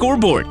that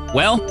scoreboard,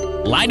 well,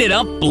 light it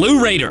up,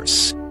 Blue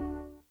Raiders.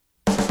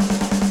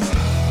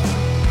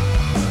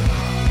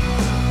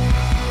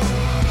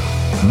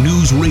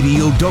 News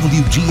Radio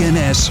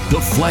WGNS, the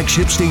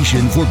flagship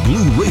station for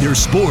Blue Raider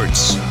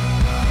sports.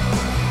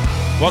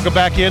 Welcome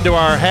back into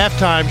our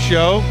halftime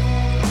show.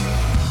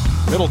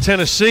 Middle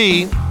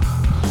Tennessee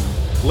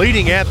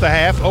leading at the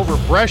half over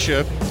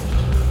Brescia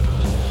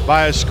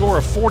by a score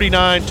of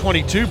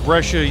 49-22.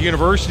 Brescia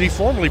University,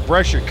 formerly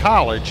Brescia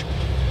College,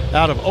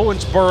 out of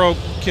Owensboro,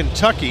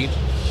 Kentucky.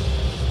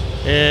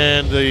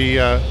 And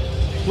the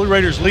Blue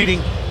Raiders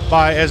leading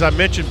by, as I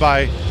mentioned,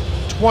 by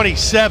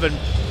 27.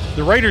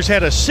 The Raiders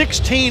had a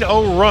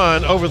 16-0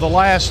 run over the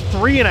last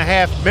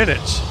 3.5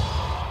 minutes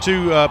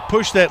to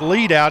push that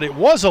lead out. It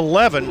was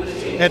 11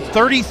 at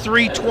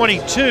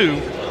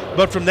 33-22,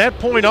 but from that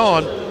point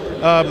on,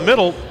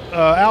 Middle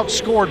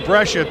outscored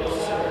Brescia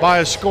by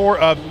a score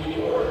of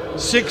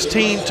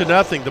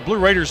 16-0. The Blue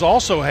Raiders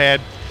also had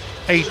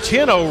a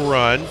 10-0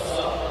 run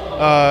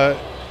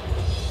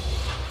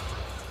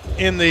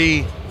in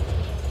the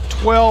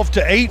 12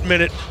 to 8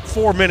 minute,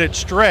 4-minute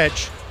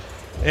stretch.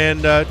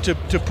 And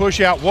to push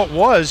out what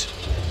was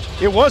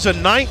a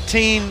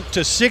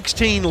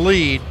 19-16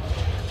 lead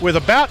with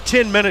about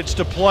 10 minutes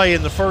to play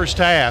in the first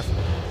half.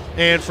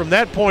 And from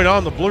that point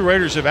on, the Blue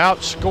Raiders have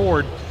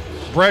outscored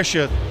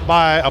Brescia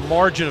by a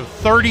margin of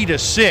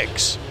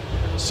 30-6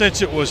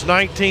 since it was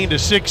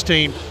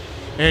 19-16.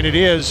 And it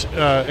is,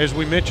 as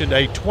we mentioned,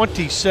 a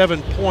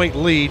 27-point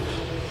lead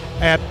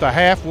at the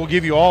half. We'll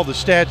give you all the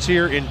stats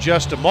here in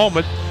just a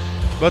moment.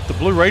 But the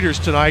Blue Raiders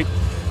tonight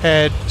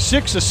had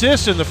 6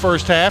 assists in the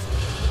first half.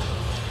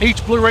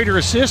 Each Blue Raider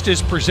assist is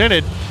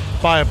presented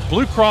by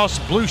Blue Cross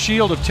Blue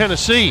Shield of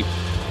Tennessee.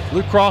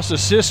 Blue Cross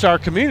assists our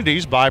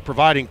communities by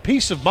providing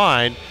peace of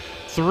mind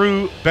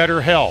through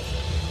better health.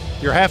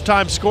 Your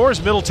halftime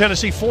scores: Middle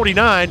Tennessee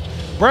 49,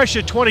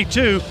 Brescia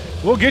 22.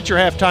 We'll get your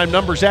halftime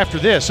numbers after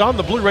this on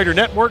the Blue Raider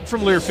Network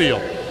from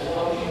Learfield.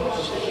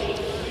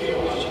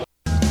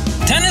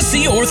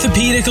 Tennessee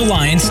Orthopedic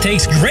Alliance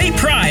takes great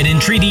pride in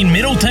treating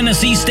Middle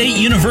Tennessee State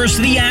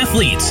University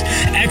athletes.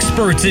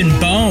 Experts in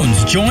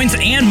bones, joints,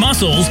 and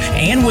muscles,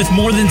 and with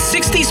more than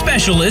 60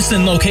 specialists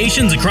in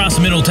locations across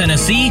Middle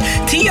Tennessee,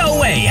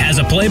 TOA has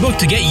a playbook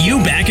to get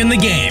you back in the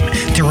game.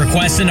 To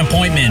request an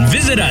appointment,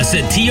 visit us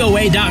at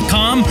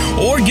TOA.com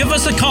or give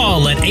us a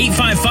call at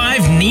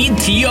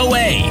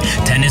 855-NEED-TOA.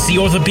 Tennessee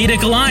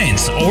Orthopedic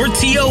Alliance, or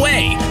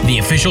TOA, the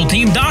official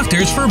team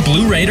doctors for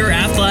Blue Raider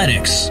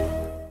Athletics.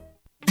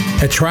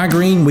 At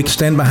TriGreen, we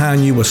stand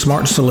behind you with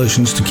smart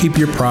solutions to keep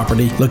your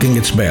property looking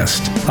its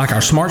best. Like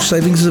our Smart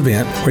Savings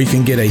event, where you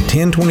can get a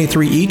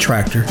 1023E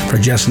tractor for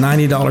just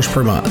 $90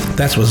 per month.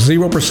 That's with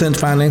 0%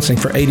 financing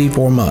for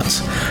 84 months.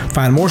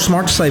 Find more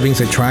smart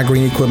savings at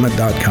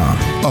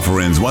TriGreenEquipment.com. Offer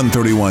ends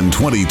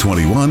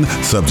 1/31/2021,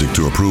 subject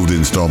to approved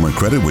installment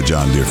credit with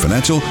John Deere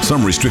Financial.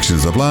 Some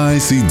restrictions apply.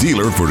 See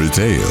dealer for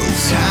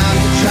details. Time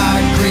to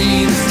try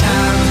green. It's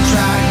time to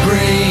try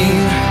green.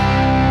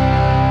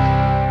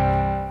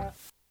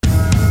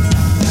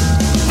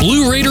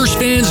 Blue Raiders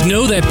fans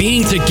know that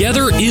being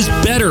together is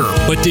better,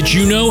 but did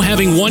you know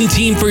having one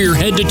team for your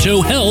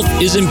head-to-toe health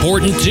is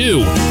important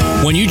too?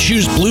 When you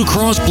choose Blue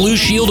Cross Blue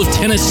Shield of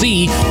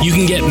Tennessee, you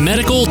can get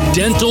medical,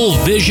 dental,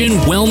 vision,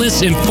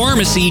 wellness, and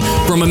pharmacy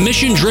from a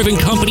mission-driven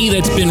company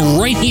that's been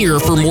right here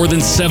for more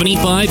than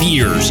 75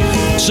 years.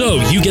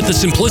 So you get the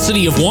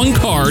simplicity of one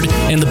card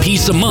and the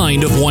peace of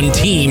mind of one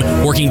team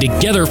working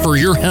together for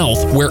your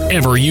health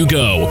wherever you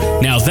go.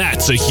 Now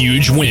that's a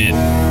huge win.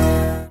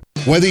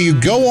 Whether you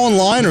go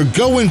online or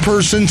go in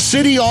person,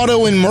 City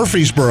Auto in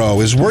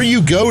Murfreesboro is where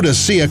you go to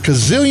see a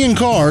gazillion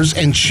cars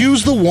and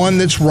choose the one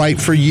that's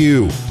right for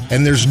you.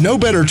 And there's no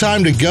better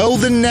time to go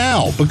than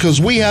now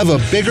because we have a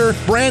bigger,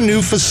 brand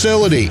new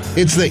facility.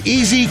 It's the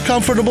easy,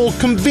 comfortable,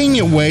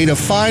 convenient way to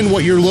find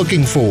what you're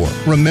looking for.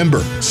 Remember,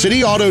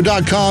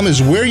 cityauto.com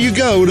is where you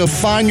go to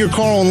find your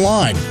car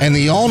online. And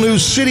the all-new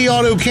City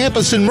Auto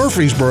campus in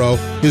Murfreesboro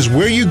is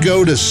where you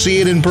go to see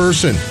it in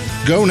person.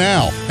 Go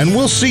now, and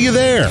we'll see you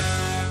there.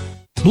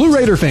 Blue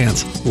Raider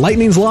fans,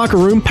 Lightning's Locker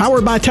Room,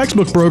 powered by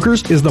Textbook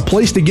Brokers, is the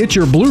place to get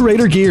your Blue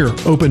Raider gear.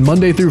 Open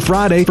Monday through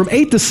Friday from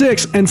 8 to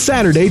 6 and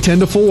Saturday 10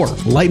 to 4.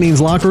 Lightning's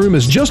Locker Room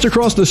is just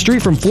across the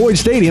street from Floyd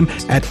Stadium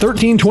at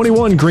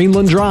 1321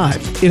 Greenland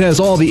Drive. It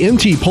has all the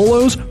MT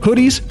polos,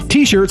 hoodies,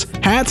 t-shirts,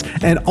 hats,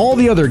 and all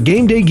the other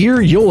game day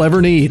gear you'll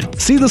ever need.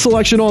 See the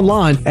selection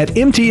online at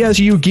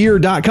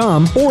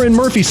mtsugear.com or in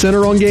Murphy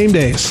Center on game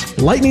days.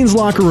 Lightning's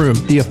Locker Room,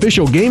 the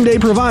official game day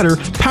provider,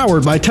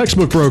 powered by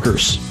Textbook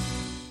Brokers.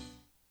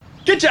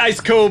 Get your ice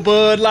cold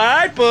Bud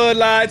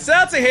Light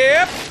Seltzer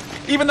here.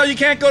 Even though you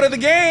can't go to the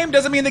game,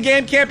 doesn't mean the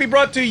game can't be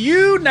brought to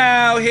you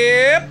now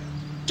here.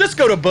 Just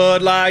go to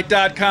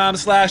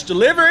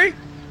budlight.com/delivery.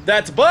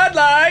 That's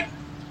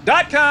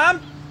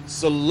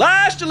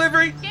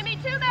budlight.com/delivery. Give me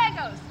 2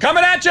 mangoes.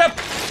 Coming at you.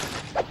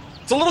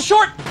 It's a little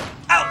short.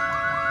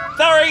 Ow.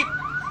 Sorry.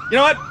 You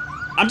know what?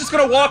 I'm just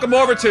going to walk them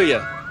over to you.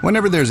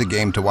 Whenever there's a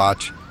game to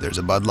watch, there's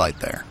a Bud Light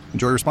there.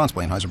 Enjoy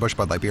responsibly. Anheuser-Busch,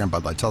 Bud Light Beer, and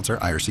Bud Light Seltzer,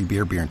 IRC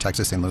Beer in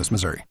Texas, St. Louis,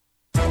 Missouri.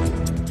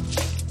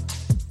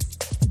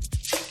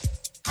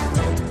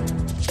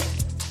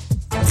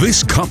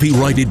 This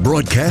copyrighted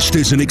broadcast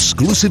is an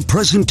exclusive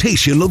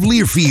presentation of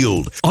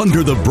Learfield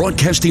under the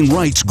broadcasting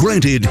rights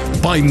granted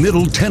by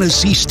Middle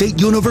Tennessee State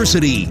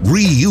University.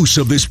 Reuse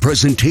of this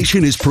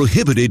presentation is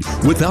prohibited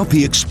without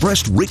the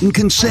expressed written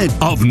consent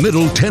of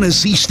Middle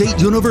Tennessee State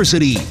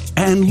University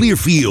and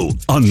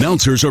Learfield.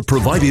 Announcers are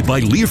provided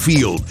by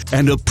Learfield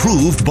and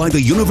approved by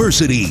the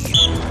university.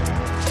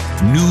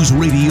 News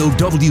Radio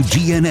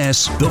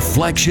WGNS, the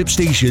flagship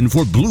station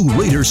for Blue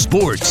Raider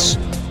sports.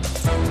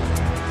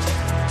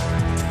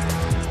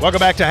 Welcome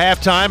back to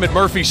halftime at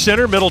Murphy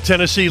Center. Middle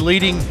Tennessee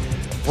leading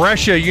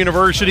Brescia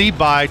University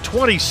by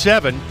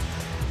 27,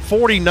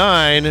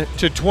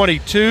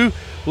 49-22.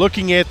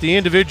 Looking at the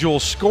individual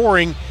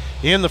scoring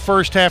in the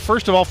first half.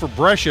 First of all, for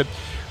Brescia,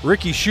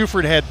 Ricky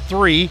Schuford had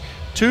 3,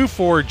 2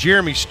 for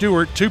Jeremy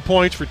Stewart, 2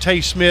 points for Tay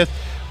Smith,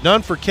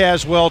 none for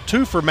Caswell,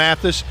 2 for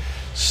Mathis,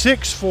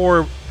 6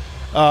 for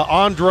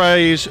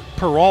Andres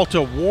Peralta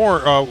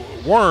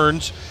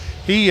Warnes.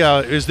 He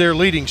is their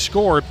leading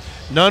scorer.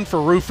 None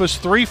for Rufus,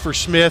 3 for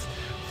Smith,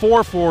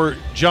 4 for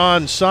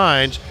John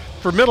Sines.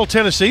 For Middle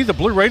Tennessee, the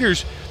Blue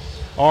Raiders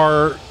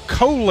are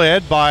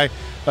co-led by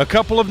a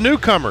couple of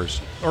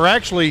newcomers, or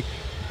actually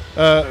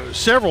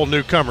several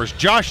newcomers.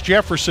 Josh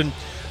Jefferson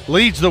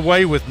leads the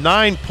way with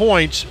 9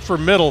 points for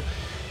Middle.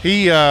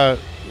 He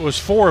was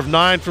 4 of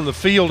 9 from the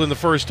field in the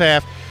first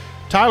half.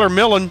 Tyler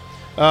Millen,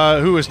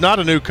 who is not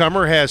a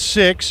newcomer, has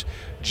 6.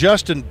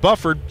 Justin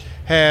Bufford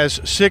has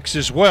 6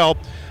 as well.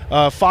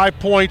 5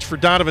 points for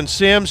Donovan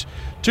Sims,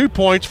 2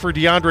 points for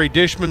DeAndre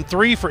Dishman,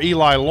 3 for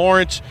Eli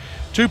Lawrence,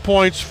 2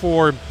 points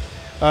for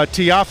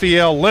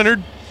Teophile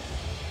Leonard.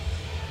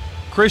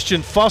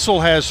 Christian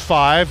Fussell has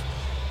 5,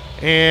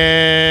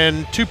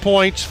 and 2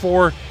 points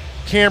for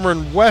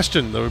Cameron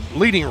Weston. The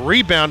leading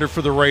rebounder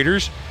for the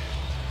Raiders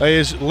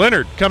is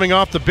Leonard, coming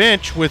off the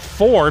bench with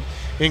 4,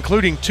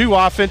 including 2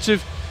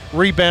 offensive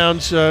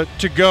rebounds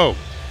to go.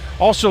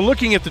 Also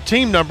looking at the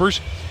team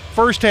numbers,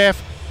 first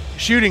half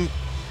shooting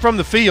from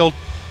the field,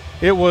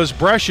 it was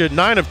Brescia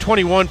 9 of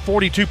 21,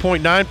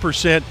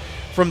 42.9%.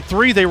 From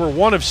 3, they were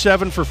 1 of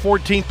 7 for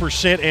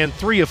 14% and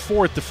 3 of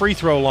 4 at the free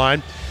throw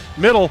line.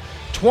 Middle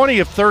 20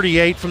 of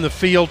 38 from the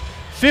field,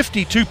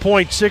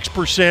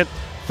 52.6%,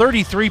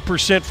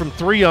 33% from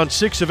 3 on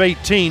 6 of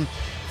 18.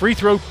 Free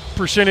throw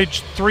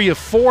percentage 3 of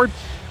 4.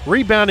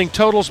 Rebounding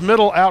totals,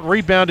 Middle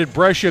out-rebounded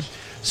Brescia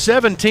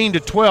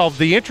 17-12.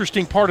 The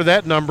interesting part of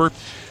that number,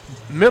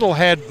 Middle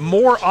had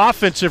more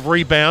offensive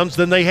rebounds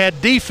than they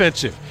had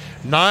defensive.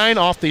 9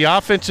 off the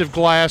offensive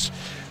glass,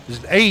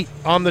 8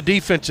 on the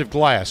defensive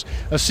glass.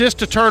 Assist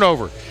to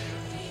turnover.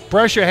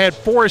 Brescia had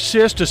 4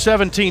 assists to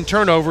 17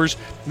 turnovers.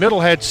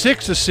 Middle had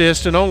 6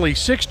 assists and only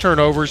 6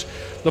 turnovers.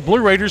 The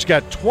Blue Raiders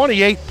got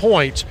 28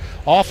 points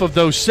off of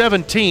those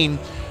 17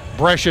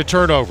 Brescia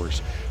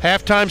turnovers.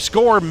 Halftime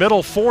score,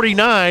 Middle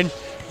 49,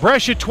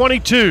 Brescia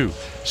 22.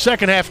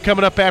 Second half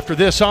coming up after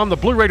this on the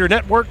Blue Raider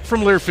Network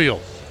from Learfield.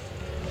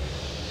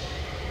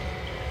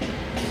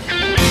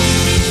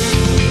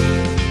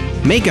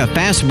 Make a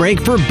fast break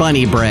for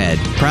Bunny Bread,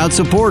 proud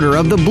supporter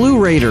of the Blue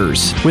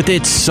Raiders. With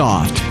its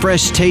soft,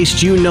 fresh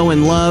taste you know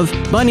and love,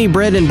 Bunny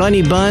Bread and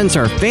Bunny Buns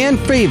are fan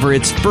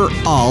favorites for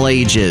all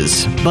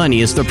ages.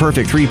 Bunny is the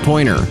perfect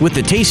three-pointer with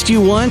the taste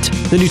you want,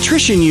 the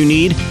nutrition you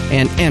need,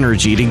 and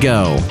energy to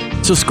go.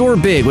 So score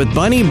big with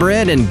Bunny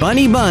Bread and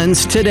Bunny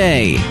Buns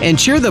today and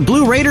cheer the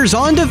Blue Raiders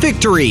on to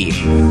victory.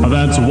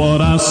 That's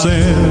what I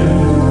said.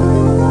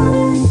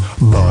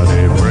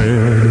 Bunny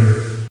Bread.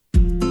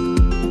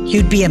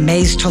 You'd be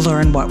amazed to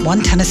learn what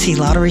one Tennessee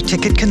lottery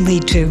ticket can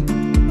lead to.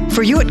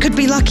 For you, it could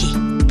be lucky,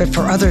 but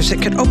for others,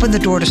 it could open the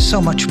door to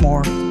so much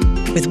more.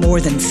 With more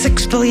than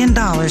 $6 billion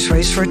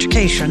raised for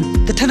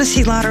education, the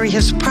Tennessee Lottery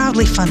has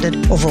proudly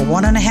funded over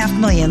 1.5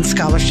 million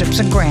scholarships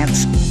and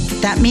grants.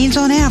 That means,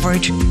 on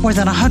average, more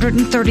than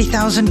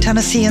 130,000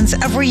 Tennesseans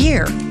every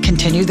year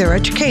continue their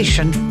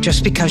education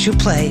just because you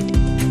played.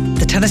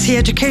 The Tennessee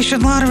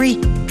Education Lottery,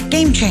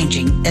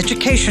 game-changing,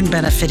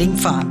 education-benefiting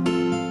fun.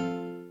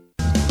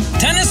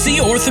 Tennessee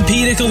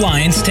Orthopedic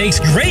Alliance takes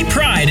great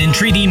pride in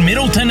treating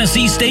Middle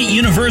Tennessee State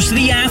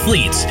University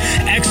athletes.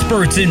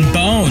 Experts in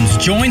bones,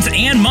 joints,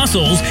 and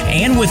muscles,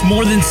 and with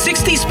more than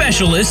 60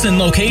 specialists in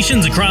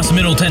locations across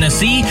Middle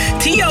Tennessee,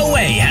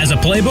 TOA has a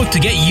playbook to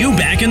get you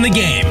back in the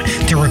game.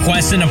 To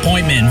request an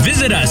appointment,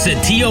 visit us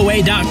at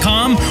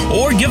TOA.com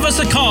or give us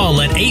a call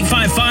at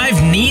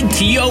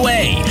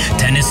 855-NEED-TOA.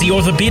 Tennessee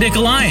Orthopedic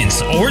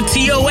Alliance, or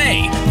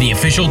TOA, the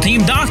official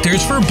team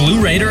doctors for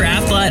Blue Raider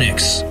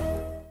Athletics.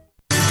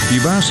 You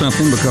buy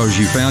something because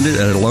you found it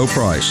at a low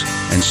price,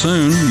 and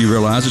soon you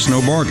realize it's no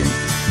bargain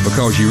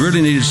because you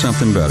really needed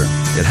something better.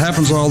 It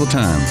happens all the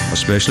time,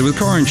 especially with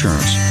car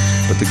insurance.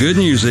 But the good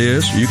news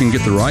is you can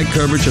get the right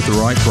coverage at the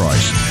right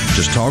price.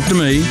 Just talk to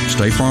me,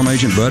 State Farm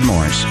Agent Bud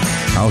Morris.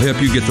 I'll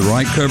help you get the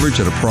right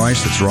coverage at a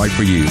price that's right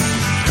for you.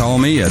 Call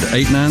me at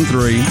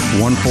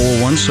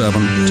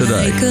 893-1417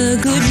 today. Like a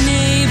good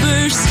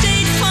neighbor,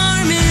 State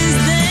Farm is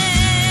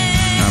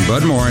there. I'm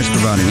Bud Morris,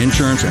 providing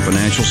insurance and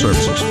financial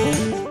services.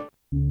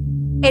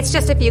 It's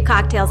just a few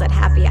cocktails at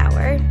happy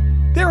hour.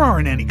 There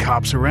aren't any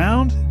cops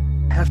around.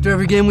 After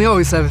every game, we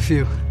always have a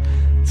few.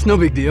 It's no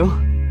big deal.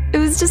 It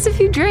was just a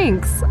few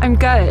drinks. I'm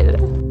good.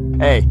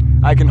 Hey,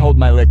 I can hold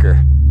my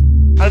liquor.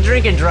 I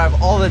drink and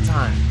drive all the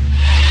time.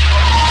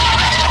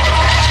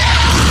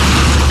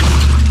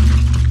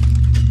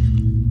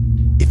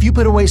 If you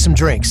put away some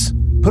drinks,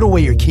 put away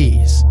your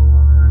keys.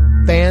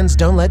 Fans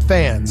don't let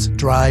fans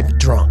drive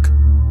drunk.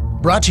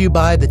 Brought to you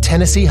by the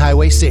Tennessee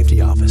Highway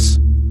Safety Office.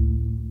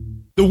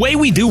 The way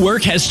we do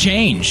work has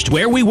changed.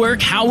 Where we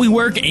work, how we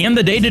work, and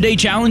the day-to-day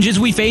challenges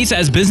we face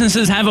as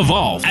businesses have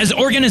evolved. As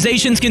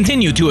organizations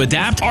continue to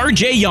adapt,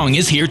 RJ Young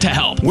is here to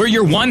help. We're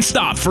your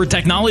one-stop for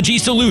technology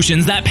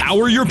solutions that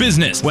power your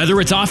business. Whether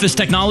it's office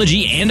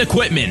technology and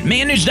equipment,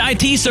 managed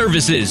IT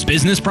services,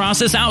 business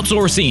process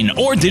outsourcing,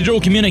 or digital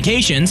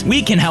communications,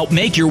 we can help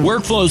make your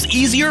workflows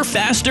easier,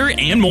 faster,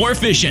 and more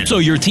efficient so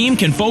your team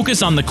can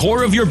focus on the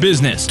core of your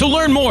business. To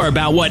learn more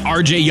about what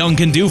RJ Young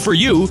can do for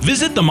you,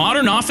 visit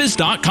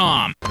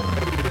themodernoffice.com.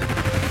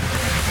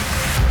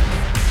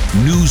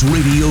 News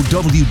Radio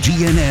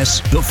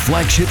WGNS, the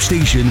flagship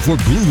station for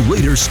Blue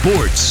Raider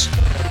sports.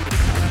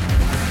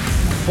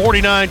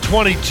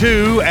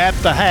 49-22 at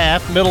the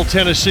half. Middle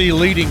Tennessee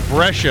leading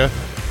Brescia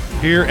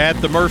here at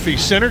the Murphy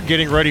Center,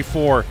 getting ready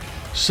for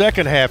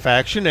second half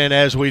action. And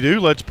as we do,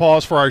 let's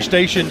pause for our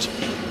stations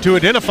to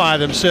identify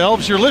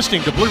themselves. You're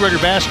listening to Blue Raider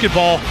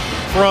basketball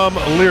from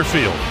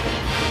Learfield.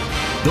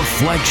 The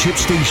flagship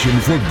station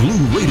for Blue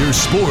Raider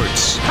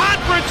sports.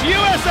 Conference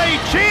USA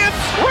champs.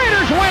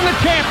 Raiders win the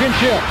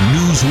championship.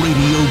 News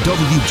Radio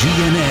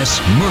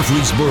WGNS,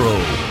 Murfreesboro.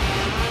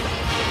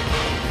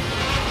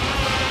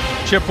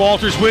 Chip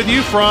Walters with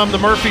you from the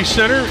Murphy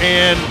Center,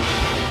 and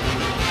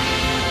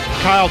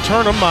Kyle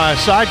Turnham, my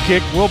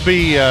sidekick, will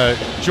be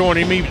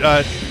joining me.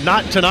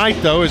 Not tonight,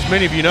 though. As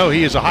many of you know,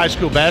 he is a high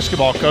school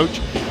basketball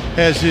coach,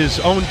 has his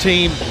own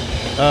team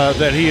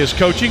that he is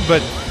coaching,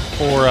 but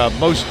for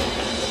most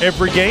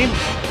every game,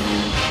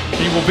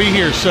 he will be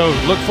here. So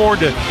look forward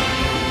to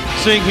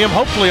seeing him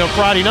hopefully on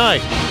Friday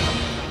night.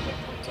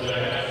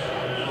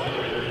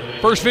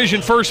 First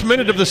Vision, first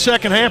minute of the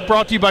second half,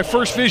 brought to you by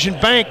First Vision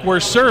Bank, where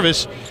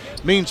service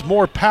means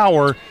more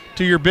power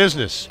to your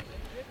business.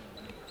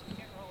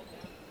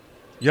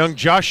 Young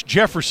Josh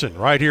Jefferson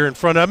right here in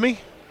front of me,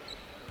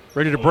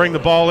 ready to bring the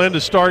ball in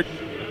to start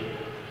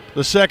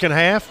the second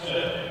half.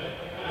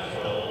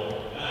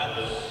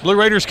 Blue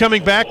Raiders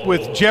coming back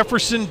with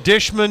Jefferson,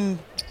 Dishman,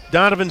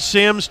 Donovan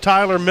Sims,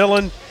 Tyler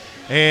Millen,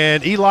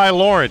 and Eli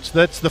Lawrence.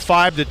 That's the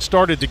five that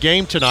started the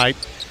game tonight.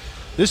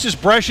 This is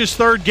Brescia's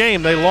third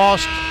game. They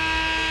lost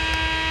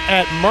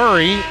at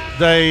Murray.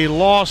 They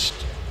lost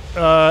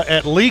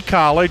at Lee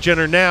College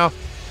and are now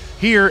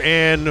here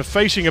and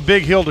facing a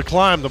big hill to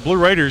climb. The Blue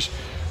Raiders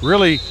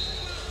really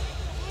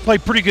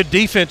played pretty good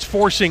defense,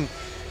 forcing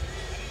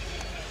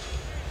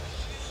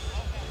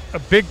a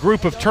big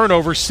group of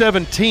turnovers,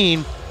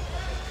 17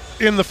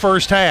 in the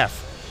first half.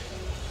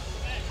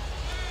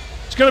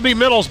 It's going to be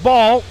Middle's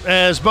ball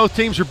as both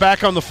teams are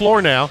back on the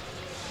floor now.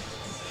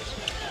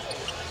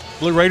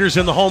 Blue Raiders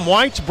in the home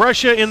whites,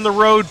 Brescia in the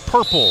road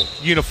purple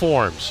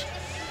uniforms.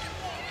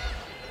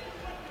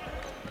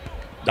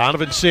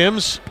 Donovan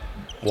Sims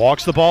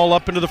walks the ball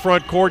up into the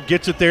front court,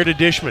 gets it there to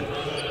Dishman.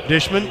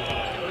 Dishman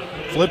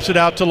flips it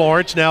out to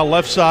Lawrence, now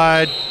left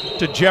side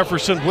to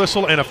Jefferson,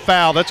 whistle and a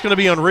foul. That's going to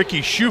be on Ricky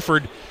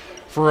Shuford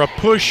for a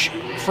push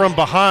from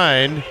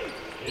behind.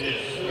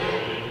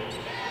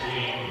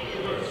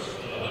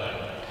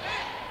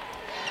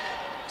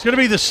 It's going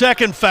to be the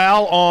second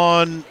foul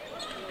on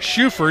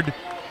Shuford.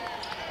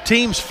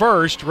 Teams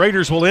first.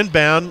 Raiders will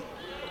inbound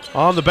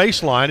on the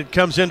baseline. It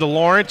comes into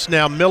Lawrence.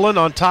 Now Millen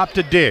on top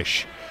to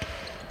Dish.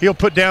 He'll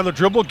put down the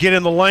dribble, get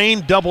in the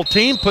lane, double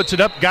team, puts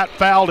it up, got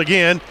fouled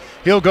again.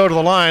 He'll go to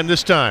the line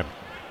this time.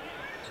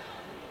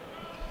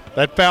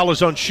 That foul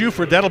is on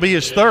Shuford. That'll be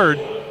his third.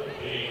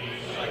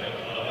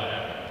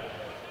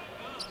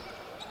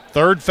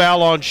 Third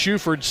foul on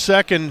Shuford,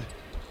 second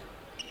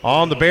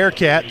on the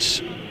Bearcats.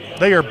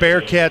 They are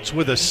Bearcats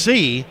with a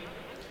C,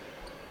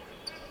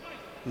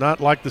 not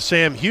like the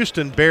Sam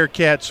Houston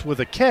Bearcats with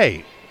a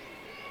K.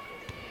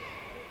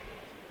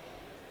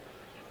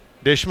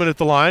 Dishman at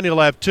the line, he'll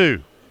have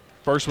two.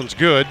 First one's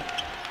good.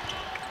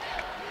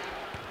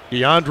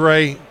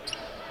 DeAndre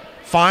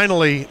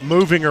finally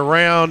moving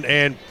around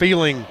and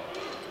feeling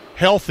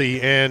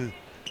healthy and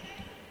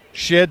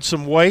shed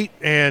some weight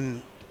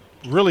and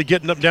really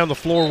getting up down the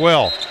floor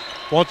well.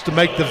 Wants to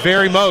make the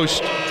very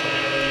most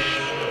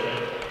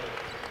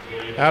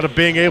out of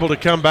being able to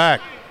come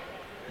back.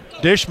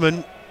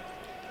 Dishman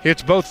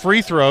hits both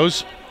free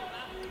throws.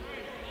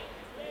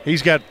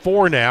 He's got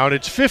 4 now, and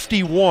it's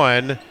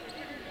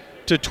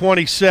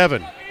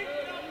 51-27.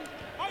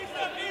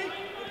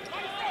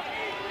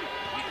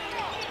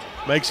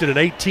 Makes it an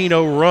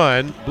 18-0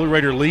 run. Blue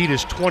Raider lead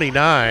is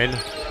 29.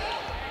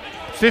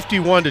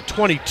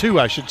 51-22,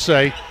 I should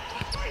say.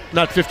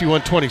 Not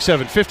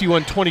 51-27,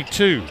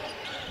 51-22.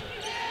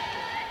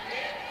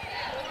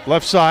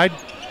 Left side,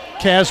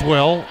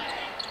 Caswell.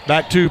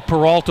 Back to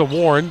Peralta.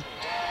 Warren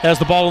has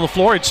the ball on the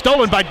floor. It's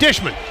stolen by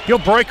Dishman. He'll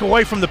break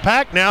away from the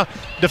pack now.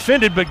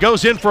 Defended, but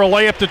goes in for a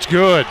layup that's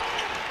good.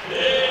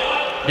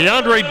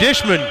 DeAndre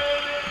Dishman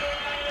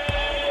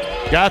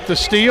got the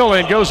steal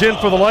and goes in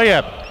for the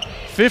layup.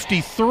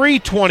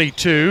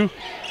 53-22.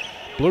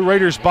 Blue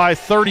Raiders by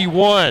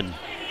 31.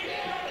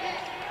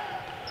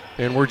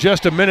 And we're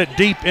just a minute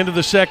deep into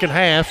the second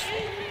half.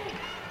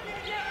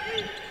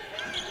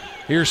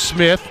 Here's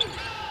Smith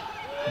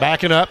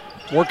backing up,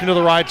 working to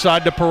the right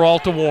side to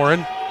Peralta.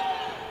 Warren.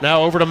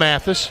 Now over to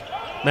Mathis.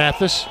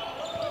 Mathis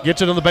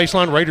gets it on the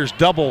baseline. Raiders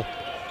double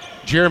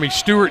Jeremy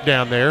Stewart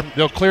down there.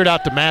 They'll clear it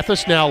out to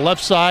Mathis. Now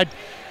left side.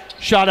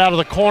 Shot out of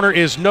the corner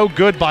is no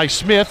good by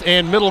Smith,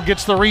 and Middle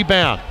gets the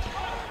rebound.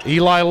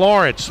 Eli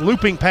Lawrence,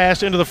 looping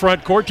pass into the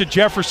front court to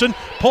Jefferson.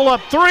 Pull up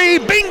three,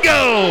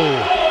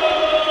 bingo!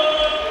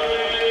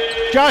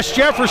 Josh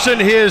Jefferson,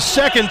 his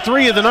second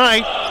three of the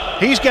night.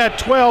 He's got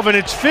 12, and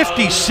it's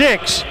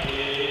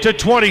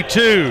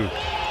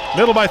 56-22.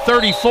 Middle by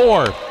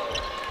 34.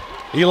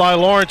 Eli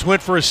Lawrence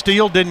went for a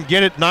steal, didn't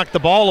get it, knocked the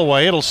ball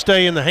away. It'll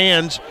stay in the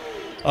hands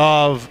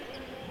of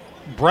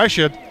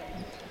Brescia.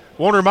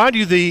 Want to remind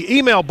you the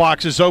email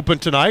box is open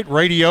tonight,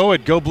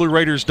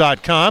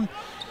 radio@goblueraiders.com.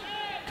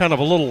 Kind of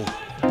a little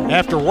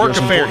after-work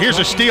affair. Here's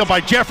a steal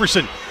by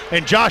Jefferson,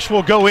 and Josh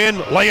will go in,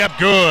 layup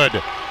good.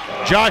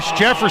 Josh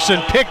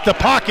Jefferson picked the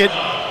pocket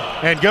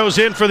and goes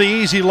in for the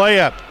easy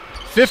layup.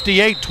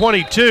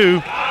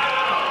 58-22,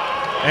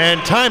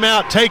 and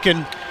timeout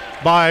taken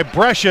by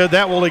Brescia.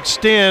 That will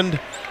extend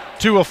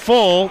to a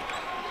full,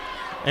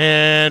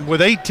 and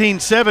with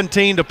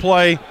 18-17 to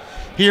play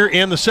here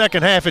in the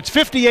second half. It's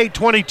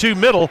 58-22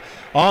 Middle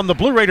on the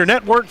Blue Raider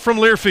Network from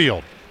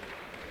Learfield.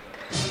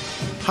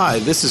 Hi,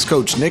 this is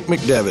Coach Nick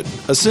McDevitt.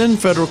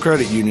 Ascend Federal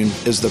Credit Union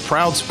is the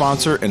proud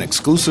sponsor and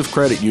exclusive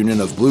credit union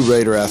of Blue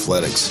Raider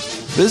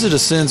Athletics. Visit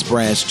Ascend's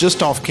branch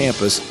just off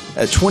campus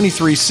at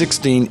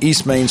 2316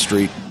 East Main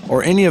Street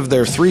or any of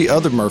their 3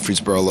 other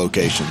Murfreesboro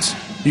locations.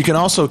 You can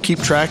also keep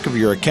track of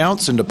your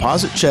accounts and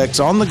deposit checks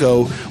on the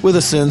go with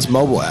Ascend's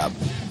mobile app.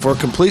 For a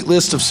complete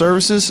list of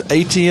services,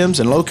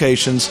 ATMs, and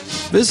locations,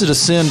 visit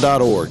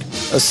ascend.org.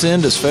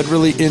 Ascend is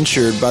federally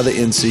insured by the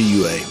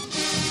NCUA.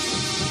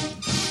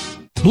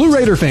 Blue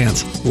Raider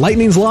fans,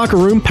 Lightning's Locker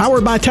Room,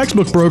 powered by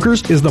Textbook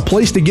Brokers, is the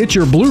place to get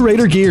your Blue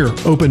Raider gear.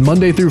 Open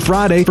Monday through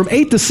Friday from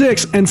 8 to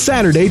 6 and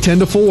Saturday 10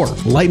 to 4.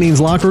 Lightning's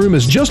Locker Room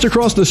is just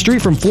across the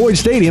street from Floyd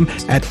Stadium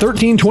at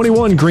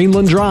 1321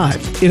 Greenland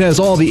Drive. It has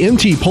all the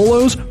MT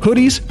polos,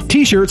 hoodies,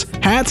 t-shirts,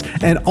 hats,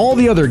 and all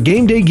the other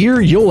game day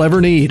gear you'll ever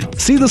need.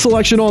 See the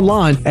selection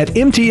online at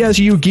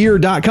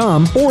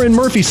mtsugear.com or in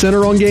Murphy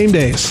Center on game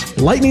days.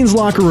 Lightning's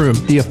Locker Room,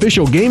 the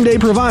official game day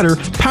provider,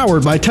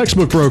 powered by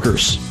Textbook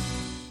Brokers.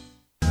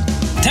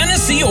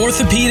 Tennessee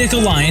Orthopedic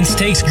Alliance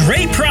takes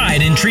great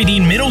pride in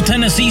treating Middle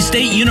Tennessee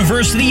State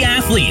University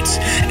athletes.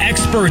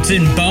 Experts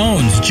in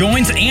bones,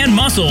 joints, and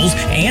muscles,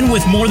 and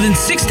with more than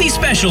 60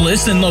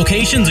 specialists in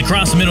locations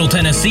across Middle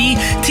Tennessee,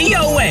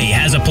 TOA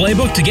has a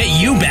playbook to get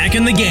you back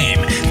in the game.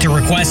 To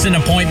request an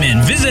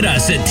appointment, visit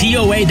us at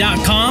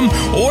TOA.com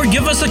or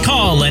give us a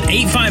call at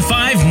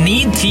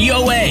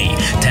 855-NEED-TOA.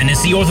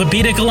 Tennessee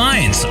Orthopedic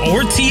Alliance,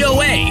 or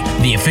TOA,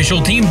 the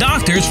official team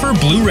doctors for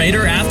Blue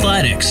Raider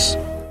Athletics.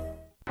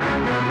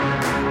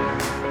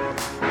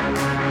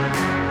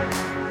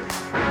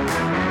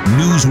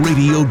 News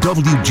Radio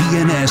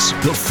WGNS,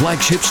 the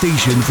flagship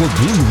station for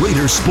Blue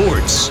Raider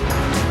sports.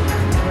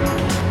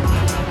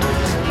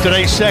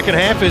 Today's second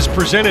half is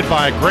presented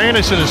by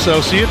Granis &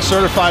 Associates,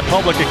 certified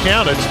public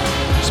accountants,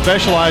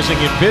 specializing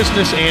in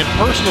business and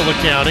personal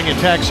accounting and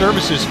tax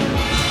services.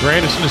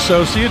 Grandis &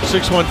 Associates,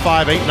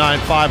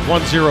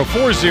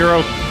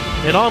 615-895-1040,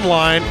 and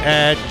online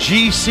at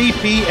gcpas.com.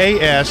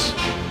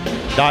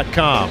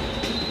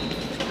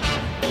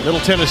 Middle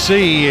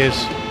Tennessee has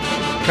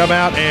come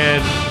out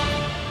and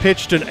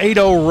pitched an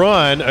 8-0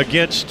 run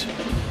against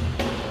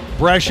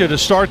Brescia to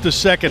start the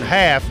second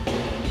half,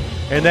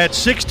 and that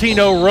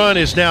 16-0 run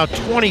is now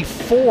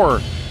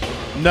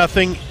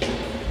 24-0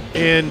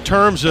 in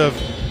terms of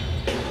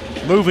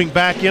moving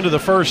back into the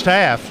first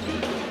half.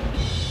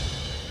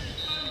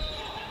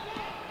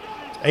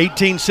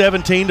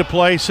 18-17 to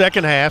play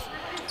second half.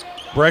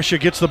 Brescia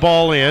gets the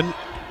ball in.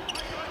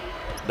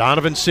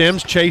 Donovan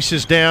Sims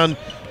chases down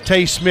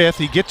Tay Smith.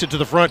 He gets it to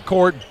the front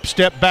court.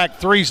 Step back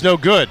three's no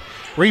good.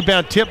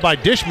 Rebound tipped by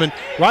Dishman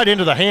right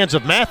into the hands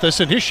of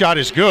Mathis, and his shot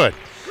is good.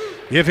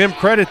 Give him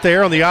credit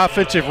there on the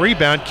offensive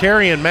rebound,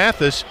 Carrion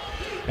Mathis,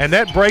 and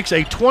that breaks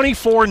a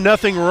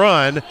 24-0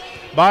 run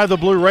by the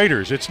Blue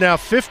Raiders. It's now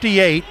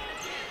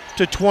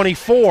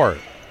 58-24.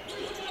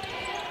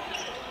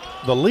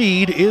 The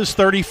lead is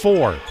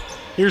 34.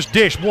 Here's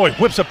Dish. Boy,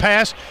 whips a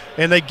pass,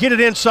 and they get it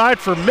inside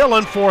for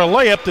Millen for a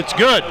layup that's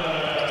good.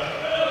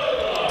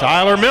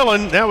 Tyler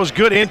Millen, that was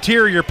good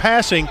interior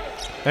passing,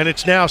 and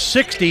it's now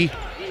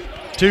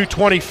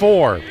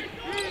 60-24.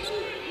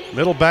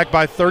 Middle back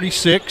by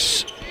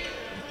 36.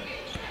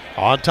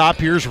 On top,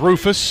 here's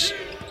Rufus.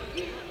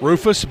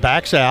 Rufus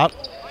backs out.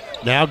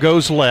 Now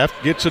goes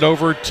left. Gets it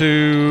over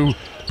to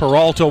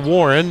Peralta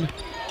Warren.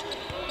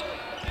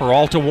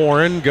 Peralta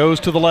Warren goes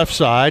to the left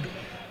side.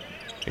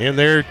 In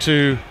there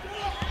to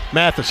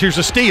Mathis. Here's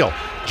a steal.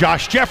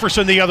 Josh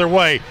Jefferson the other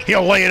way.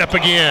 He'll lay it up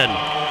again.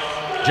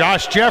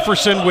 Josh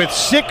Jefferson with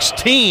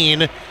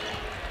 16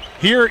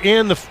 here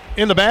in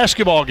the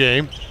basketball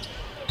game.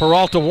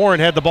 Peralta Warren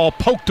had the ball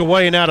poked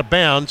away and out of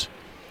bounds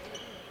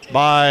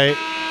by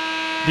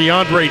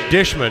DeAndre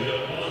Dishman.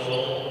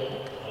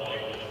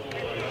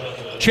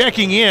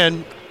 Checking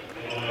in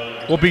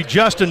will be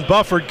Justin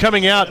Bufford.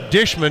 Coming out,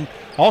 Dishman.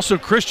 Also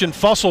Christian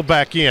Fussell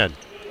back in.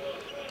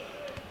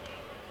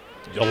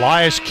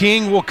 Elias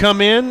King will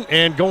come in,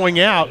 and going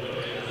out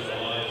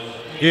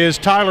is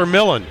Tyler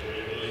Millen.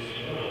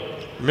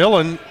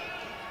 Millen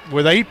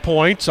with 8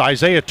 points.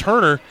 Isaiah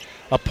Turner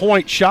a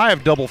point shy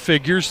of double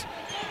figures.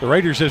 The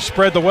Raiders have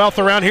spread the wealth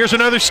around. Here's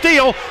another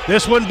steal.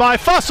 This one by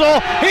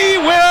Fussell. He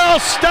will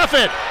stuff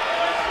it.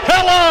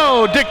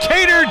 Hello,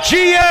 Decatur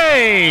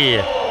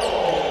GA.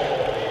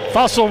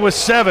 Fussell with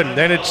 7,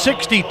 and it's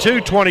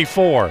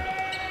 62-24.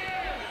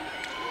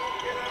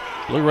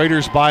 Blue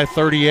Raiders by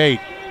 38.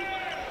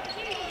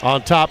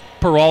 On top,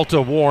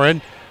 Peralta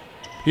Warren.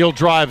 He'll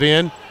drive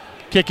in,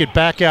 kick it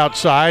back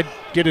outside,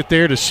 get it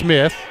there to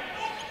Smith.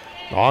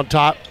 On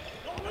top,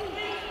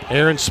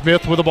 Aaron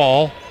Smith with the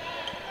ball.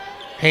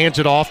 Hands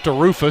it off to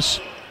Rufus.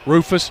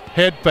 Rufus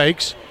head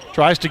fakes,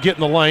 tries to get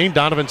in the lane.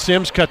 Donovan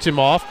Sims cuts him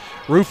off.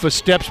 Rufus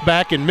steps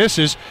back and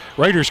misses.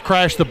 Raiders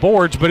crash the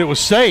boards, but it was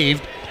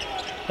saved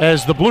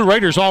as the Blue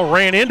Raiders all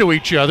ran into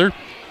each other.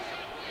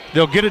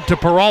 They'll get it to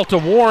Peralta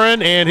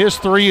Warren, and his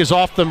three is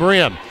off the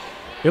rim.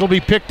 It'll be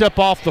picked up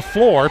off the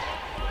floor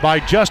by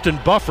Justin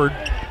Bufford.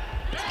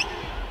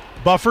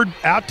 Bufford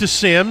out to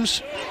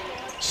Sims.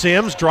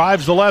 Sims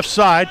drives the left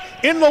side.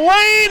 In the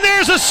lane,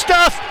 there's a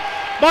stuff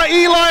by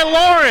Eli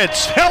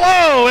Lawrence.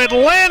 Hello,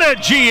 Atlanta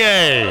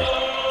GA.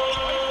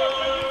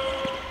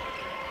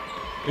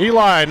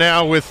 Eli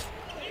now with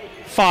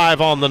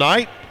 5 on the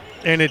night,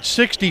 and it's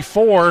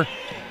 64-24.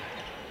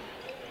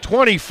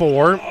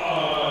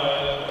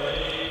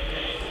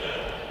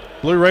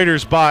 Blue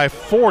Raiders by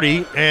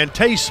 40, and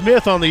Tay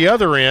Smith on the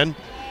other end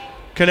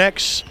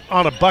connects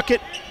on a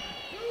bucket.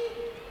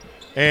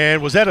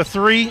 And was that a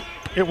 3?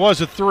 It was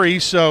a 3,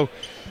 so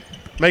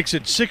makes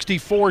it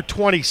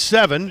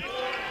 64-27.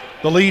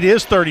 The lead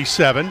is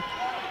 37.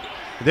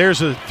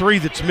 There's a 3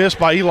 that's missed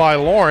by Eli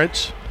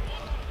Lawrence,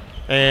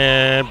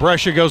 and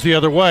Brescia goes the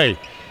other way.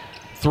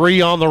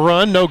 3 on the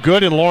run, no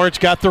good, and Lawrence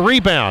got the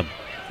rebound.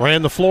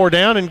 Ran the floor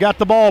down and got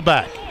the ball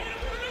back.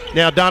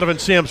 Now Donovan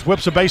Sims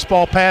whips a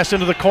baseball pass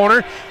into the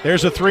corner.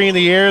 There's a 3 in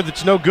the air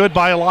that's no good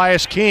by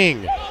Elias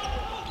King.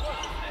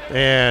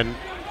 And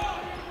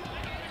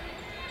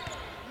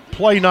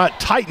play not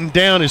tightened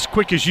down as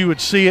quick as you would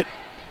see it,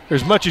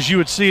 as much as you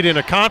would see it in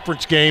a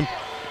conference game.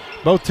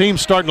 Both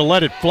teams starting to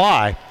let it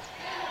fly.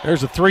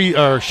 There's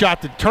a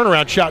shot, the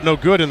turnaround shot no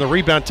good, and the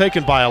rebound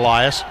taken by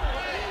Elias.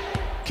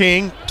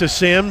 King to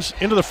Sims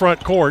into the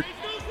front court.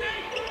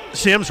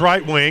 Sims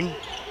right wing.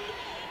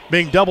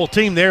 Being double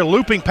teamed there,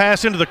 looping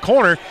pass into the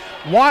corner,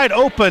 wide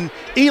open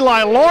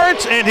Eli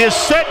Lawrence, and his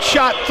set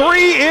shot 3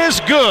 is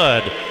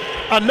good.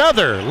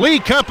 Another Lee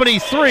Company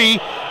 3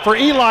 for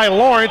Eli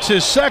Lawrence,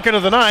 his second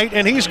of the night,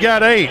 and he's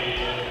got 8.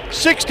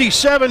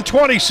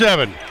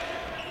 67-27.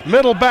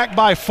 Middle back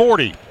by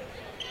 40.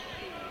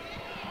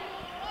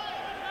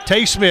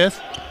 Tay Smith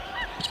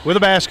with a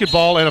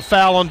basketball and a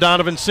foul on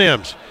Donovan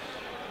Sims.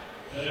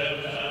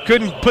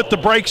 Couldn't put the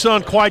brakes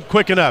on quite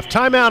quick enough.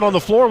 Timeout on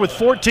the floor with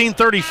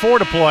 14:34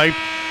 to play.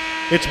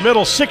 It's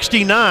Middle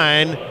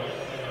 69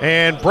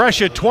 and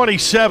Brescia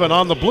 27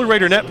 on the Blue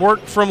Raider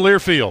Network from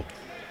Learfield.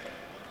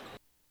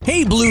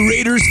 Hey, Blue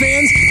Raiders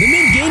fans! The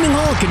Mint Gaming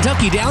Hall at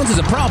Kentucky Downs is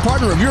a proud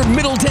partner of your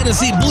Middle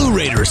Tennessee Blue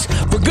Raiders.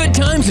 For good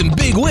times and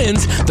big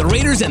wins, the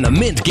Raiders and the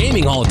Mint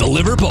Gaming Hall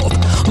deliver both.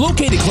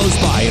 Located close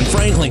by in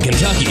Franklin,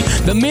 Kentucky,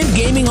 the Mint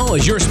Gaming Hall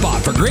is your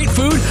spot for great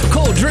food,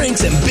 cold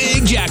drinks, and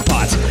big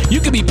jackpots.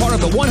 You can be part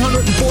of the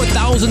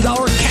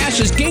 $104,000 Cash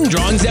is King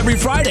drawings every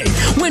Friday.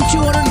 Win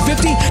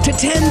 $250,000 to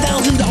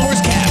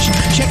 $10,000 cash.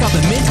 Check out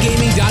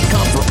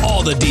themintgaming.com for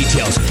all the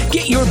details.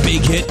 Get your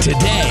big hit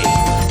today.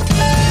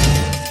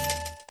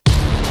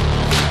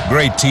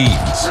 Great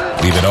teams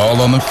leave it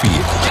all on the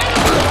field.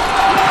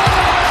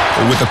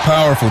 But with the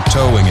powerful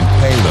towing and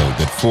payload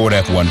that Ford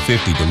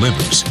F-150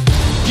 delivers,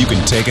 you can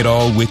take it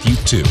all with you,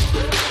 too.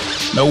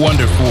 No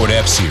wonder Ford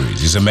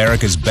F-Series is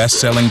America's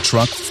best-selling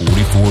truck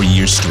 44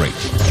 years straight.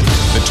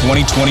 The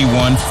 2021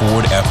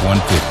 Ford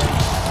F-150.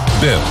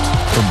 Built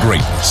for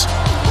greatness.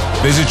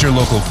 Visit your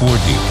local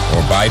Ford dealer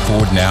or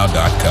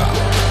buyfordnow.com.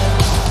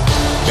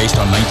 Based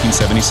on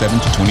 1977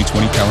 to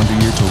 2020 calendar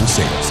year total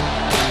sales.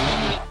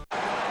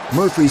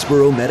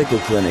 Murfreesboro Medical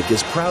Clinic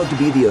is proud to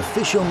be the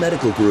official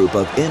medical group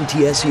of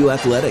MTSU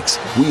Athletics.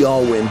 We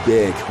all win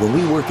big when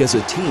we work as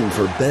a team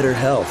for better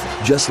health.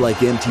 Just like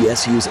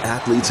MTSU's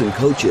athletes and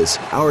coaches,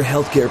 our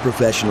healthcare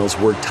professionals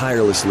work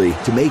tirelessly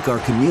to make our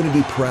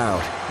community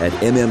proud. At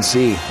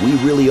MMC, we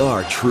really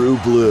are true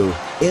blue.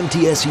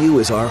 MTSU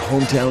is our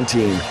hometown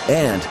team,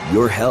 and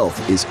your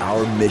health is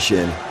our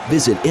mission.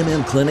 Visit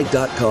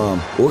mmclinic.com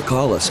or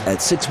call us at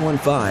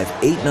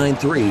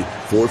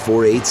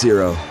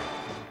 615-893-4480.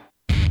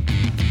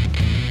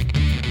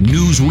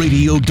 News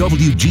Radio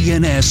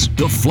WGNS,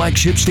 the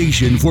flagship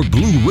station for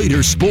Blue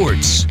Raider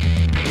sports.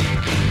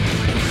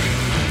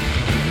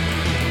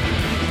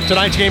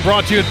 Tonight's game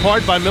brought to you in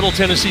part by Middle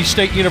Tennessee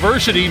State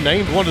University,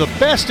 named one of the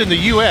best in the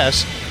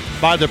U.S.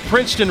 by the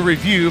Princeton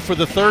Review for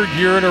the third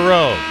year in a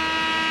row.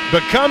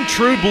 Become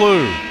true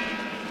blue.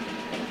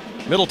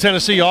 Middle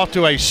Tennessee off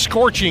to a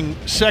scorching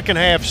second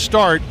half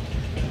start.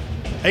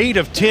 8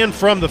 of 10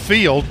 from the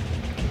field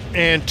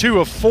and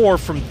 2 of 4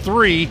 from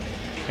 3.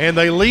 And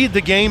they lead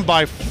the game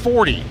by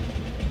 40.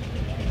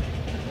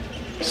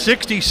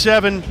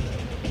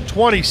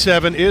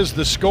 67-27 is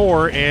the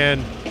score,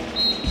 and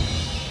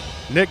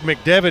Nick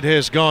McDevitt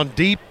has gone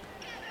deep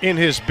in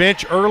his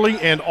bench early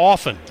and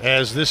often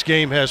as this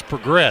game has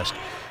progressed.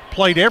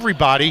 Played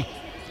everybody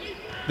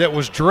that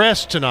was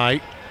dressed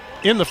tonight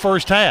in the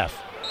first half.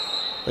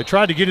 They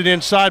tried to get it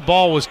inside.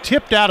 Ball was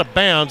tipped out of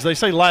bounds. They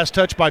say last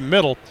touch by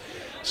Middle.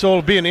 So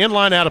it'll be an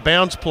inline out of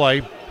bounds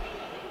play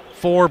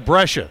for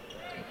Brescia.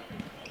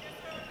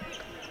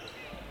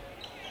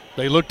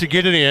 They look to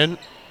get it in.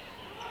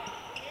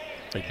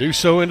 They do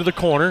so into the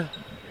corner.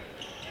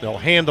 They'll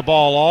hand the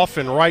ball off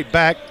and right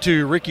back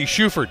to Ricky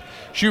Shuford.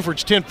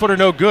 Shuford's 10-footer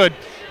no good,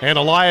 and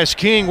Elias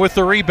King with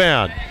the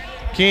rebound.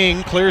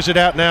 King clears it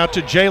out now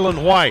to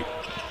Jalen White.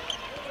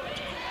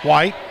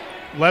 White,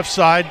 left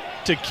side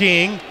to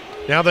King.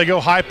 Now they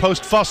go high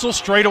post Fussell,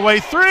 straight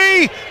away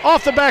three,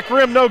 off the back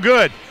rim, no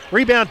good.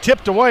 Rebound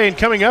tipped away, and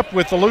coming up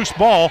with the loose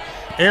ball,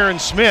 Aaron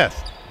Smith.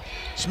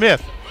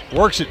 Smith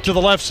works it to the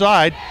left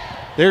side.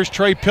 There's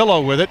Trey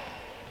Pillow with it.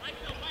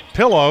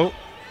 Pillow,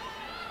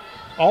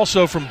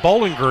 also from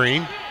Bowling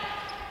Green.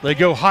 They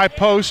go high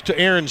post to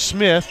Aaron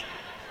Smith,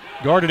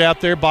 guarded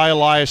out there by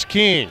Elias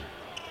King.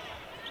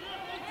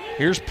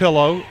 Here's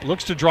Pillow,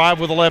 looks to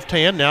drive with the left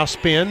hand, now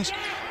spins,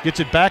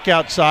 gets it back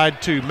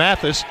outside to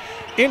Mathis,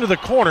 into the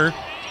corner,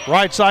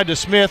 right side to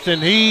Smith,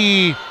 and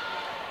he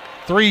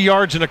 3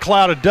 yards in a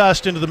cloud of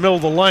dust into the middle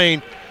of the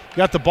lane,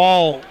 got the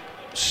ball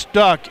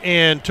stuck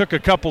and took a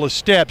couple of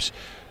steps.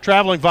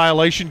 Traveling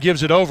violation,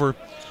 gives it over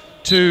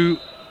to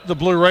the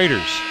Blue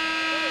Raiders.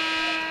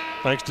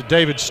 Thanks to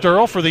David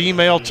Sturl for the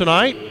email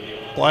tonight.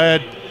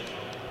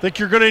 Think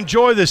you're going to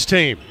enjoy this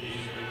team.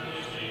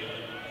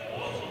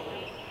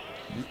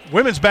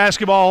 Women's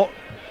basketball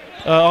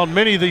on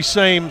many of these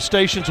same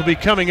stations will be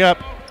coming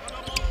up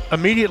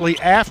immediately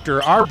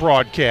after our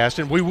broadcast,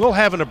 and we will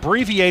have an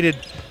abbreviated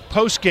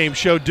post-game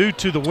show due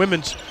to the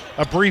women's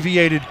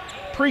abbreviated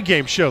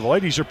pregame show. The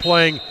ladies are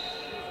playing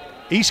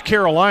East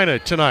Carolina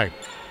tonight.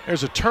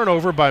 There's a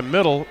turnover by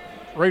Middle.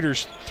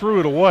 Raiders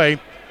threw it away.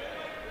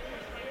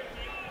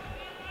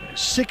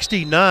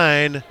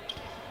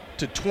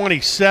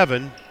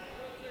 69-27.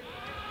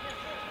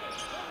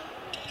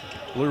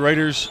 Blue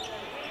Raiders,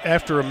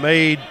 after a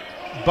made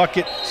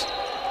bucket,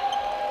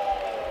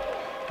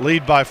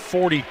 lead by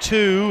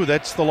 42.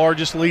 That's the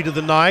largest lead of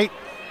the night.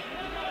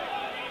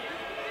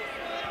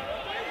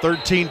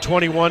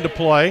 13:21 to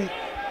play.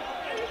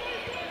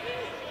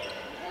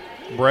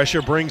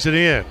 Brescia brings it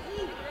in.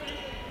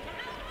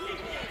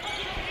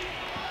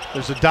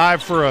 There's a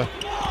dive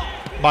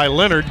by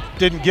Leonard.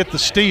 Didn't get the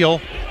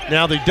steal.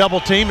 Now the double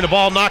team and the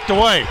ball knocked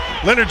away.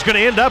 Leonard's going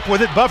to end up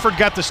with it. Bufford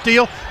got the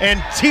steal. And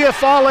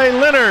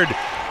Tiafale Leonard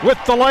with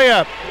the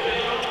layup.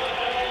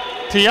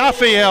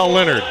 Tiafiel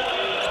Leonard.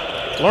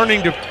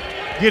 Learning to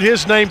get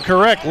his name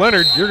correct.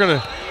 Leonard, you're going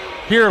to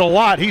hear it a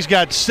lot. He's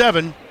got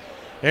 7.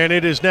 And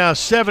it is now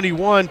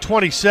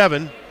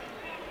 71-27.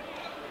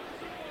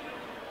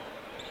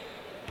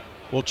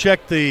 We'll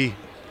check the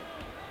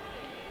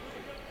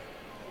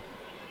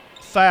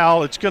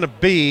foul. It's going to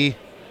be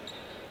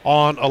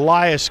on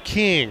Elias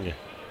King.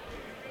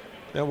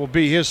 That will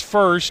be his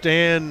first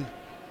and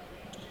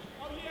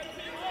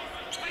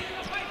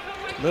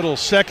middle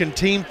second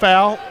team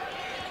foul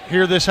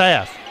here this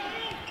half.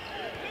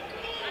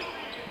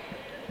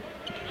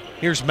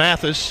 Here's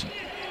Mathis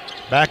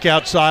back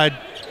outside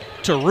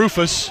to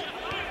Rufus.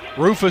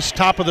 Rufus,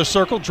 top of the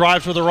circle,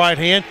 drives with the right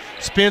hand,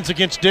 spins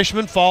against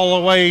Dishman, fall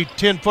away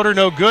 10-footer,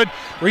 no good.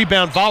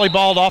 Rebound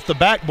volleyballed off the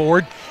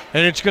backboard,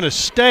 and it's going to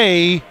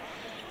stay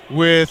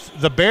with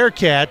the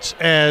Bearcats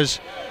as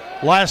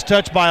last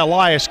touch by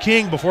Elias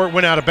King before it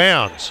went out of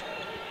bounds.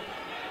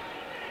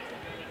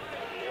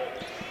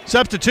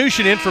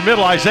 Substitution in for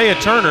middle, Isaiah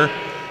Turner.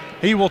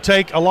 He will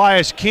take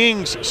Elias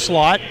King's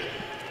slot.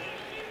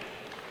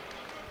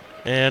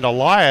 And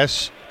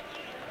Elias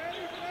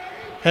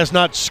has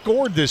not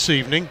scored this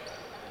evening.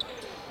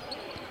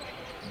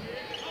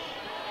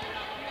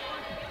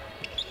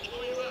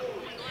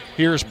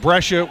 Here's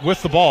Brescia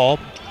with the ball.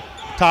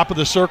 Top of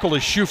the circle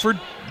is Shuford.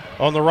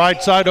 On the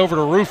right side over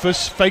to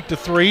Rufus. Fake to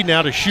three,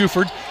 now to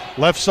Shuford.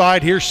 Left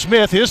side, here's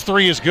Smith. His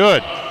three is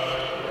good.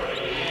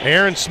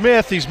 Aaron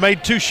Smith, he's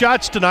made 2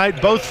 shots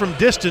tonight, both from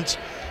distance,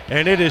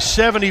 and it is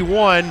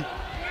 71-30.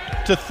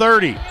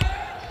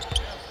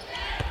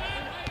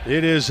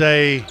 It is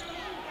a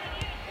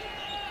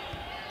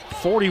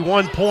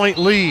 41-point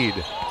lead.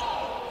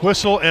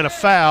 Whistle and a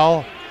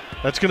foul.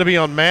 That's going to be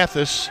on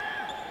Mathis.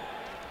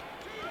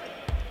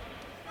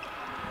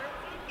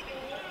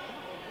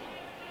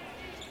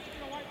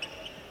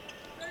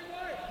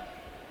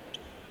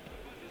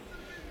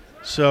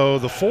 So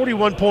the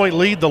 41-point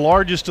lead, the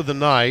largest of the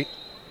night.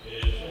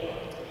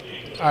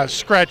 I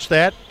scratched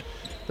that.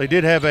 They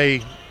did have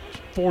a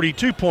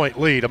 42-point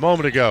lead a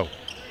moment ago.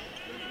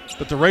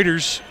 But the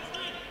Raiders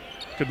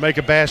could make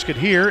a basket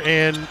here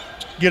and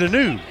get a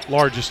new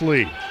largest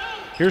lead.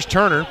 Here's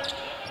Turner.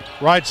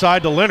 Right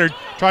side to Leonard.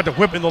 Tried to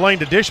whip in the lane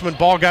to Dishman.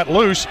 Ball got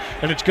loose,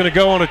 and it's going to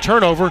go on a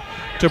turnover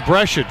to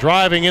Brescia.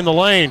 Driving in the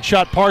lane.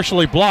 Shot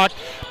partially blocked.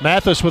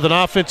 Mathis with an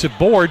offensive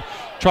board.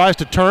 Tries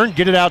to turn,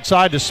 get it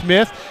outside to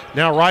Smith.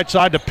 Now right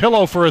side to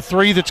Pillow for a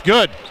three that's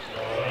good.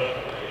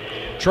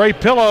 Trey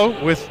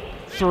Pillow with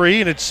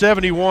 3, and it's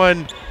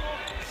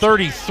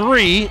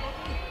 71-33.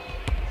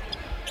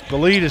 The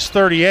lead is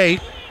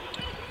 38.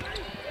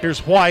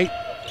 Here's White.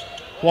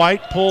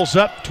 White pulls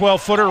up,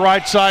 12-footer,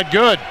 right side,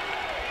 good.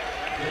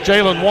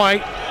 Jalen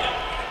White,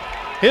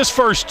 his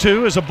first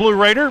 2 is a Blue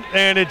Raider,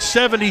 and it's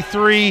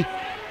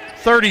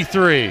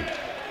 73-33.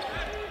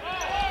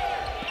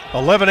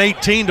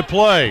 11:18 to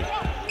play.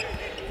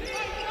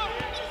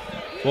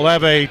 We'll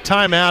have a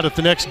timeout at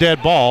the next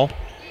dead ball.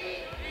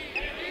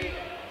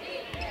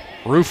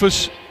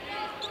 Rufus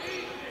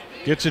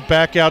gets it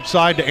back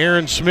outside to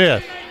Aaron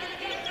Smith.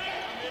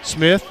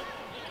 Smith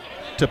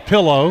to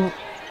Pillow.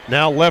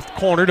 Now left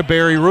corner to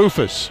Barry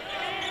Rufus.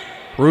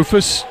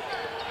 Rufus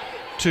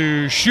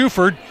to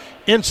Shuford.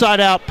 Inside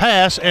out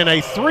pass, and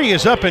a 3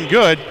 is up and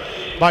good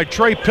by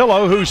Trey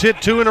Pillow, who's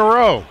hit 2 in a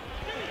row.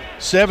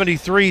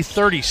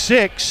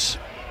 73-36.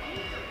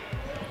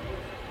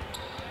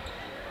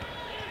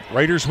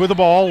 Raiders with the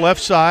ball,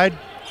 left side.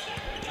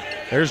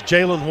 There's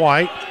Jalen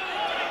White.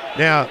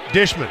 Now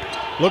Dishman,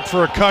 look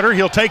for a cutter.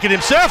 He'll take it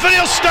himself, and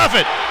he'll stuff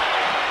it.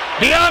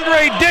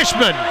 DeAndre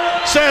Dishman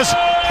says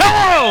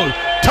hello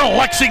to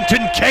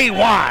Lexington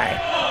KY.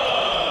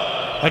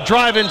 A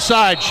drive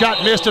inside,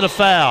 shot missed, and a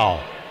foul.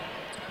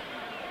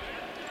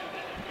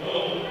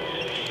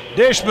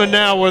 Dishman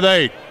now with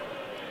 8.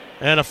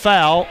 And a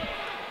foul.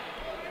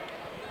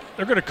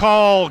 They're going to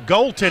call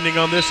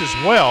goaltending on this as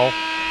well.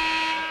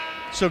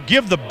 So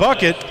give the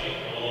bucket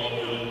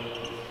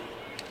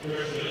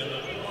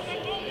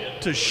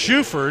to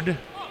Shuford.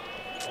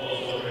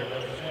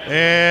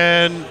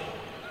 And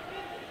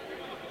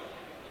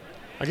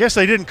I guess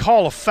they didn't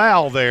call a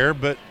foul there,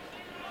 but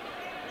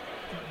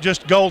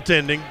just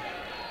goaltending.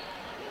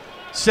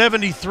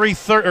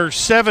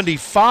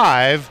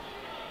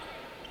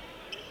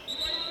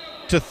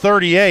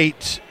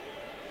 75-38.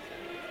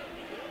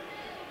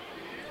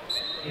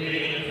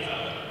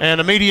 And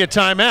immediate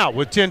timeout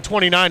with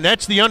 10:29.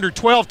 That's the under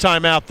 12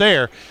 timeout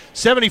there.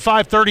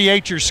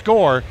 75-38 your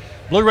score.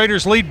 Blue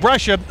Raiders lead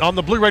Brescia on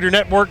the Blue Raider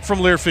Network from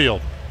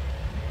Learfield.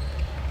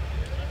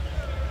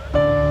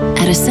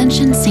 At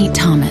Ascension St.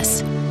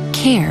 Thomas,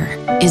 care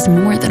is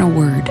more than a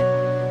word.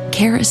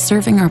 Care is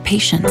serving our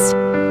patients,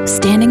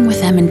 standing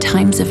with them in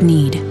times of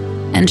need,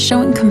 and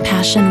showing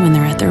compassion when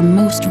they're at their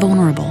most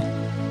vulnerable.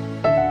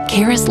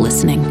 Care is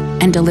listening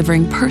and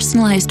delivering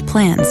personalized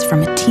plans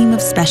from a team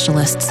of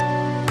specialists,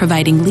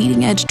 providing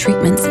leading-edge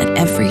treatments at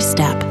every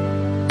step.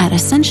 At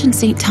Ascension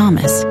St.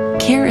 Thomas,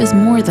 care is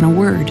more than a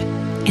word.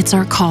 It's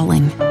our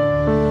calling.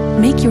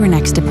 Make your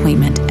next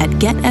appointment at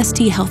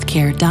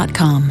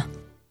getsthealthcare.com.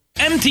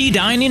 MT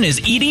Dining is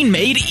eating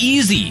made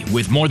easy.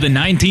 With more than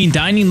 19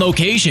 dining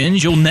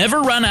locations, you'll never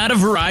run out of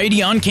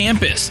variety on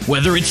campus.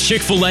 Whether it's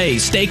Chick-fil-A,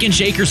 Steak and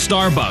Shake, or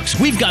Starbucks,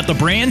 we've got the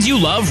brands you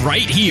love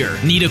right here.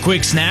 Need a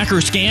quick snack or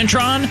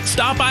Scantron?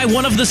 Stop by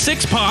one of the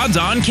 6 pods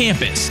on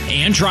campus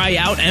and try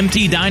out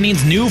MT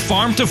Dining's new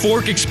Farm to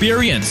Fork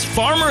experience.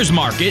 Farmers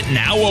Market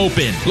now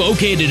open.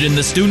 Located in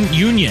the Student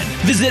Union.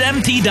 Visit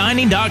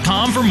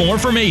mtdining.com for more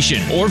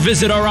information or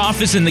visit our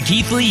office in the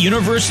Keithley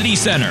University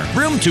Center,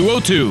 room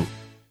 202.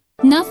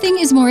 Nothing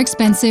is more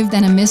expensive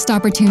than a missed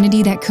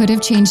opportunity that could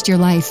have changed your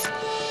life.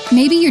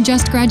 Maybe you're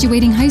just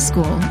graduating high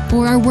school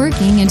or are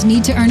working and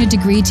need to earn a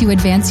degree to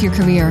advance your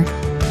career.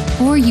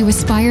 Or you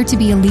aspire to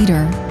be a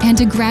leader,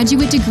 and a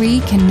graduate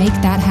degree can make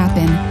that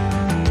happen.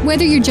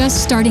 Whether you're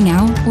just starting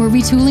out or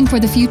retooling for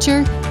the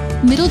future,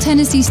 Middle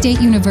Tennessee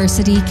State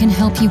University can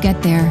help you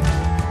get there.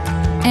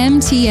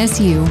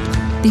 MTSU,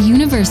 the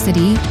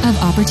University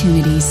of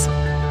Opportunities.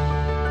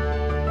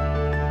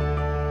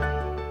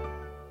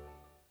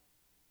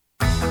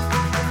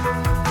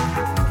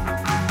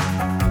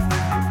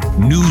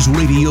 News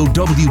Radio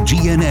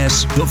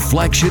WGNS, the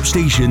flagship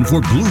station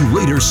for Blue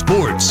Raider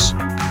sports.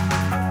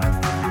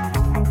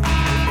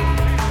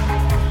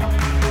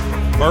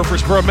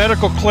 Murfreesboro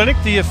Medical Clinic,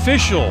 the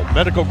official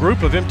medical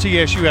group of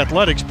MTSU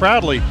Athletics,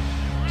 proudly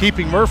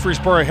keeping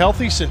Murfreesboro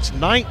healthy since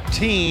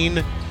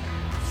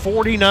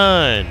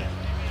 1949.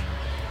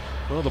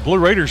 Well, the Blue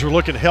Raiders are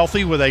looking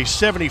healthy with a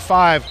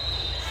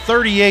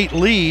 75-38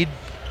 lead.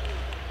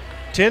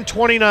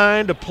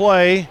 10:29 to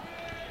play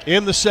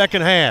in the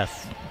second half.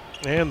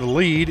 And the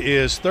lead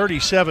is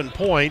 37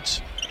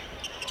 points.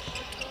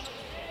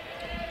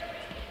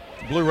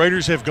 The Blue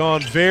Raiders have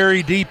gone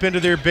very deep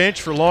into their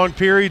bench for long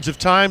periods of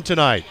time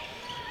tonight.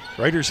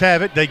 Raiders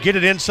have it. They get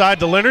it inside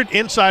to Leonard.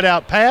 Inside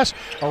out pass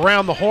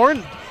around the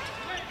horn.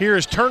 Here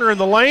is Turner in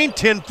the lane.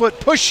 10-foot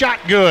push shot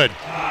good.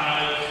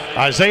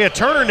 Isaiah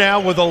Turner now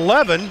with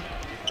 11.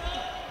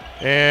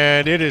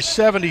 And it is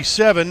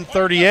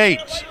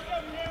 77-38.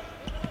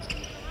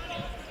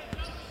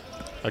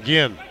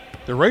 Again,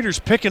 the Raiders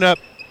picking up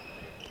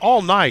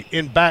all night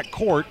in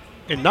backcourt,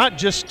 and not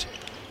just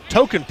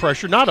token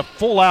pressure, not a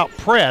full-out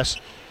press,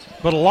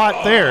 but a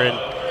lot there. And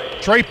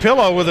Trey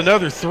Pillow with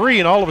another 3,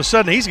 and all of a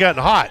sudden he's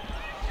gotten hot.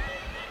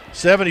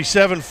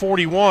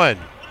 77-41.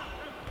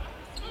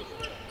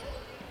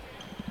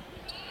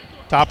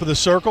 Top of the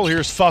circle,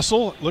 here's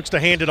Fussell. Looks to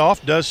hand it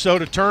off, does so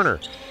to Turner.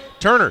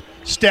 Turner,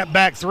 step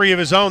back 3 of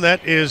his own.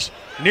 That is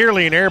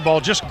nearly an air ball,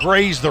 just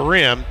grazed the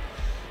rim.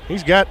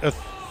 He's got a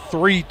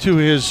 3 to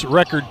his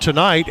record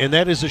tonight, and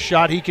that is a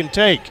shot he can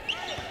take.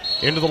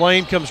 Into the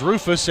lane comes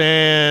Rufus,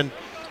 and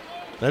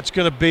that's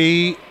going to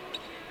be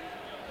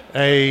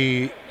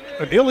an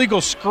illegal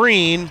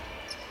screen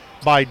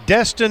by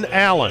Destin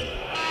Allen.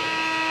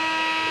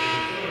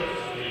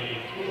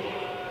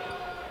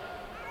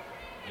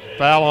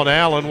 Foul on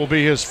Allen will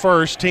be his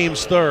first,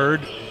 team's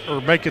third,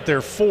 or make it their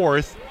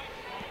 4th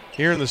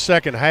here in the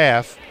second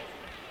half.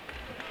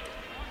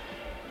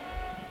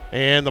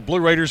 And the Blue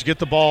Raiders get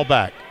the ball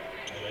back.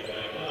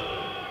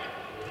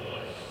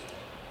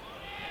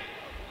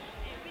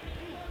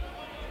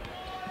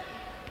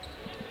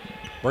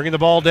 Bringing the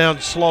ball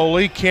down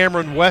slowly,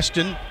 Cameron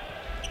Weston,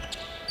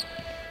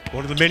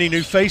 one of the many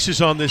new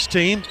faces on this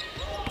team.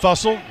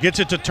 Fussell gets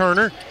it to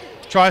Turner.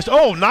 Tries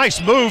to, nice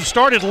move.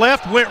 Started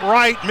left, went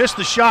right, missed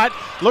the shot.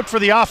 Looked for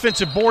the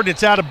offensive board,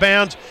 it's out of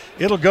bounds.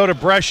 It'll go to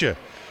Brescia.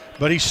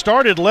 But he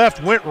started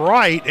left, went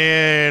right,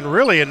 and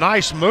really a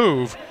nice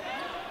move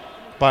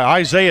by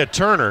Isaiah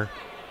Turner.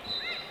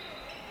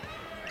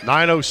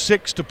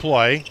 9:06 to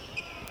play.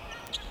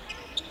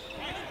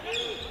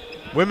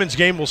 Women's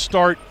game will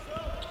start.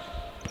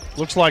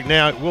 Looks like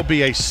now it will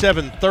be a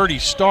 7:30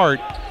 start.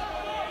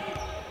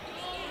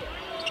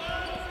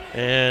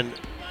 And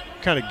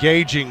kind of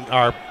gauging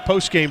our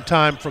post-game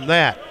time from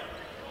that.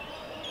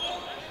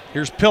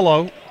 Here's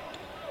Pillow.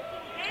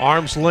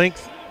 Arm's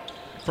length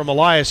from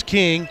Elias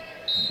King.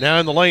 Now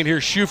in the lane,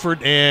 here's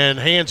Shuford, and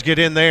hands get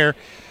in there.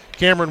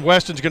 Cameron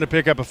Weston's going to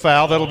pick up a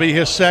foul. That'll be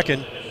his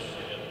second.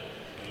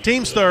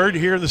 Team's third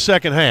here in the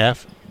second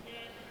half.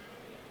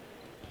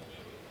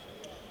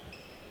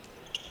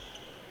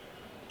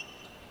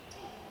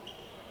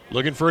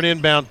 Looking for an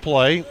inbound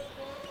play.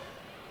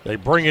 They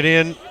bring it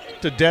in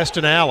to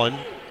Destin Allen.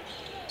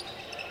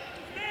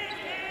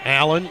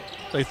 Allen,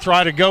 they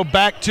try to go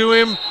back to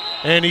him,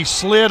 and he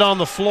slid on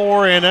the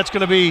floor, and that's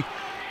going to be,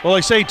 well,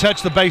 they say he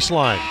touched the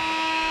baseline.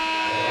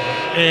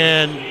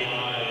 And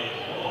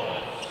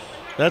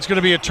that's going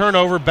to be a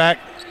turnover back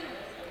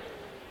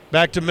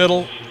to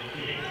middle.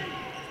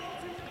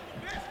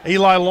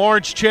 Eli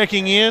Lawrence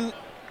checking in.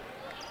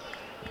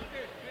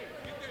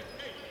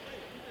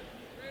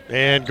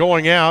 And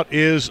going out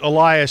is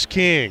Elias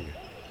King.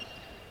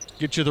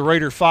 Get you the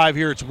Raider 5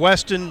 here. It's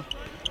Weston,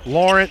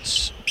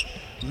 Lawrence,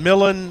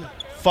 Millen,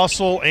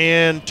 Fussell,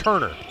 and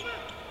Turner.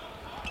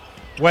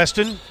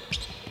 Weston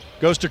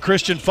goes to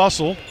Christian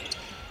Fussell.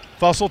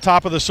 Fussell,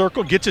 top of the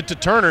circle, gets it to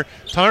Turner.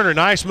 Turner,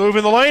 nice move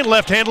in the lane.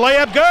 Left-hand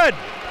layup, good.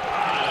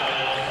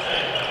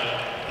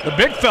 The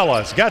big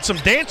fella's got some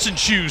dancing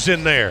shoes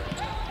in there.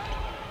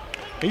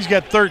 He's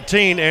got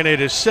 13, and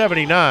it is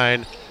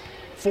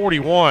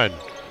 79-41.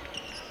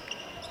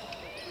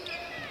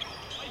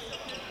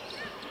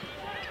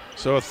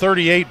 So a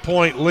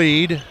 38-point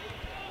lead.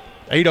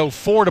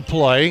 8:04 to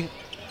play.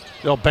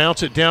 They'll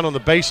bounce it down on the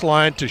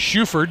baseline to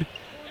Shuford.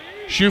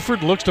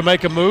 Shuford looks to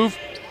make a move.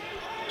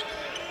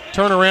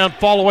 Turnaround,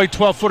 fall away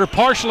 12-footer,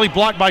 partially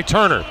blocked by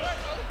Turner.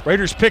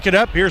 Raiders pick it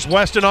up. Here's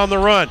Weston on the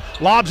run.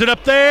 Lobs it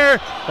up there.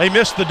 They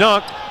missed the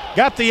dunk.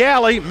 Got the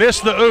alley,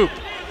 missed the oop.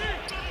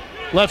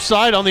 Left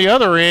side on the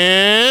other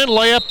end.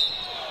 Layup,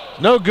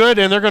 no good,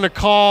 and they're going to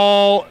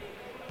call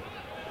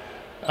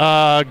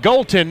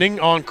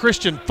goaltending on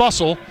Christian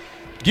Fussell.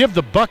 Give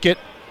the bucket,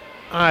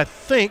 I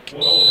think,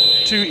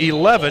 to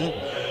 11,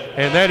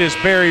 and that is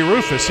Barry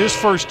Rufus. His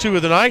first two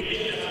of the night.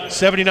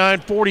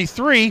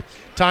 79-43.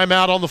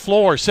 Timeout on the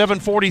floor.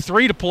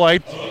 7:43 to play.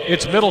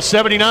 It's Middle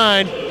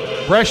 79.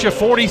 Brescia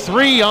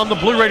 43 on the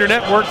Blue Raider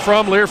Network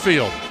from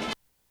Learfield.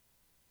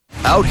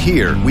 Out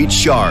here, we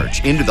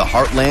charge into the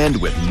heartland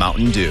with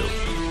Mountain Dew.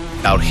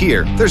 Out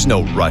here, there's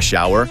no rush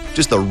hour,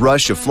 just the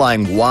rush of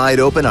flying wide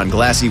open on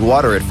glassy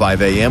water at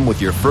 5 a.m.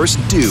 with your first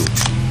dew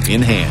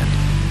in hand.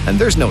 And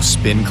there's no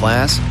spin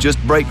class, just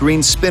bright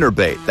green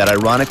spinnerbait that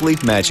ironically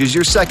matches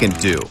your second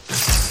dew.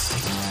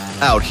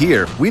 Out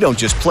here, we don't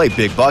just play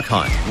big buck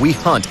hunt, we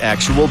hunt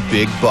actual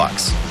big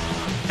bucks.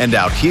 And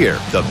out here,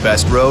 the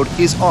best road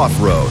is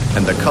off-road,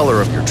 and the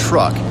color of your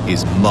truck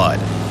is mud.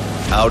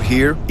 Out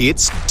here,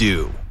 it's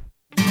dew.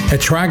 At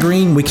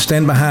Tri-Green, we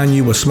stand behind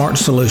you with smart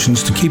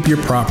solutions to keep your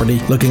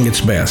property looking its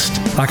best.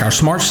 Like our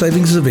Smart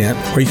Savings event,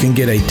 where you can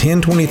get a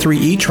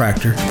 1023E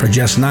tractor for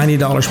just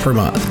 $90 per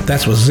month.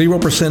 That's with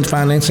 0%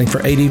 financing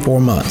for 84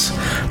 months.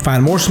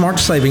 Find more smart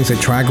savings at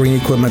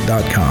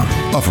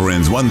TriGreenEquipment.com. Offer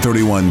ends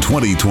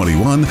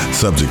 1/31/2021,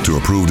 subject to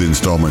approved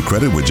installment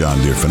credit with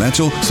John Deere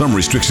Financial. Some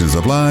restrictions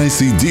apply.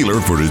 See dealer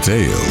for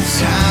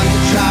details. Time to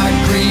try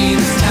green.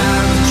 It's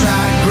time to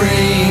try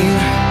green.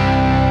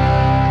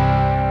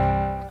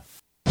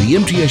 The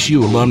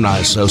MTSU Alumni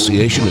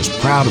Association is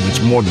proud of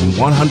its more than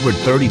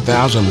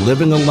 130,000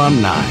 living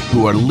alumni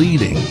who are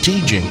leading,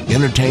 teaching,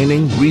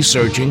 entertaining,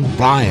 researching,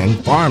 flying,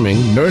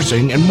 farming,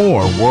 nursing, and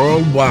more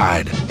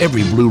worldwide.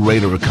 Every Blue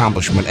Raider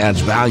accomplishment adds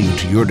value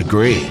to your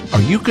degree.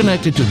 Are you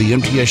connected to the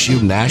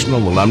MTSU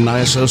National Alumni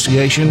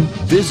Association?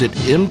 Visit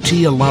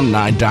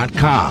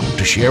mtalumni.com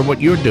to share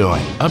what you're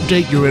doing,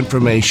 update your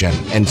information,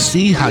 and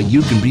see how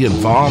you can be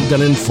involved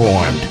and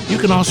informed. You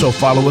can also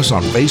follow us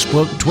on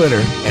Facebook,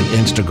 Twitter, and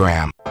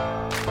Instagram.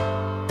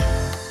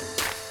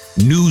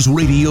 News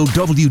Radio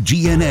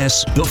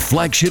WGNS, the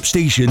flagship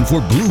station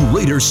for Blue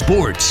Raider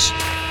sports.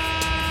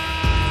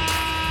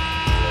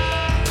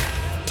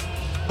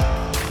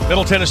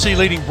 Middle Tennessee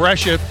leading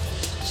Brescia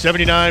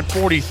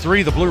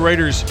 79-43. The Blue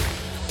Raiders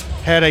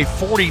had a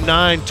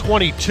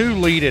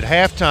 49-22 lead at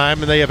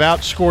halftime, and they have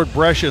outscored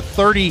Brescia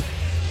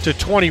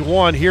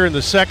 30-21 here in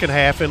the second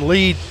half and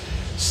lead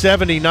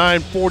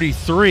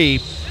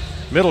 79-43.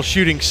 Middle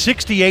shooting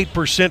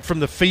 68% from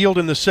the field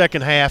in the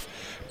second half.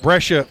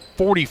 Brescia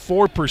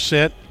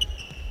 44%.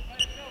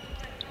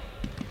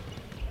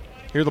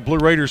 Here the Blue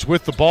Raiders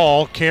with the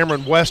ball.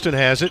 Cameron Weston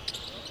has it.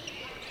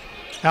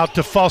 Out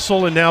to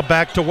Fussell and now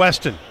back to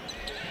Weston.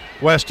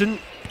 Weston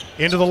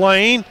into the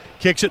lane,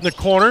 kicks it in the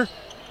corner.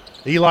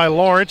 Eli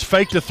Lawrence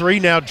faked the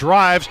three, now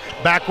drives,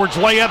 backwards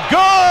layup,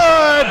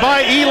 good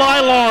by Eli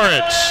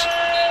Lawrence.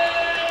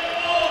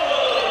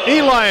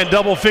 Eli in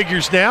double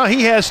figures now,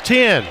 he has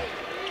 10.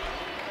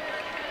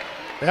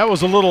 That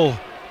was a little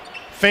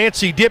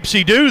fancy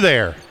dipsy-do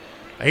there.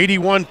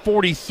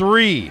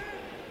 81-43.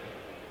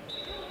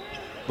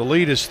 The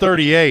lead is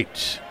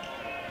 38.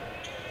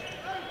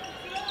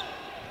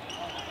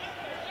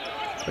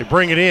 They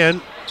bring it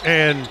in,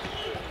 and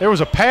there was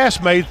a pass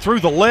made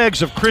through the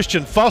legs of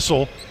Christian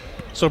Fussell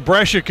so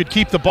Brescia could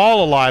keep the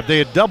ball alive. They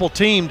had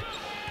double-teamed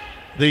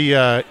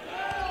the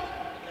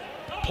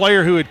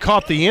player who had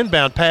caught the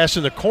inbound pass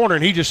in the corner,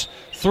 and he just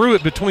threw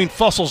it between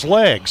Fussell's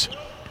legs.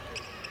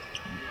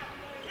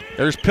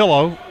 There's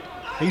Pillow.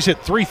 He's hit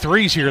 3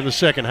 threes here in the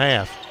second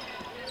half.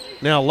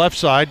 Now left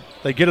side,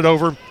 they get it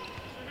over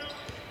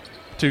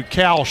to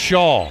Cal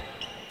Shaw.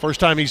 First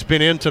time he's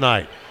been in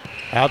tonight.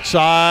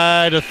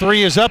 Outside, a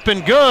three is up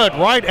and good,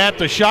 right at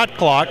the shot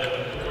clock.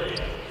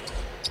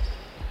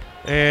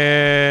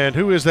 And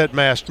who is that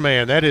masked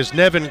man? That is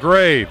Nevin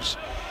Graves.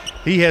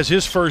 He has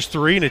his first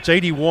three, and it's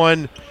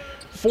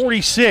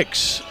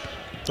 81-46.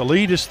 The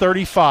lead is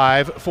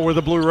 35 for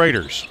the Blue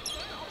Raiders.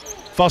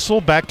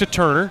 Fussell back to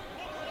Turner.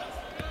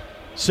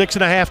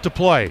 6.5 to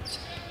play.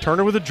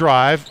 Turner with a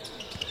drive.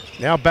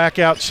 Now back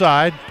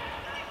outside.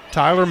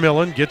 Tyler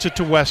Millen gets it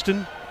to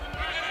Weston.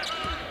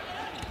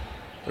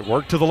 They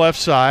work to the left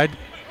side.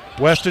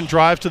 Weston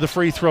drives to the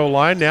free throw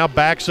line. Now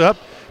backs up,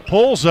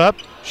 pulls up,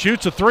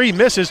 shoots a three,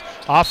 misses.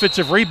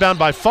 Offensive rebound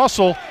by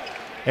Fussell,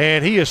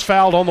 and he is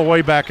fouled on the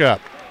way back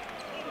up.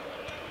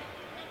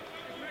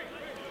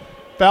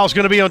 Foul's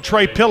going to be on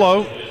Trey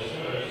Pillow.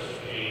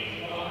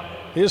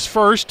 His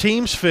first,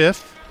 team's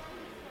fifth.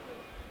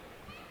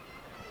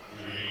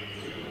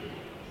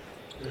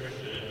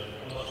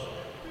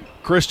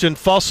 Christian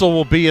Fussell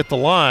will be at the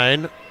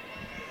line.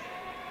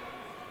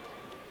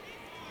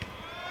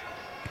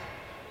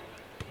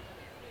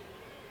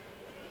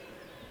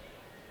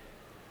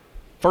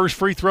 First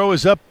free throw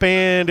is up,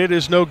 and it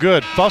is no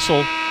good.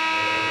 Fussell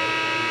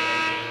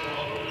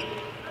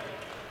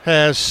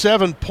has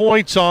 7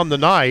 points on the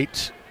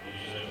night.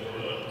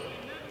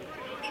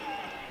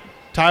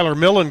 Tyler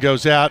Millen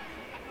goes out.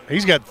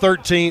 He's got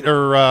 13,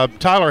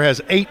 Tyler has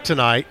 8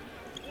 tonight.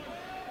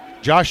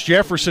 Josh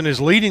Jefferson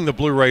is leading the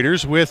Blue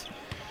Raiders with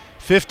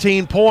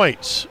 15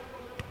 points.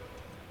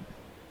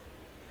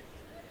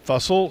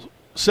 Fussell,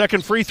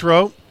 second free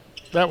throw.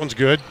 That one's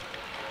good.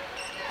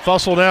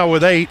 Fussell now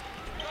with 8,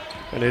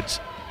 and it's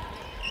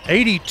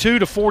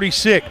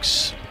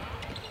 82-46.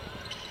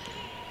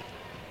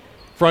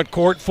 Front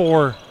court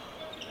for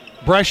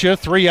Brescia.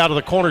 3 out of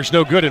the corners,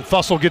 no good, and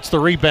Fussell gets the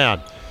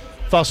rebound.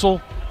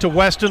 Fussell to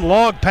Weston.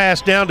 Long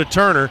pass down to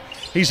Turner.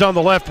 He's on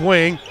the left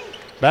wing.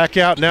 Back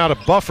out now to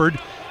Bufford.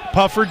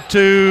 Bufford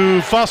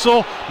to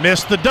Fussell.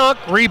 Missed the dunk.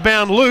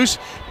 Rebound loose.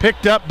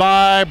 Picked up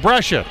by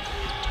Brescia.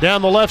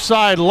 Down the left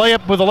side.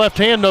 Layup with the left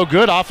hand. No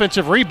good.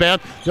 Offensive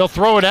rebound. They'll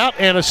throw it out,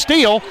 and a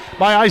steal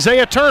by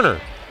Isaiah Turner.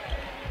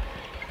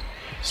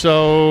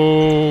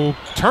 So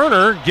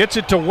Turner gets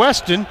it to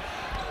Weston,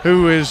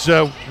 who is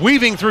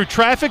weaving through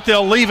traffic.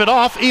 They'll leave it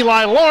off.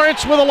 Eli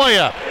Lawrence with a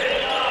layup.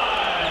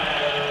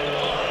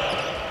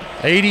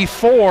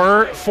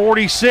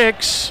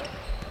 84-46.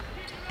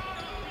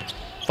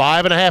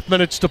 5.5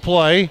 minutes to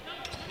play.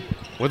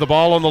 With the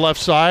ball on the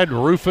left side,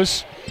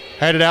 Rufus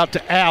headed out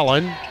to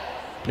Allen.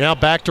 Now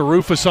back to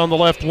Rufus on the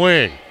left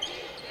wing.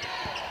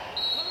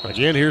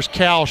 Again, here's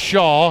Cal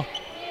Shaw.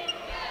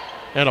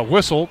 And a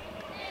whistle.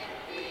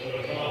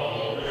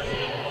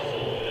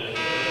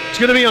 It's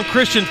going to be on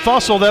Christian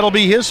Fussell. That'll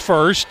be his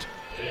first.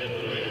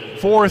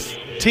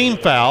 4th team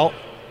foul.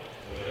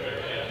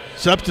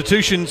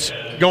 Substitutions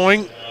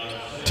going.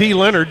 T.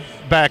 Leonard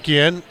back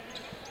in.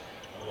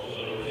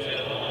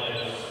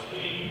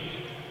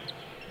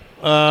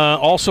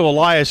 Also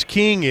Elias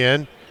King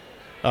in.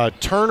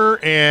 Turner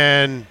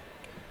and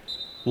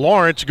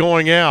Lawrence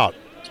going out.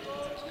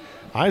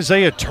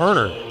 Isaiah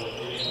Turner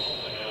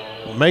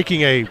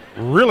making a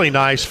really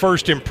nice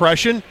first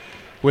impression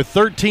with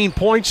 13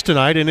 points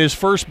tonight in his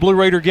first Blue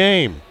Raider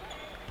game.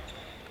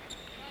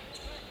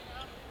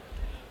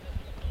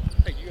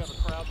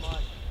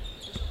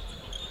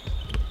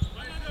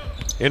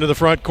 Into the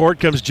front court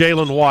comes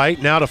Jalen White.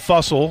 Now to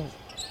Fussell.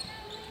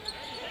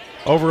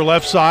 Over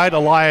left side,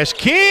 Elias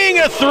King,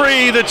 a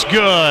 3 that's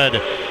good.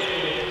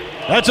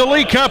 That's a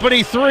Lee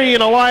Company 3,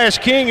 and Elias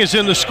King is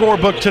in the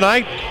scorebook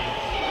tonight.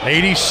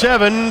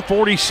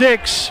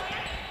 87-46.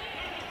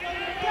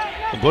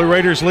 The Blue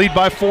Raiders lead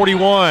by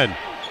 41.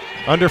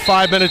 Under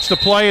 5 minutes to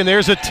play, and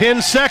there's a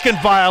 10-second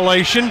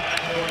violation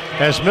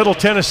as Middle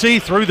Tennessee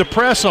threw the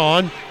press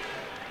on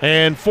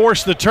and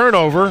forced the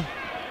turnover.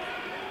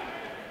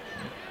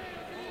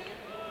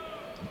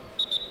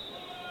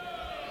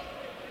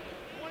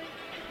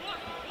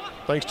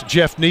 Thanks to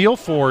Jeff Neal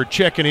for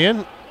checking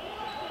in,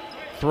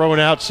 throwing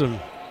out some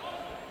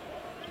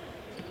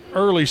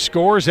early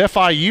scores.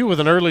 FIU with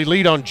an early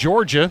lead on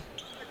Georgia.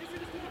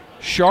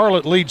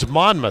 Charlotte leads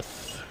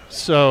Monmouth.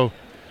 So,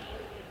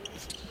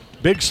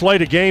 big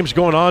slate of games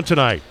going on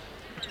tonight.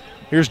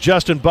 Here's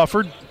Justin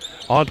Bufford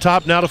on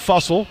top now to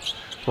Fussell.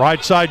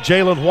 Right side,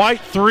 Jalen White.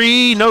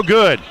 3, no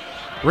good.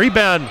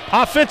 Rebound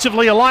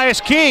offensively,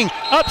 Elias King.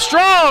 Up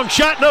strong,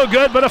 shot no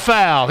good, but a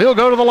foul. He'll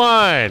go to the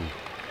line.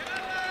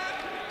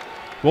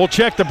 We'll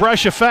check the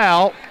Brescia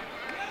foul.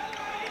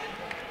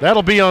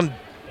 That'll be on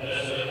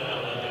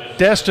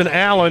Destin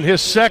Allen,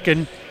 his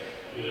second,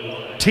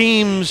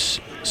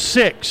 team's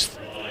 6th.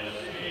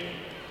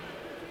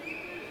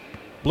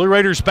 Blue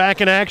Raiders back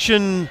in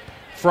action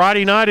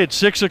Friday night at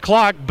 6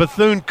 o'clock.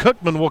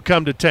 Bethune-Cookman will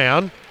come to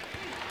town.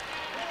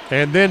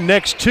 And then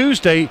next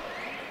Tuesday,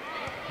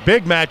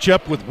 big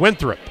matchup with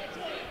Winthrop.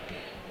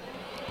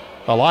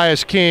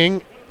 Elias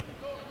King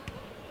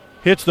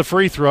hits the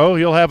free throw.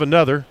 He'll have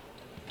another.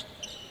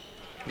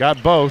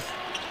 Got both.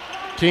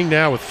 King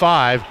now with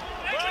 5.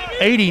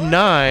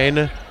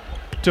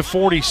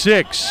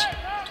 89-46.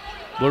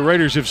 Blue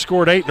Raiders have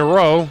scored 8 in a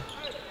row.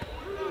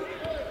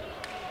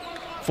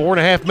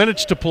 4.5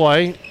 minutes to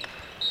play.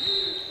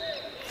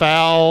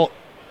 Foul.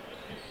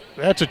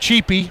 That's a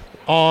cheapie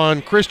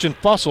on Christian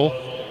Fussell.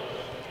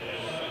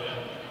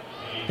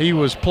 He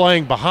was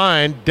playing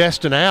behind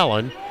Destin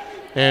Allen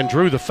and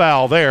drew the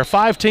foul there.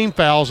 5 team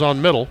fouls on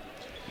Middle.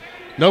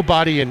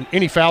 Nobody in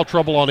any foul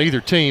trouble on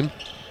either team.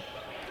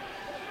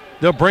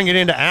 They'll bring it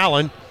into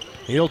Allen.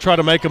 He'll try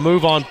to make a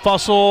move on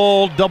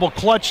Fussell. Double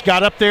clutch,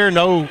 got up there,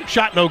 no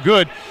shot, no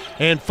good.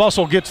 And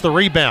Fussell gets the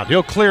rebound.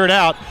 He'll clear it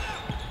out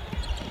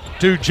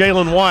to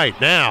Jalen White.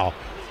 Now,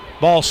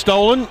 ball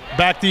stolen,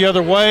 back the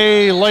other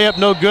way, layup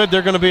no good.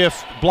 They're going to be a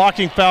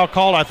blocking foul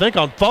called, I think,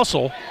 on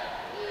Fussell.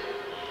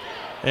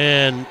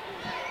 And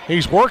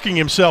he's working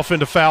himself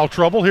into foul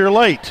trouble here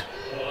late.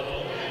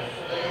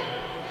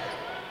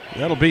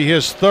 That'll be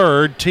his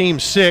 3rd, team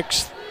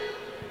 6th.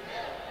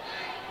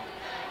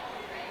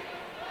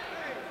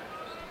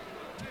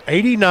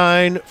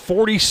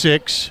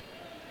 89-46,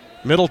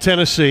 Middle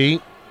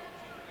Tennessee.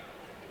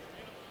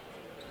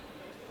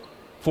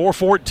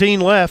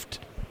 4:14 left.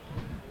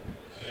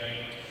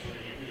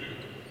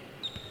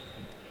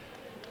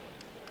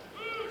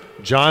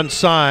 John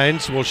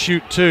Sines will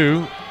shoot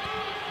 2.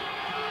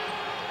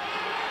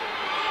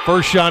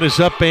 First shot is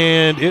up,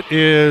 and it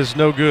is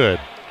no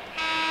good.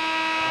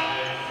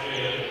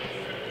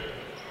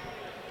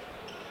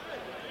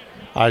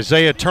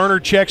 Isaiah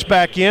Turner checks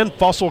back in.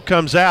 Fussell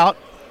comes out.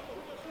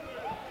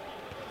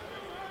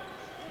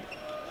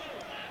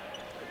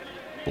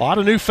 A lot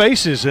of new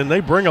faces, and they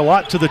bring a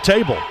lot to the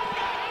table.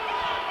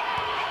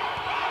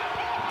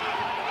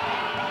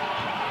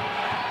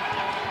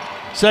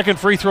 Second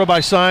free throw by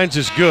Sines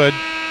is good.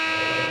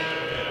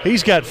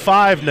 He's got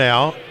 5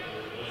 now,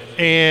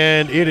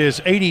 and it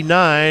is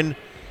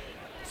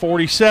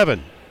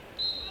 89-47.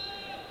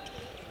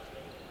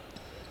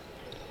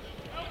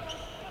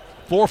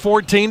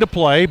 4:14 to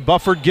play.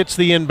 Bufford gets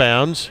the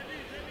inbounds.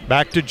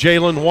 Back to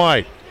Jalen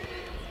White.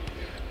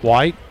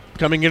 White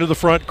coming into the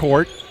front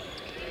court.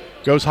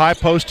 Goes high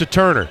post to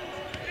Turner.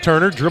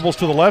 Turner dribbles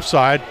to the left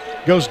side.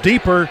 Goes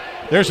deeper.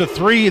 There's a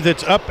 3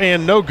 that's up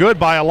and no good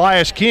by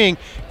Elias King.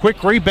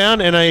 Quick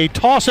rebound and a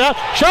toss out.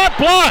 Shot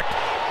blocked.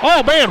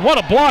 Oh, man, what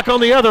a block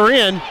on the other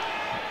end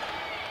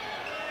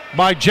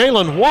by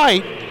Jalen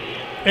White.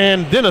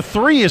 And then a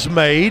 3 is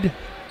made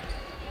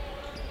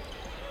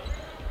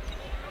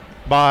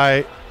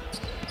by,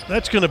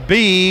 that's going to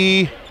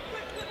be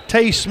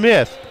Tay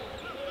Smith.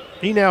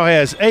 He now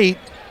has 8,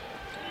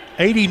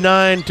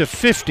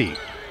 89-50.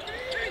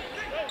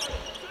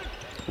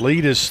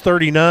 Lead is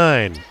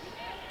 39.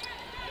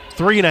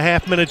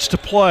 3.5 minutes to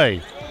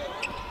play.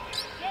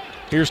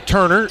 Here's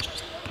Turner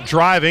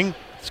driving,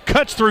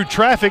 cuts through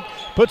traffic,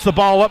 puts the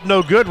ball up,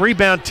 no good.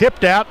 Rebound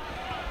tipped out.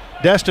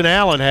 Destin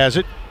Allen has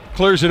it,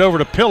 clears it over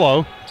to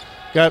Pillow.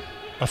 Got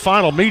a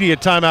final media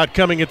timeout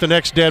coming at the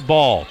next dead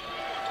ball.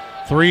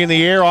 3 in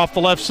the air off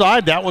the left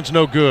side. That one's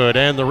no good.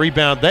 And the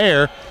rebound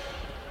there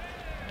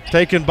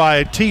taken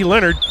by T.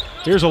 Leonard.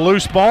 Here's a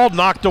loose ball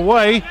knocked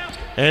away.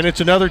 And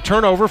it's another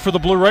turnover for the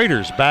Blue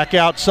Raiders. Back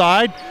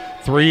outside.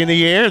 3 in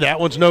the air. That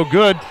one's no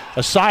good.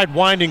 A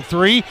side-winding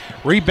 3.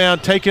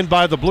 Rebound taken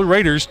by the Blue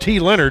Raiders. T.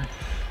 Leonard.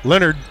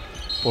 Leonard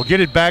will get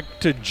it back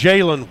to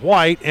Jalen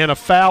White. And a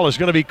foul is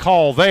going to be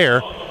called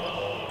there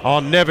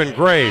on Nevin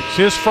Graves.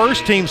 His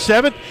first, team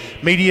 7th.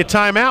 Media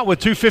timeout with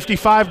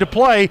 2:55 to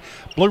play.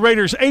 Blue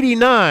Raiders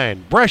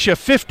 89, Brescia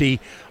 50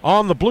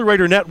 on the Blue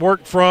Raider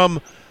Network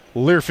from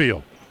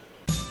Learfield.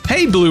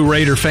 Hey Blue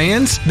Raider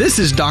fans, this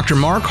is Dr.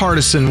 Mark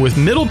Hardison with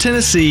Middle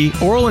Tennessee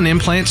Oral and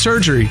Implant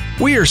Surgery.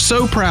 We are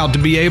so proud to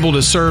be able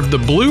to serve the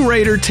Blue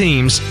Raider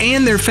teams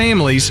and their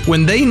families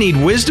when they need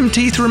wisdom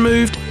teeth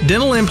removed,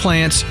 dental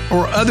implants,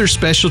 or other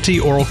specialty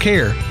oral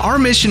care. Our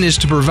mission is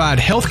to provide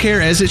health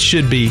care as it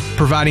should be,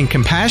 providing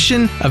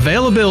compassion,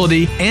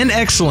 availability, and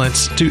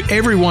excellence to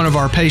every one of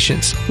our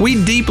patients. We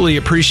deeply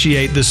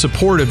appreciate the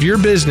support of your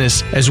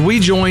business as we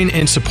join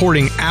in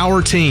supporting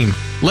our team.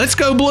 Let's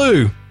go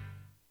Blue!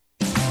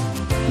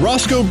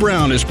 Roscoe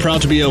Brown is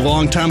proud to be a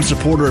longtime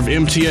supporter of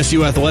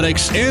MTSU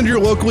Athletics and your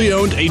locally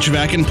owned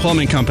HVAC and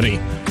plumbing company.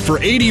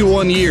 For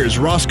 81 years,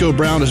 Roscoe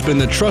Brown has been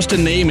the trusted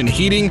name in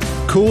heating,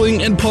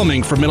 cooling, and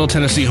plumbing for Middle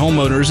Tennessee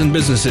homeowners and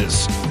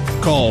businesses.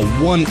 Call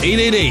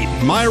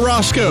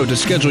 1-888-MY-ROSCOE to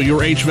schedule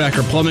your HVAC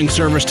or plumbing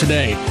service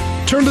today.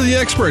 Turn to the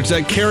experts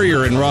at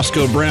Carrier and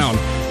Roscoe Brown.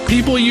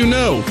 People you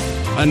know,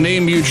 a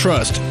name you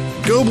trust.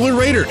 Go Blue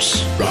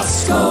Raiders!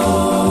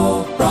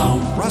 Roscoe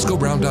Brown.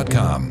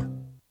 RoscoeBrown.com.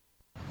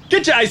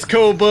 Get your ice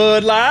cold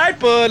Bud Light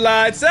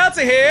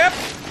Seltzer Hip.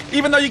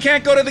 Even though you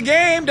can't go to the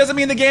game, doesn't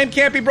mean the game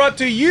can't be brought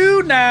to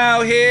you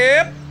now,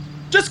 Hip.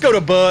 Just go to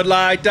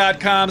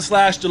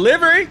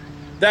budlight.com/delivery.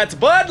 That's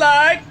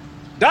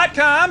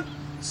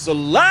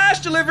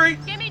budlight.com/delivery.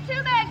 Give me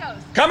 2 mangoes.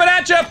 Coming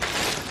at you.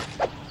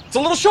 It's a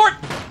little short.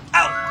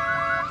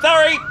 Ow.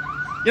 Sorry.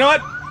 You know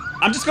what?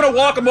 I'm just going to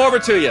walk them over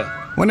to you.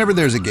 Whenever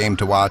there's a game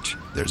to watch,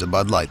 there's a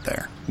Bud Light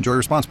there. Enjoy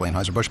responsibly.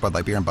 Anheuser-Busch, Bud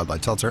Light Beer, and Bud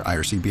Light Seltzer.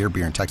 IRC Beer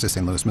in Texas,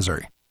 St. Louis,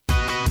 Missouri.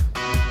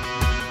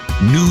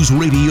 News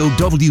Radio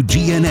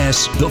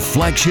WGNS, the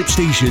flagship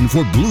station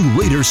for Blue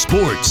Raider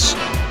sports.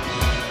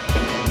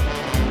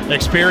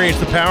 Experience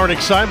the power and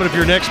excitement of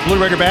your next Blue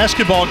Raider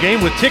basketball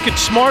game with Ticket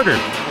Smarter.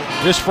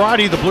 This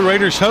Friday, the Blue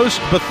Raiders host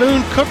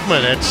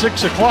Bethune-Cookman at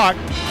 6 o'clock.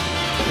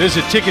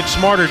 Visit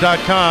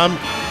Ticketsmarter.com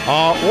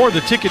or the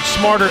Ticket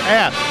Smarter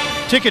app.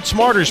 Ticket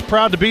Smarter is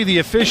proud to be the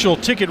official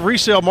ticket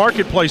resale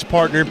marketplace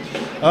partner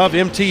of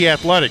MT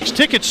Athletics.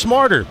 Ticket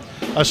Smarter,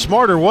 a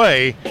smarter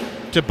way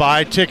to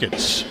buy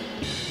tickets.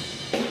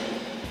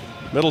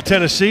 Middle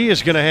Tennessee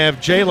is going to have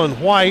Jalen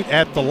White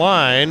at the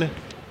line.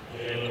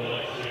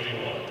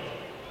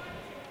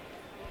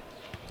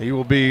 He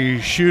will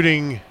be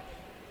shooting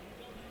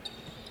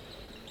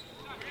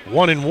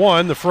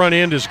 1-1. The front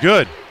end is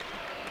good.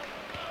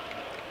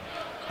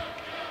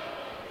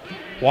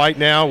 White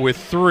now with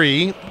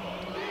 3.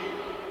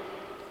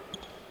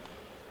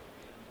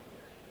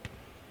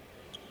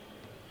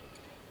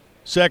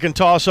 Second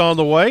toss on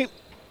the way.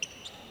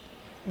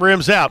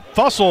 rims out.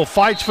 Fussell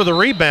fights for the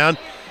rebound.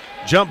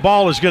 Jump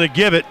ball is going to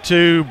give it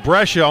to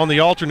Brescia on the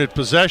alternate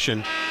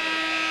possession.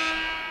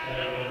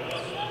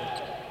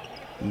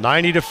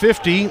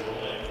 90-50.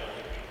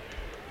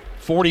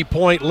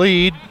 40-point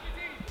lead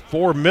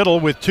for Middle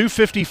with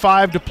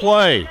 2:55 to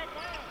play.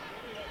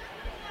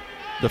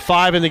 The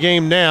 5 in the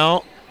game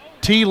now.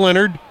 T.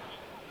 Leonard,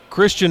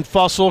 Christian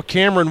Fussell,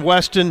 Cameron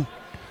Weston,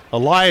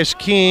 Elias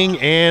King,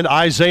 and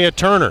Isaiah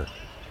Turner.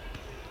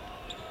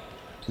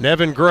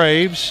 Nevin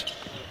Graves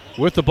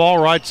with the ball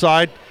right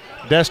side.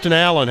 Destin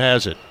Allen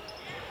has it.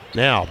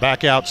 Now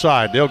back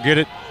outside. They'll get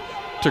it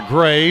to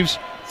Graves.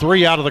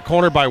 3 out of the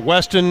corner by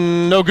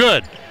Weston. No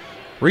good.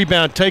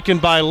 Rebound taken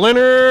by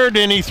Leonard,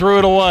 and he threw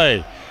it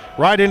away.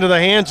 Right into the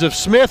hands of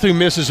Smith, who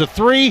misses a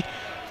 3.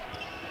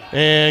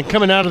 And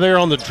coming out of there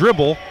on the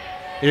dribble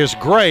is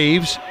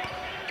Graves.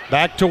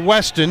 Back to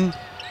Weston,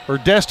 or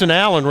Destin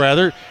Allen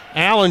rather.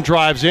 Allen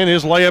drives in,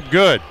 his layup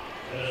good.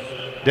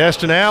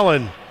 Destin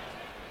Allen,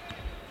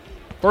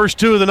 first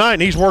 2 of the night,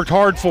 and he's worked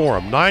hard for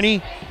him.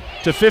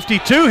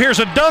 90-52. Here's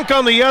a dunk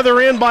on the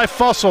other end by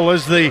Fussell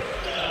as the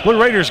Blue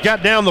Raiders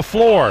got down the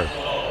floor.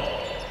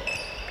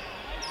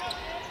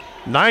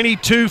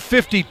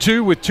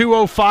 92-52 with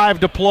 2:05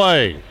 to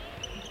play.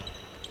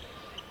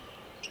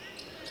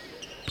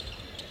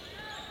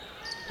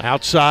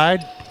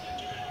 Outside.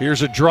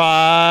 Here's a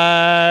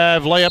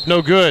drive. Layup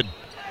no good.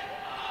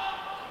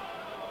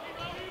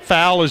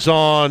 Foul is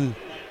on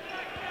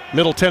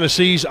Middle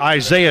Tennessee's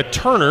Isaiah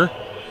Turner.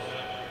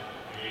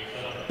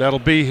 That'll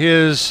be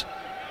his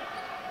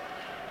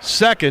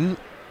second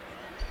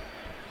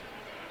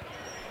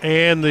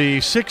and the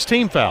 6th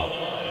team foul.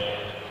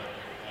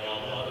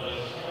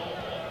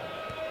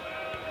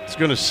 It's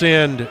going to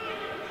send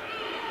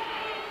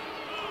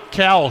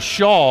Cal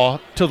Shaw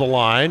to the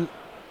line.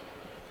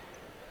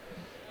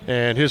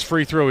 And his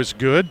free throw is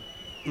good.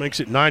 Makes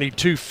it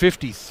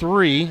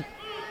 92-53.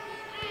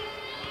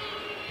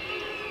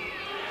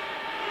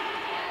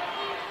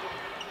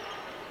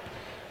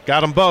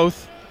 Got them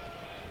both.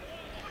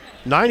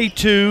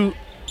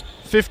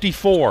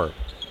 92-54.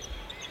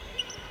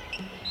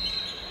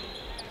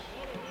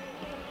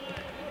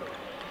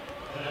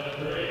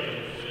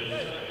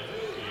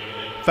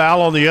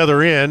 Foul on the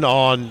other end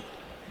on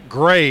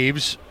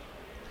Graves.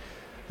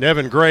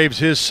 Nevin Graves,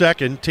 his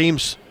second,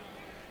 team's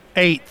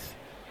 8th.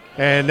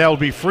 And that will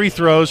be free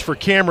throws for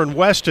Cameron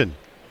Weston.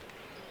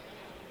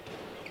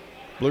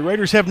 Blue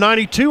Raiders have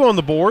 92 on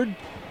the board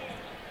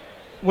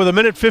with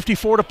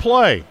 1:54 to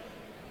play.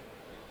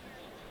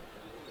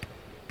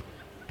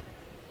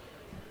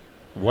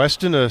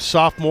 Weston, a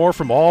sophomore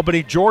from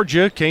Albany,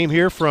 Georgia, came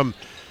here from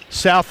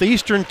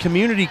Southeastern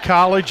Community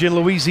College in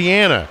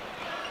Louisiana.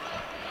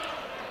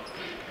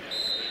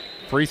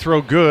 Free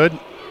throw good.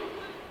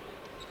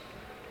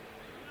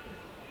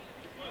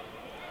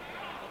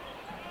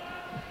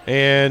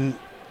 And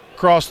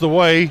across the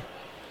way,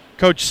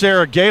 Coach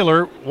Sarah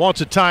Gaylor wants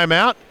a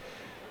timeout.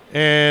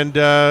 And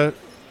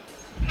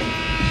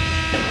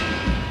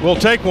we'll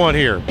take one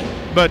here.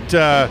 But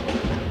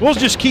we'll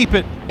just keep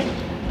it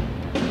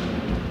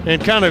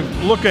and kind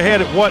of look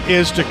ahead at what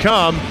is to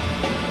come.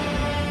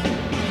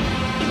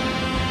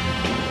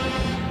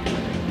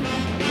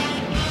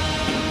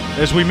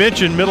 As we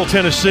mentioned, Middle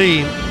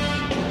Tennessee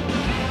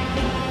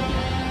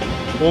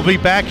will be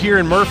back here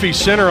in Murphy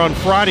Center on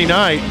Friday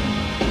night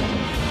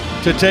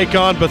to take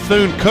on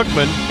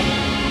Bethune-Cookman.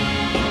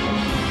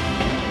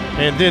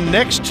 And then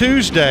next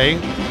Tuesday,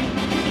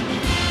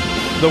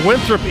 the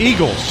Winthrop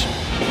Eagles.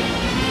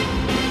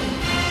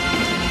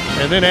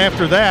 And then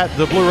after that,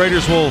 the Blue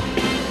Raiders will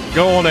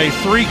go on a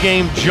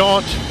 3-game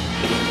jaunt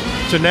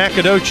to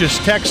Nacogdoches,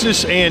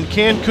 Texas, and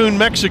Cancun,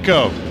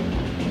 Mexico.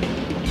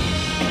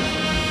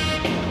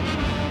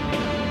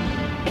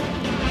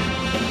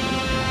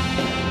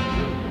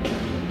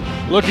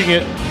 Looking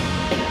at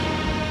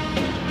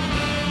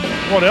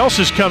what else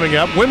is coming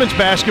up, women's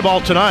basketball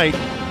tonight.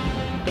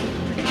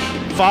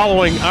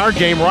 Following our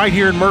game right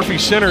here in Murphy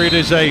Center, it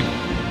is a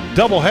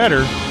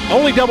doubleheader.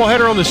 Only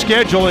doubleheader on the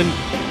schedule, and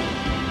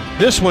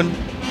this one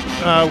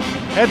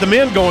had the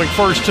men going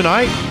first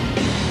tonight.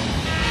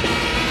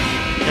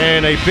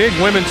 And a big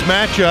women's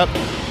matchup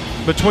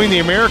between the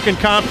American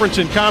Conference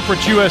and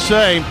Conference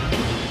USA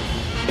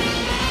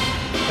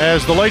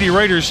as the Lady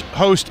Raiders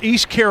host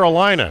East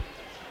Carolina.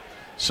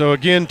 So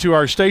again, to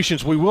our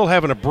stations, we will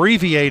have an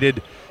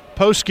abbreviated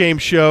post-game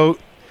show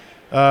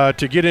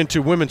to get into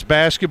women's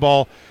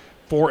basketball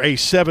for a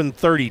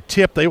 7:30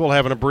 tip. They will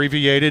have an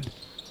abbreviated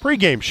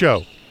pregame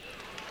show.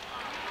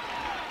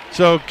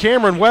 So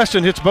Cameron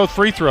Weston hits both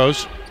free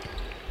throws.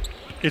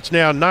 It's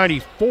now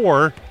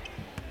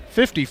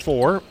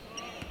 94-54.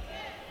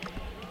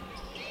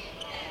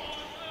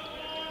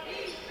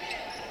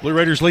 Blue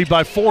Raiders lead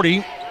by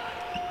 40.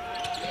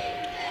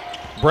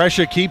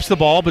 Brescia keeps the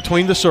ball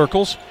between the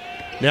circles.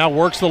 Now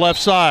works the left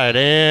side,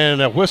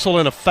 and a whistle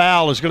and a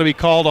foul is going to be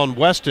called on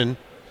Weston.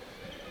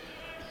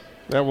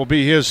 That will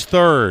be his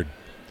third.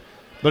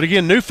 But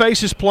again, new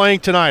faces playing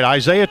tonight.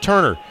 Isaiah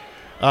Turner,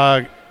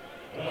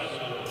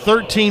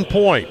 13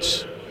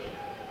 points.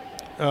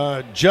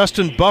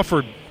 Justin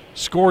Bufford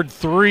scored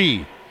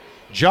 3.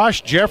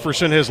 Josh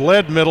Jefferson has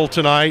led Middle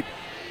tonight,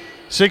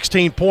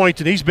 16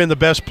 points, and he's been the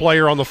best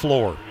player on the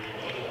floor.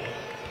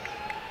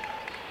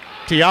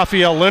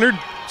 Teophile Leonard,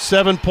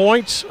 7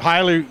 points,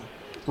 highly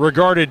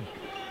regarded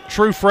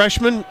true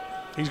freshman.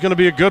 He's going to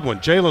be a good one.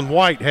 Jalen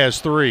White has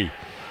 3.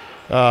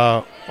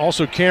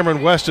 Also,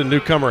 Cameron Weston,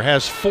 newcomer,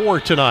 has 4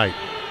 tonight.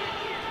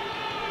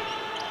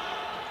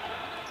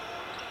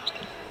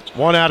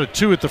 1 out of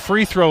 2 at the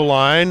free throw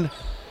line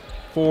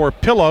for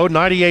Pillow.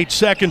 98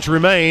 seconds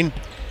remain,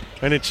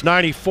 and it's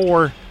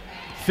 94-55.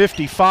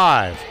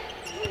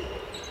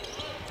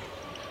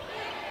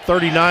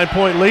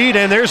 39-point lead,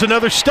 and there's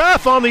another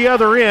stuff on the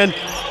other end,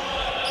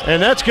 and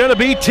that's going to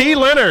be T.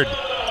 Leonard.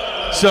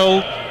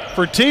 So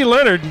for T.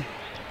 Leonard,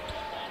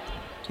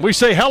 we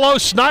say hello,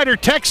 Snyder,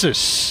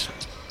 Texas.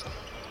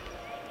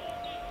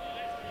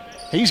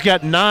 He's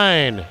got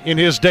 9 in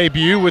his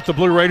debut with the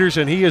Blue Raiders,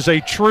 and he is a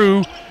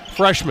true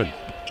freshman.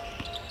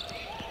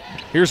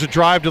 Here's a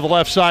drive to the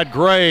left side.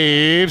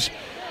 Graves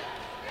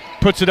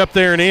puts it up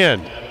there and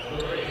in.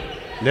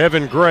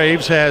 Nevin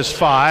Graves has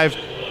 5.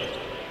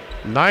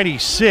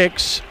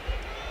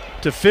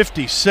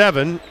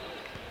 96-57.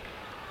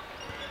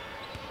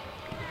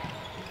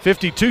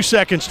 52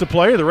 seconds to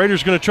play. The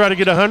Raiders going to try to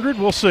get 100.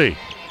 We'll see.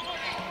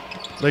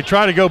 They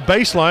try to go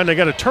baseline. They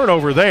got a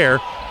turnover there,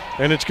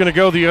 and it's going to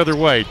go the other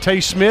way.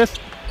 Tay Smith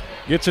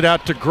gets it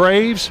out to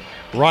Graves.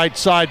 Right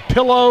side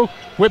Pillow.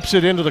 Whips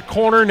it into the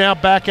corner. Now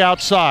back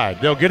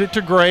outside. They'll get it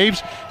to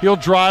Graves. He'll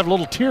drive.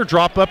 Little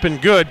teardrop up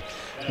and good.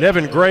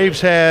 Nevin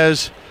Graves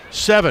has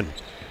 7.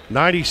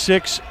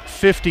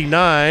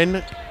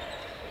 96-59.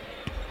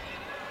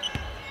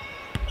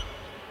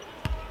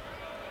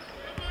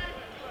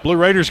 Blue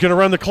Raiders going to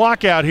run the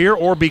clock out here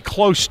or be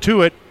close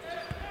to it.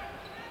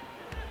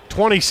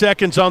 20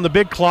 seconds on the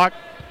big clock,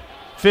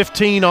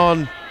 15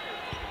 on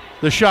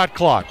the shot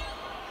clock.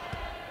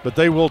 But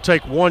they will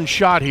take one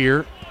shot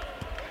here.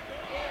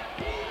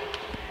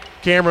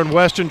 Cameron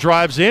Weston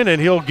drives in,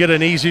 and he'll get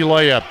an easy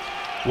layup.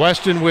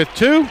 Weston with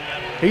 2.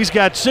 He's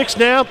got 6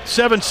 now,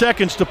 7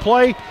 seconds to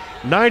play.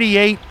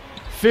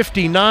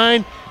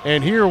 98-59,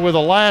 and here with a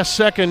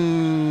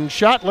last-second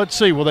shot. Let's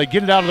see, will they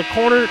get it out of the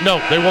corner?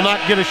 No, they will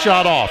not get a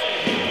shot off.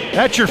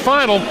 That's your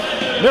final.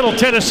 Middle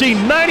Tennessee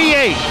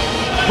 98,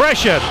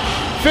 Brescia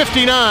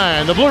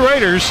 59. The Blue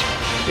Raiders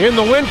in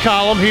the win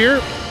column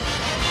here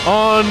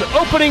on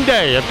opening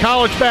day of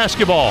college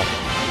basketball.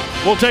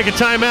 We'll take a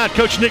timeout.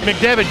 Coach Nick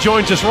McDevitt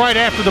joins us right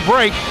after the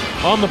break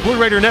on the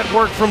Blue Raider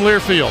Network from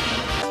Learfield.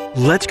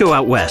 Let's go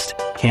out west.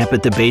 Camp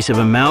at the base of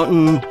a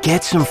mountain,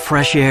 get some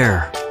fresh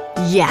air.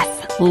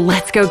 Yes,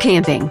 let's go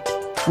camping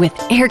with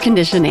air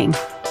conditioning.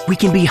 We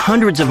can be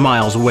hundreds of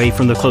miles away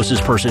from the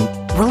closest person.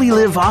 Really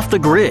live off the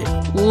grid.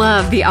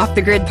 Love the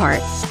off-the-grid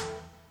part,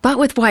 but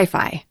with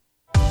Wi-Fi.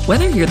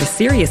 Whether you're the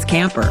serious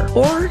camper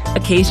or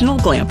occasional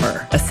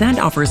glamper, Ascend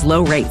offers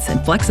low rates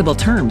and flexible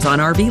terms on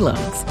RV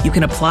loans. You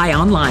can apply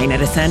online at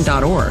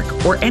ascend.org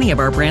or any of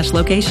our branch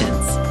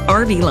locations.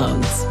 RV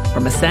loans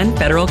from Ascend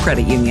Federal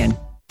Credit Union.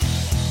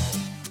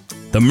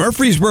 The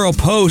Murfreesboro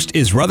Post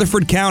is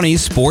Rutherford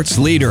County's sports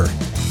leader.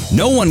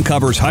 No one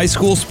covers high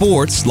school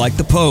sports like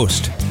the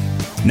Post.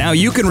 Now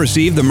you can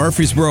receive the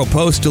Murfreesboro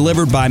Post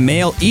delivered by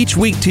mail each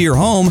week to your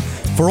home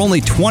for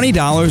only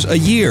 $20 a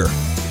year.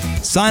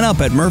 Sign up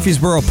at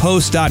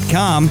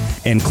murfreesboropost.com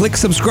and click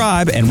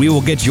subscribe, and we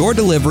will get your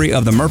delivery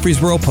of the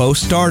Murfreesboro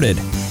Post started.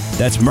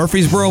 That's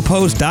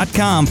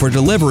murfreesboropost.com for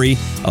delivery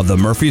of the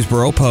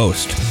Murfreesboro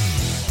Post.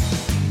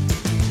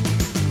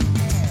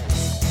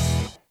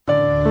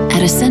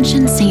 At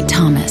Ascension St.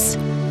 Thomas,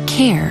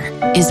 care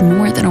is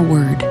more than a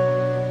word.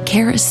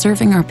 Care is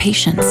serving our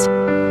patients,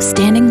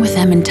 standing with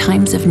them in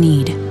times of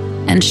need,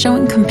 and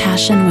showing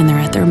compassion when they're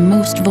at their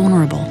most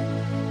vulnerable.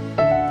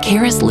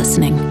 Care is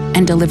listening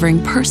and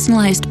delivering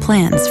personalized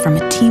plans from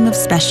a team of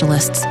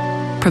specialists,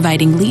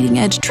 providing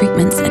leading-edge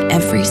treatments at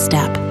every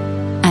step.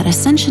 At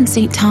Ascension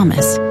St.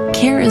 Thomas,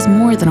 care is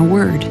more than a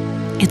word.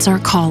 It's our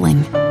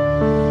calling.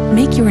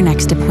 Make your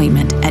next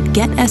appointment at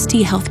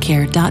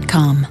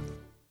getsthealthcare.com.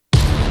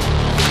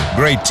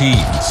 Great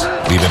teams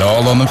leave it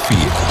all on the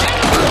field.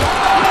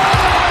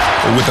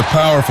 But with the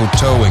powerful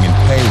towing and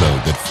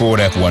payload that Ford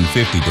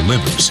F-150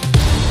 delivers,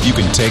 you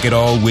can take it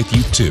all with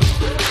you, too.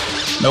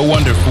 No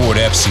wonder Ford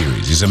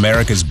F-Series is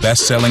America's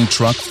best-selling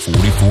truck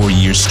 44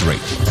 years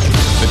straight.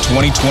 The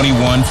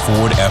 2021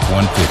 Ford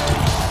F-150.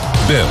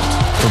 Built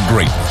for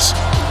greatness.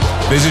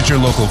 Visit your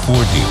local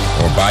Ford dealer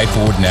or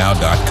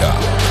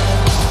buyfordnow.com.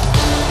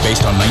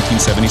 Based on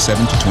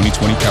 1977 to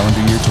 2020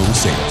 calendar year total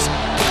sales.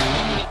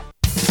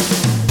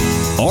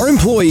 Our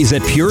employees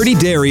at Purity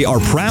Dairy are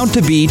proud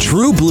to be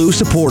true blue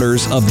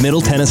supporters of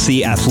Middle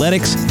Tennessee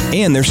athletics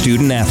and their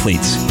student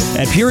athletes.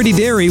 At Purity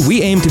Dairy,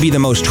 we aim to be the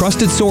most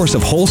trusted source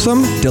of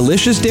wholesome,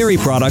 delicious dairy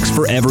products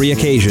for every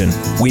occasion.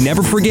 We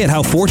never forget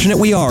how fortunate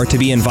we are to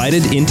be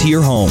invited into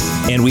your home,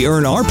 and we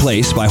earn our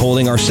place by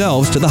holding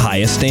ourselves to the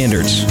highest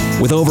standards.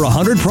 With over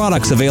 100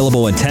 products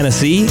available in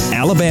Tennessee,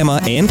 Alabama,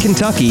 and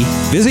Kentucky,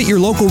 visit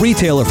your local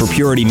retailer for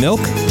Purity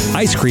milk,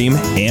 ice cream,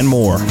 and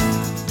more.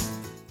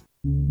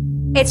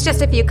 It's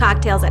just a few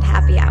cocktails at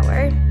happy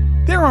hour.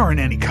 There aren't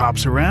any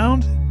cops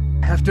around.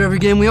 After every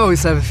game, we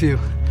always have a few.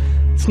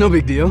 It's no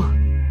big deal.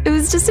 It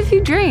was just a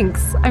few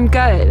drinks. I'm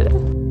good.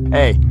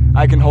 Hey,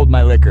 I can hold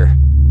my liquor.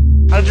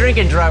 I drink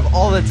and drive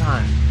all the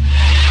time.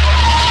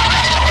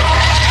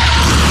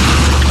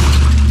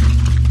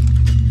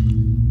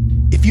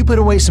 If you put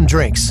away some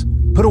drinks,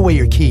 put away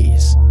your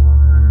keys.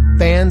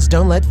 Fans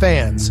don't let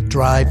fans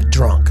drive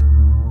drunk.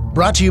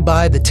 Brought to you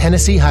by the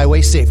Tennessee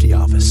Highway Safety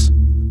Office.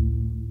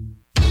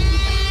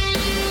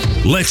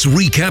 Let's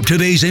recap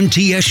today's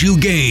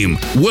MTSU game.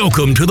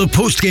 Welcome to the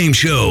postgame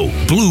show.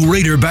 Blue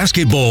Raider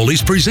basketball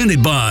is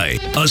presented by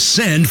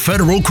Ascend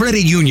Federal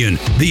Credit Union,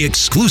 the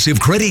exclusive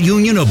credit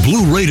union of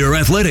Blue Raider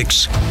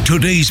Athletics.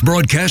 Today's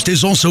broadcast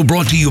is also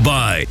brought to you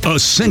by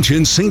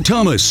Ascension St.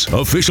 Thomas,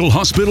 official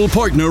hospital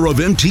partner of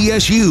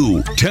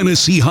MTSU,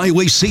 Tennessee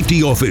Highway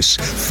Safety Office,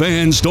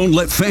 Fans Don't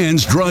Let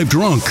Fans Drive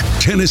Drunk,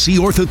 Tennessee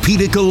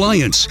Orthopedic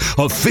Alliance,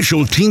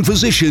 official team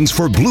physicians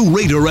for Blue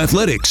Raider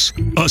Athletics,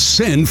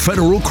 Ascend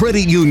Federal Credit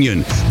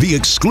Union, the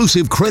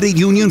exclusive credit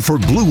union for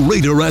Blue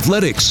Raider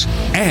Athletics,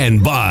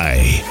 and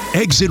by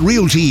Exit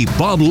Realty,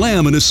 Bob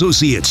Lamb and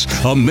Associates,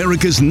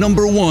 America's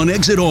 #1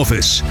 exit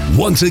office.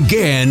 Once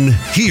again,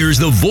 here's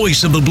the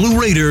voice of the Blue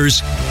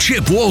Raiders,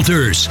 Chip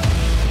Walters.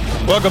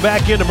 Welcome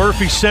back into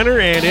Murphy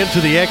Center and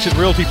into the Exit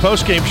Realty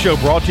postgame show,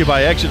 brought to you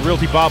by Exit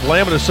Realty, Bob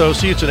Lamb and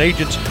Associates, and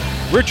agents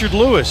Richard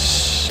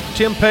Lewis,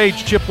 Tim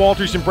Page, Chip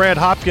Walters, and Brad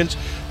Hopkins,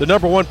 the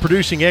 #1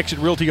 producing Exit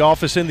Realty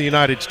office in the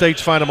United States.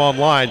 Find them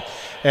online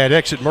at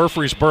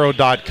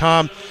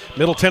exitmurfreesboro.com.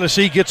 Middle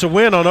Tennessee gets a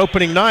win on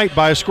opening night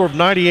by a score of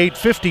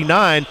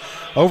 98-59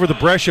 over the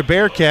Brescia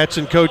Bearcats,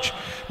 and Coach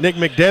Nick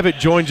McDevitt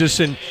joins us.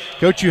 And,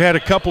 Coach, you had a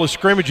couple of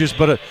scrimmages,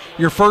 but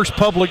your first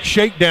public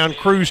shakedown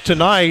cruise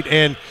tonight,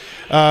 and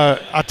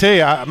I tell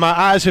you, my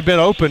eyes have been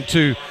open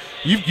to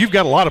you've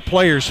got a lot of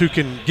players who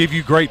can give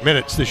you great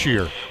minutes this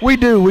year. We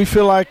do. We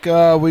feel like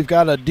we've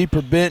got a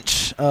deeper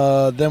bench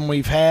than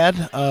we've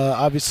had.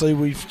 Obviously,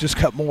 we've just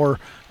got more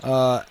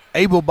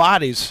able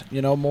bodies,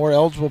 more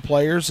eligible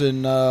players,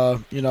 and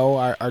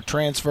our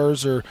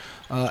transfers are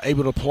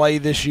able to play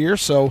this year.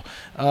 So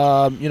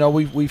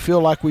we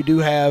feel like we do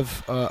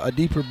have a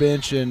deeper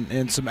bench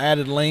and some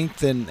added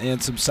length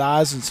and some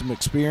size and some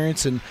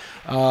experience. And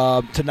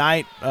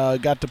tonight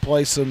got to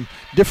play some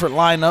different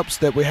lineups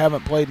that we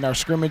haven't played in our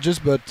scrimmages,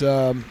 but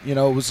it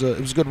was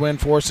a good win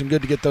for us and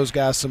good to get those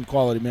guys some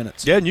quality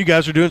minutes. Yeah, and you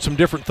guys are doing some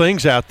different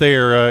things out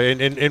there,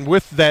 and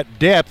with that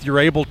depth, you're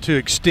able to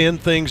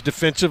extend things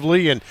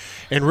defensively and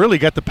really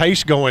got the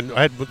pace going.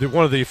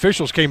 One of the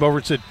officials came over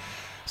and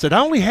said, I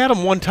only had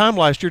them one time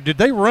last year. Did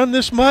they run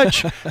this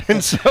much?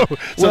 And so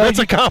that's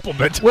a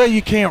compliment. Well,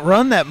 you can't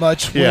run that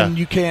much when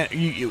you can't.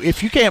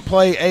 If you can't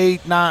play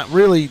 8, 9,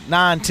 really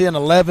 9, 10,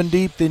 11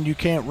 deep, then you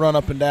can't run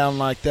up and down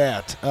like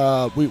that.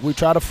 We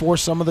try to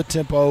force some of the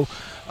tempo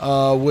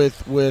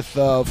with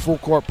full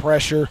court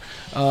pressure.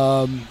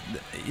 There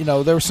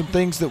were some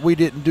things that we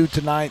didn't do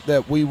tonight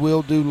that we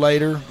will do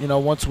later.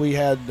 Once we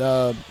had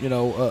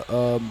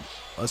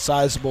a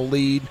sizable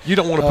lead. You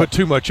don't want to put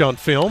too much on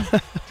film.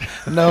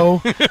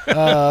 No.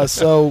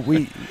 So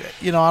we,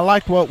 I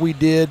liked what we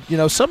did.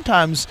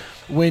 Sometimes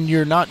when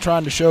you're not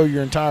trying to show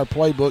your entire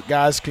playbook,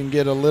 guys can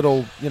get a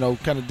little,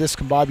 kind of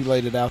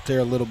discombobulated out there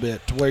a little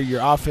bit, to where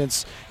your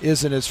offense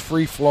isn't as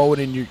free flowing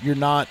and you're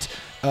not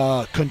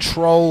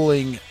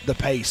controlling the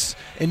pace.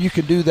 And you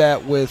can do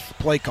that with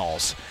play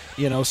calls.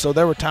 So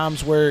there were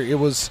times where it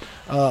was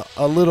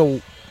a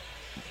little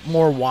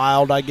more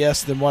wild, I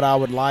guess, than what I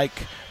would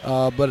like.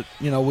 But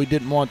we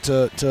didn't want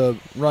to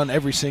run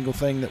every single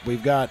thing that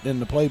we've got in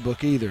the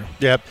playbook either.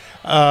 Yep.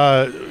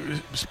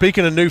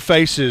 Speaking of new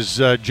faces,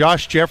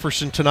 Josh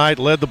Jefferson tonight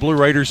led the Blue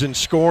Raiders in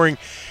scoring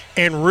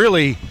and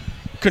really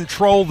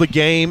controlled the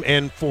game.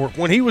 And for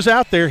when he was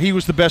out there, he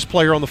was the best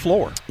player on the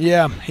floor.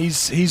 Yeah,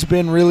 he's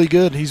been really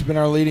good. He's been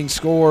our leading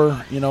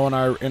scorer. In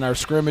our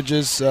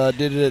scrimmages.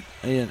 Did it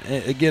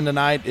again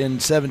tonight in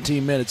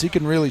 17 minutes. He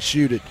can really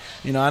shoot it.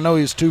 I know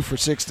he was 2 for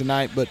 6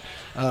 tonight, but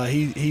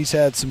he's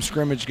had some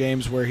scrimmage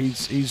games where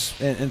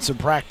he's in some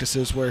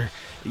practices where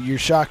you're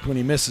shocked when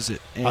he misses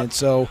it. And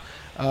so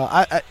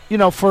at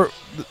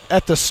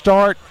the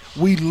start,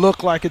 we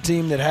look like a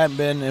team that hadn't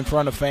been in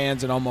front of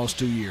fans in almost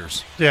 2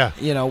 years. Yeah.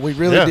 We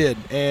really did.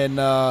 And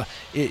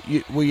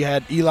we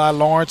had Eli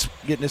Lawrence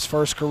getting his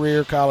first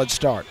career college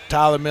start.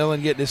 Tyler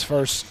Millen getting his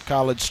first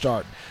college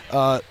start.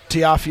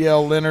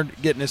 Teophile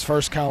Leonard getting his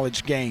first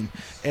college game.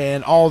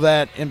 And all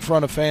that in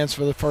front of fans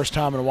for the first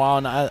time in a while.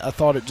 And I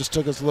thought it just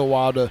took us a little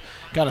while to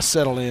kind of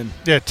settle in.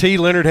 Yeah, T.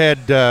 Leonard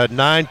had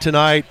 9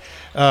 tonight.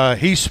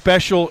 He's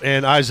special,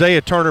 and Isaiah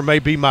Turner may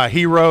be my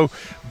hero,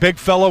 big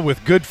fellow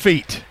with good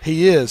feet.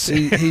 He is.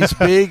 He's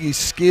big. He's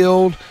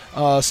skilled.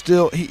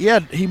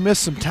 He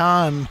missed some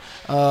time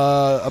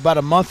about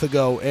a month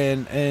ago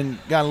and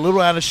got a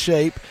little out of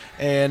shape,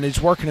 and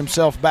he's working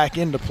himself back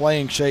into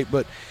playing shape.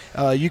 But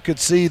you could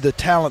see the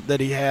talent that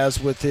he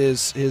has with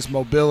his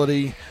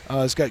mobility.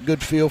 He's got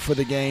good feel for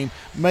the game.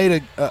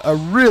 Made a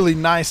really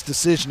nice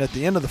decision at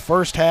the end of the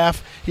first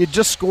half. He had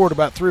just scored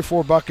about 3 or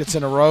 4 buckets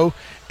in a row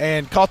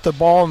and caught the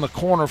ball in the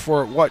corner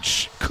for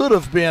what could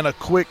have been a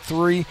quick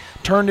 3,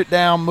 turned it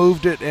down,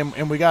 moved it,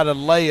 and we got a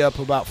layup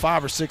about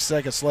 5 or 6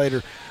 seconds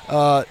later.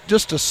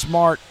 Just a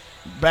smart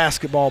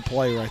basketball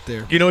play right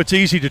there. You know, it's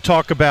easy to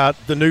talk about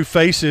the new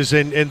faces,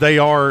 and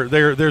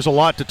there's a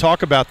lot to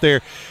talk about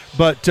there.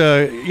 But,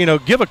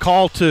 give a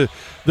call to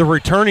the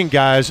returning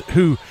guys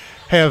who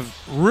have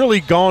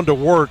really gone to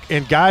work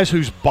and guys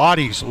whose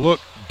bodies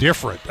look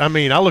different. I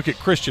mean, I look at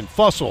Christian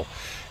Fussell,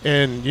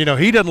 and,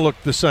 he doesn't look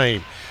the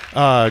same.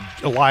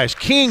 Elias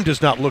King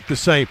does not look the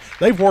same.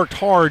 They've worked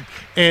hard,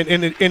 and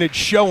it's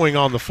showing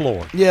on the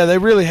floor. Yeah, they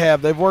really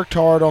have. They've worked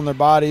hard on their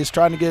bodies,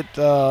 trying to get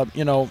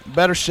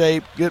better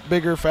shape, get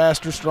bigger,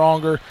 faster,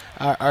 stronger.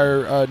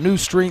 Our new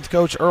strength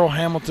coach, Earl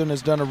Hamilton,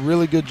 has done a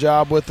really good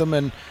job with them,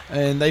 and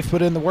they've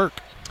put in the work.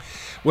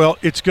 Well,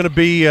 it's going to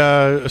be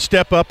a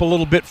step up a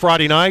little bit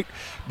Friday night.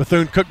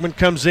 Bethune-Cookman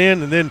comes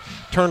in and then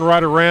turn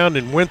right around,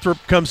 and Winthrop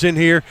comes in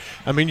here.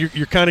 I mean,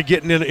 you're kind of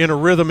getting in a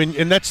rhythm,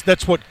 and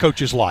that's what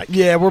coaches like.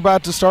 Yeah, we're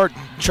about to start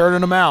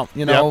churning them out,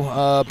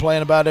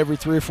 playing about every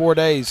 3 or 4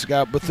 days.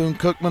 Got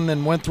Bethune-Cookman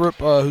and Winthrop,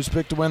 who's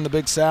picked to win the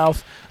Big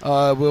South.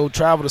 We'll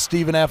travel to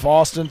Stephen F.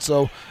 Austin,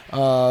 so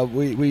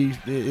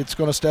it's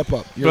going to step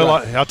up.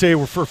 Right. I'll tell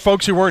you, for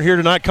folks who weren't here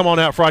tonight, come on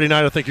out Friday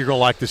night. I think you're going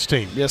to like this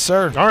team. Yes,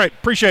 sir. All right,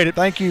 appreciate it.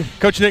 Thank you.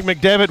 Coach Nick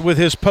McDevitt with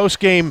his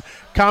post-game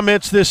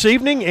comments this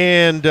evening,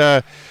 and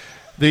the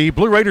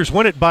Blue Raiders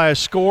win it by a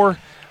score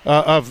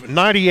of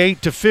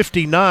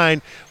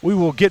 98-59. We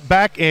will get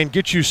back and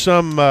get you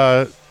some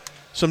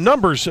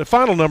numbers,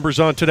 final numbers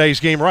on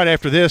today's game right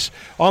after this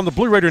on the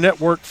Blue Raider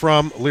Network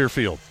from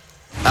Learfield.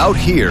 Out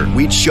here,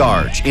 we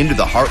charge into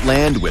the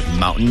heartland with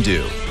Mountain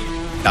Dew.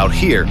 Out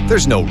here,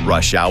 there's no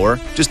rush hour,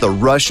 just the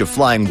rush of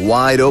flying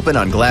wide open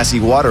on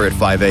glassy water at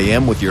 5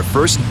 a.m. with your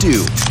first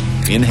Dew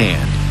in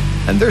hand.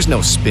 And there's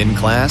no spin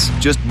class,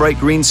 just bright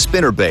green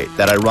spinnerbait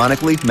that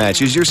ironically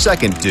matches your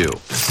second Dew.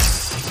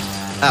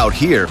 Out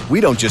here,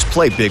 we don't just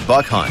play big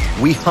buck hunt,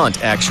 we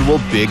hunt actual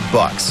big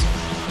bucks.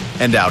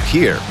 And out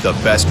here, the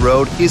best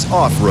road is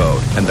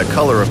off-road, and the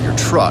color of your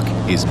truck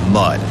is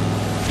mud.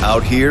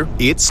 Out here,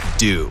 it's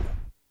Dew.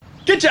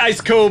 Get your ice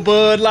cold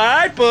Bud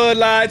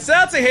Light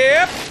Seltzer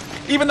here.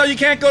 Even though you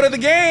can't go to the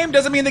game,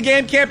 doesn't mean the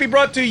game can't be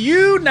brought to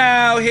you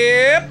now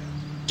here.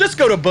 Just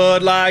go to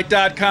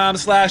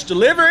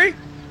budlight.com/delivery.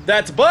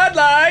 That's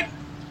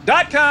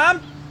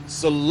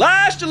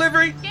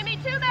budlight.com/delivery. Give me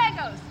 2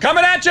 mangoes.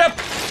 Coming at you.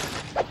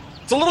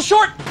 It's a little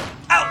short.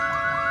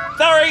 Ow.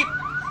 Sorry.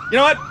 You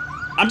know what?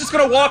 I'm just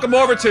going to walk them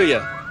over to you.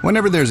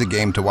 Whenever there's a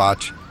game to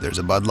watch, there's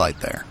a Bud Light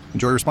there.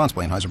 Enjoy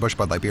responsibly. Anheuser-Busch,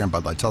 Bud Light Beer, and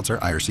Bud Light Seltzer,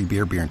 IRC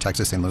Beer in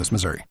Texas, St. Louis,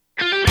 Missouri.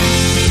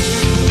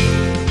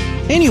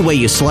 Any way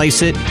you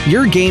slice it,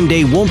 your game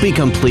day won't be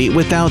complete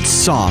without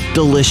soft,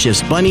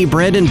 delicious Bunny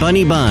Bread and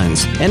Bunny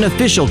Buns, an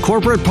official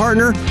corporate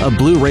partner of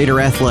Blue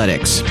Raider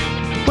Athletics.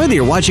 Whether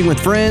you're watching with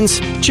friends,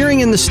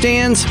 cheering in the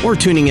stands, or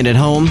tuning in at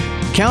home,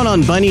 count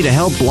on Bunny to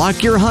help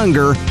block your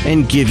hunger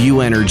and give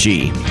you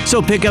energy. So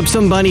pick up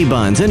some Bunny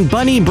Buns and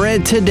Bunny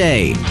Bread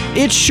today.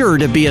 It's sure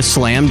to be a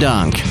slam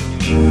dunk.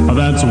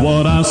 That's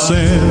what I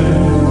said.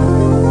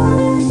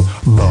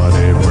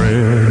 Bunny Bread.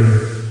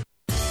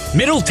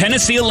 Middle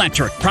Tennessee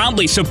Electric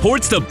proudly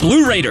supports the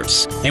Blue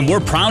Raiders, and we're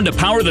proud to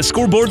power the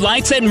scoreboard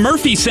lights at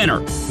Murphy Center.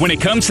 When it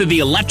comes to the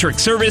electric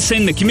service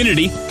in the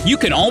community, you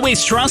can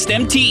always trust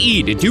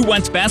MTE to do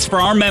what's best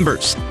for our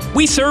members.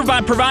 We serve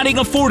by providing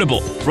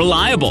affordable,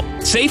 reliable,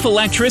 safe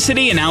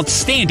electricity and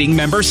outstanding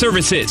member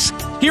services.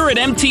 Here at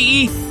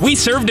MTE, we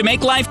serve to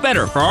make life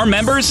better for our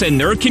members and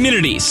their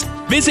communities.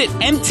 Visit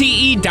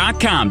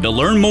MTE.com to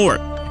learn more.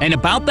 And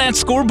about that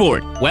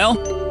scoreboard, well,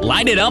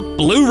 light it up,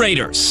 Blue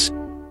Raiders.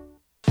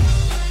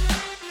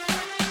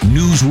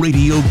 News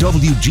Radio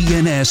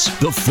WGNS,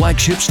 the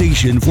flagship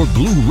station for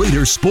Blue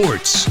Raider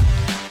sports.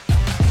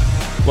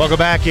 Welcome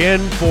back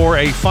in for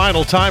a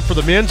final time for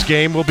the men's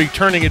game. We'll be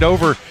turning it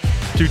over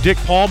to Dick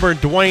Palmer and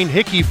Dwayne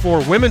Hickey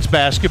for women's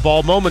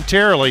basketball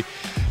momentarily.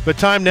 But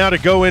time now to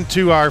go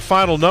into our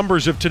final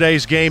numbers of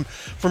today's game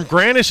from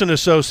Grannis &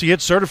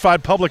 Associates,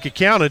 certified public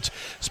accountants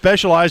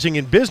specializing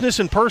in business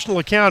and personal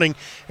accounting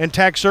and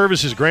tax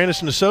services.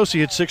 Grannis &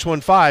 Associates,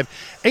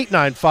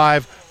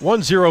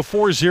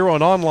 615-895-1040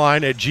 and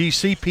online at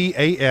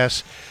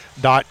gcpas.com.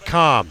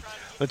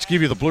 Let's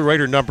give you the Blue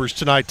Raider numbers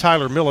tonight.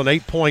 Tyler Millen,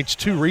 8 points,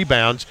 2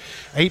 rebounds.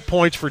 8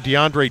 points for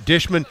DeAndre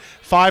Dishman.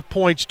 5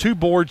 points, 2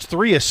 boards,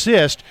 3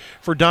 assists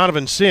for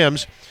Donovan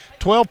Sims.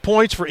 12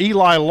 points for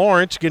Eli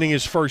Lawrence, getting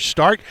his first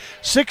start.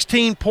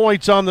 16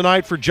 points on the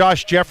night for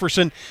Josh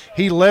Jefferson.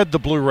 He led the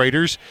Blue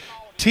Raiders.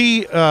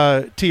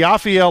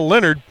 Teophile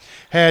Leonard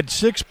had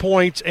 6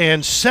 points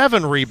and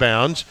 7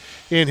 rebounds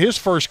in his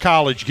first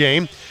college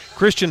game.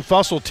 Christian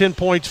Fussell, 10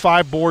 points,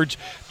 5 boards.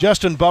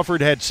 Justin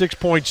Bufford had 6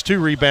 points, 2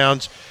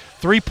 rebounds,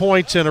 3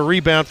 points and a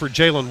rebound for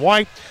Jalen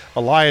White.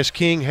 Elias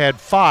King had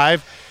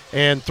 5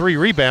 and 3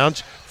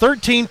 rebounds.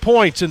 13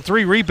 points and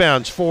 3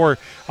 rebounds for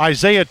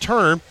Isaiah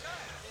Turn.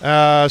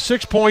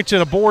 6 points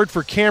and a board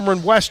for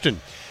Cameron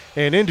Weston.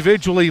 And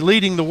individually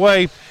leading the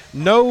way,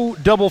 no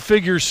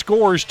double-figure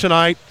scores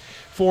tonight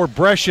for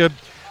Brescia.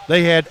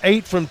 They had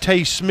 8 from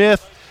Tay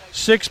Smith,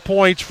 6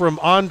 points from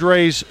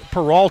Andres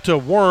Peralta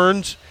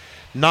Werns,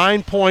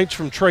 9 points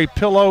from Trey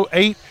Pillow,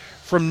 8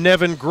 from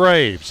Nevin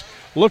Graves.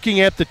 Looking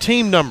at the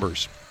team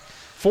numbers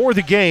for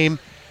the game,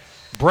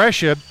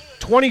 Brescia,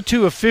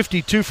 22 of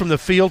 52 from the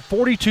field,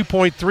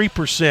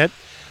 42.3%.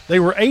 They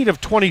were 8 of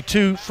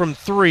 22 from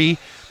 3.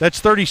 That's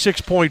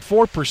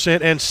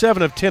 36.4%, and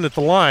 7 of 10 at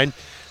the line,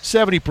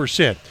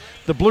 70%.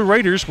 The Blue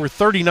Raiders were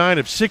 39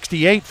 of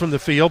 68 from the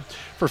field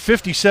for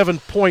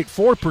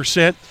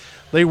 57.4%.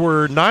 They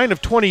were 9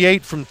 of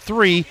 28 from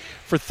 3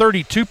 for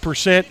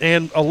 32%,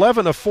 and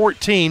 11 of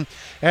 14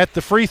 at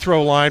the free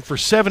throw line for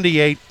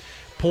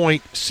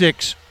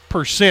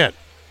 78.6%.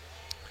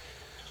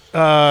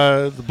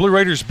 The Blue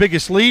Raiders'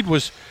 biggest lead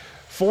was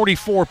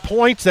 44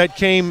 points. That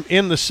came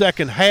in the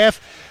second half.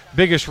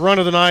 Biggest run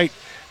of the night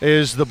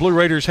is the Blue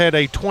Raiders had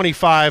a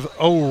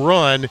 25-0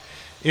 run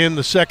in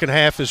the second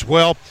half as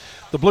well.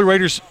 The Blue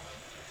Raiders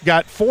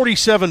got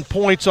 47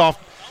 points off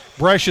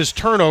Brescia's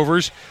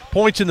turnovers.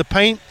 Points in the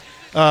paint,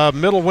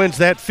 Middle wins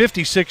that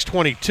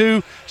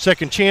 56-22.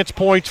 Second chance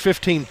points,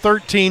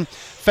 15-13.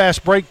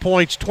 Fast break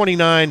points,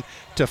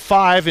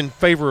 29-5 in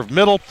favor of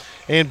Middle.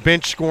 And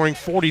bench scoring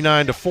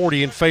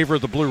 49-40 in favor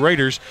of the Blue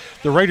Raiders.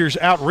 The Raiders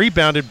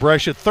out-rebounded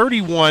Brescia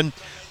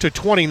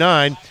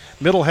 31-29.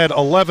 Middle had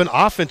 11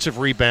 offensive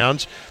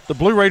rebounds. The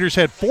Blue Raiders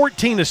had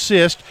 14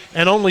 assists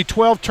and only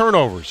 12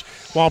 turnovers,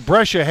 while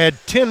Brescia had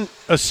 10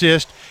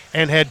 assists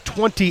and had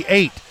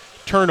 28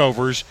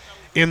 turnovers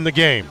in the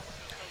game.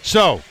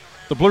 So,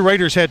 the Blue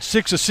Raiders had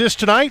 6 assists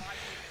tonight.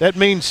 That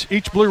means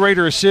each Blue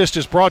Raider assist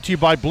is brought to you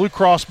by Blue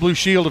Cross Blue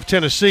Shield of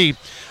Tennessee.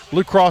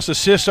 Blue Cross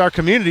assists our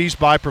communities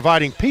by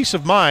providing peace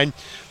of mind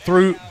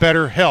through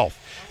better health.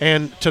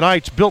 And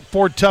tonight's Built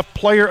Ford Tough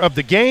Player of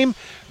the Game,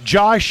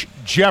 Josh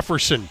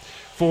Jefferson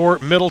for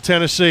Middle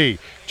Tennessee.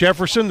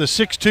 Jefferson, the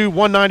 6'2",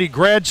 190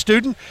 grad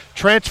student,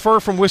 transfer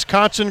from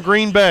Wisconsin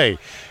Green Bay,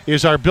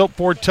 is our Built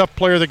Ford Tough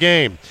Player of the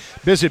Game.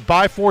 Visit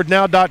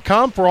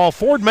buyfordnow.com for all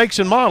Ford makes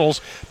and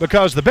models,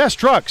 because the best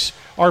trucks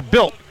are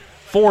built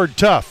Ford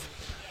Tough.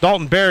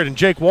 Dalton Barrett and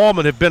Jake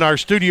Wallman have been our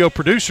studio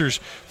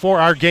producers for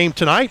our game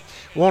tonight.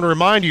 I want to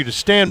remind you to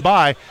stand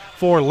by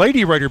for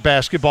Lady Raider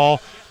basketball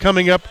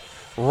coming up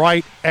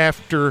right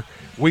after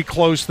we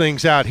close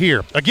things out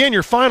here. Again,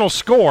 your final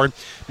score,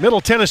 Middle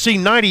Tennessee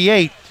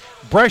 98,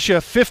 Brescia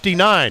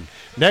 59.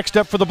 Next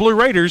up for the Blue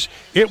Raiders,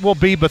 it will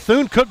be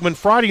Bethune-Cookman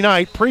Friday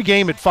night,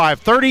 pregame at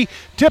 5:30,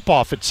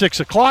 tip-off at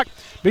 6 o'clock.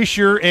 Be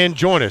sure and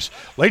join us.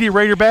 Lady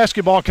Raider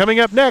basketball coming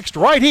up next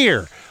right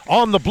here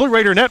on the Blue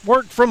Raider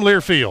Network from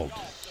Learfield.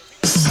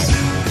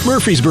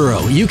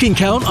 Murfreesboro, you can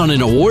count on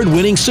an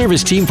award-winning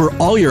service team for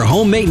all your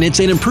home maintenance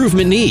and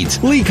improvement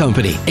needs. Lee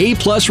Company, A+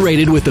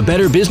 rated with the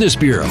Better Business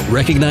Bureau,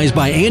 recognized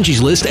by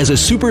Angie's List as a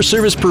super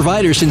service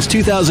provider since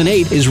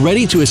 2008, is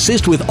ready to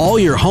assist with all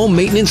your home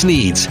maintenance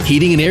needs.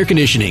 Heating and air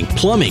conditioning,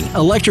 plumbing,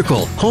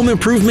 electrical, home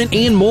improvement,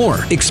 and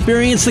more.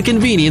 Experience the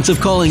convenience of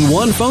calling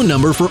one phone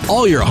number for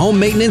all your home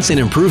maintenance and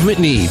improvement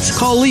needs.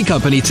 Call Lee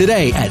Company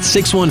today at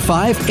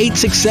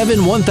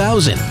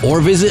 615-867-1000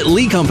 or visit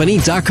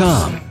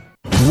leecompany.com.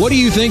 What do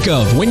you think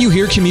of when you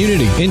hear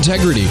community,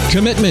 integrity,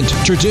 commitment,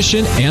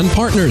 tradition, and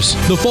partners?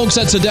 The folks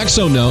at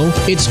Sodexo know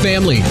it's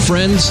family,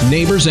 friends,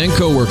 neighbors, and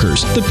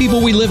coworkers. The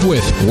people we live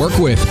with, work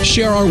with,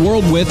 share our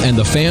world with, and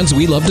the fans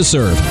we love to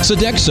serve.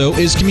 Sodexo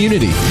is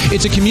community.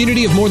 It's a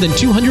community of more than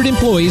 200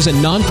 employees and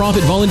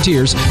nonprofit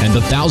volunteers and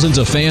the thousands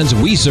of fans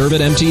we serve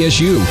at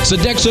MTSU.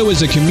 Sodexo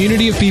is a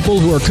community of people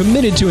who are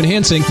committed to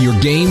enhancing your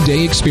game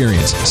day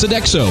experience.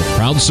 Sodexo,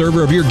 proud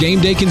server of your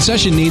game day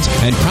concession needs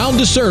and proud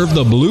to serve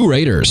the Blue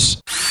Raiders.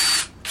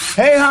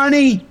 Hey,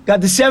 honey,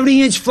 got the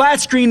 70-inch flat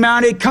screen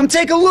mounted. Come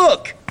take a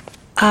look.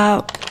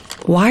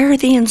 Why are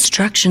the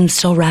instructions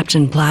still wrapped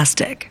in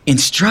plastic?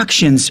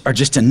 Instructions are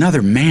just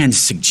another man's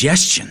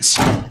suggestions.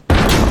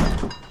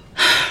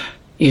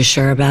 You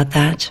sure about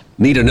that?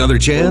 Need another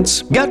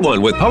chance? Get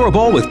one with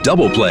Powerball with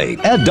Double Play.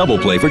 Add Double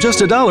Play for just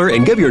 $1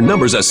 and give your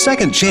numbers a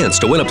second chance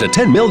to win up to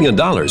 $10 million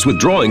with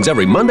drawings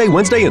every Monday,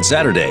 Wednesday, and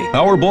Saturday.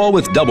 Powerball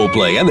with Double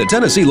Play and the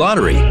Tennessee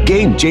Lottery.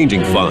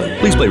 Game-changing fun.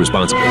 Please play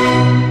responsibly.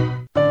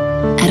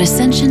 At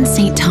Ascension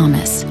St.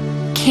 Thomas,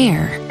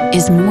 care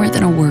is more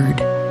than a word.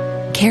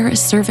 Care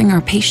is serving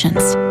our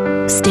patients,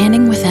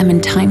 standing with them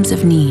in times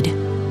of need,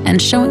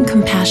 and showing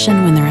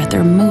compassion when they're at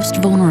their most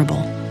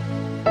vulnerable.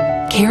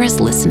 Care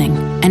is listening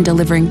and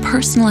delivering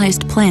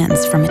personalized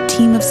plans from a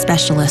team of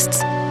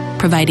specialists,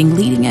 providing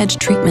leading-edge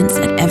treatments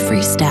at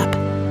every step.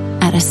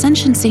 At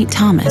Ascension St.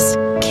 Thomas,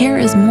 care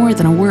is more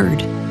than a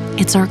word.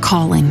 It's our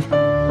calling.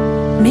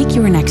 Make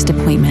your next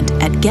appointment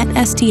at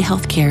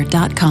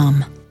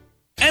getsthealthcare.com.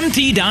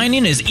 MT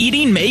Dining is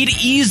eating made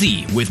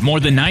easy. With more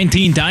than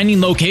 19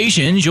 dining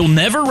locations, you'll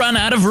never run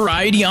out of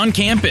variety on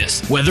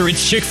campus. Whether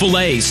it's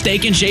Chick-fil-A,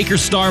 Steak and Shake, or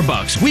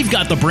Starbucks, we've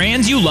got the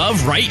brands you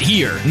love right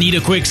here. Need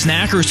a quick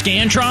snack or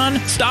Scantron?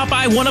 Stop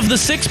by one of the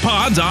 6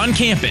 pods on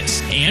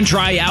campus and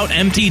try out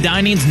MT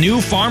Dining's new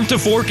Farm to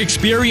Fork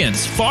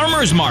experience.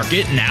 Farmers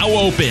Market now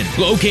open.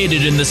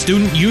 Located in the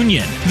Student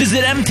Union.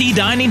 Visit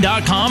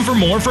mtdining.com for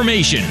more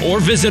information or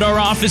visit our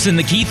office in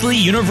the Keithley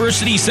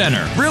University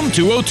Center, room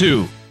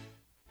 202.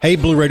 Hey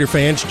Blue Raider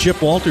fans,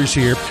 Chip Walters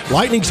here.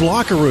 Lightning's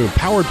Locker Room,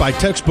 powered by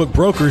Textbook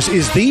Brokers,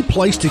 is the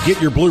place to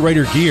get your Blue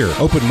Raider gear.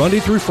 Open Monday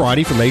through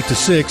Friday from 8 to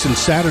 6 and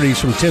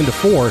Saturdays from 10 to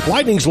 4.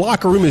 Lightning's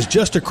Locker Room is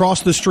just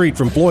across the street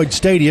from Floyd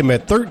Stadium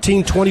at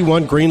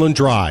 1321 Greenland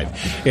Drive.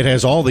 It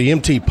has all the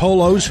MT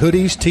polos,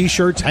 hoodies,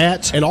 t-shirts,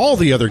 hats, and all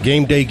the other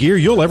game day gear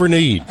you'll ever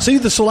need. See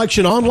the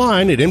selection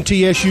online at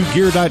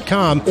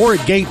mtsugear.com or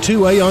at Gate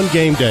 2A on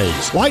game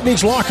days.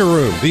 Lightning's Locker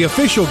Room, the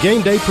official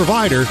game day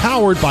provider,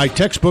 powered by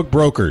Textbook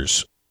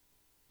Brokers.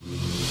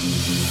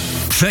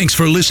 Thanks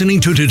for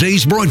listening to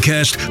today's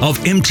broadcast of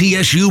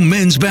MTSU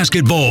Men's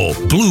Basketball.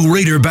 Blue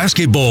Raider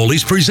Basketball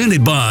is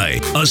presented by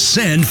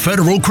Ascend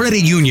Federal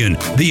Credit Union,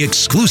 the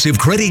exclusive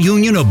credit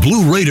union of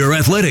Blue Raider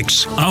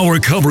Athletics. Our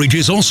coverage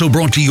is also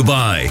brought to you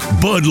by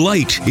Bud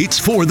Light, it's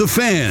for the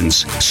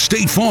fans.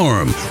 State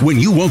Farm, when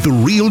you want the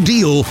real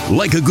deal,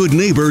 like a good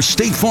neighbor,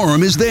 State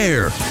Farm is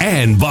there.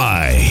 And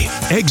by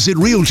Exit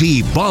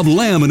Realty, Bob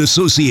Lamb &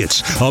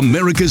 Associates,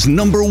 America's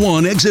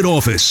 #1 exit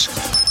office.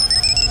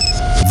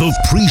 The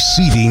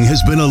preceding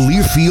has been a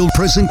Learfield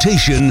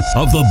presentation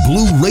of the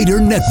Blue Raider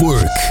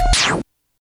Network.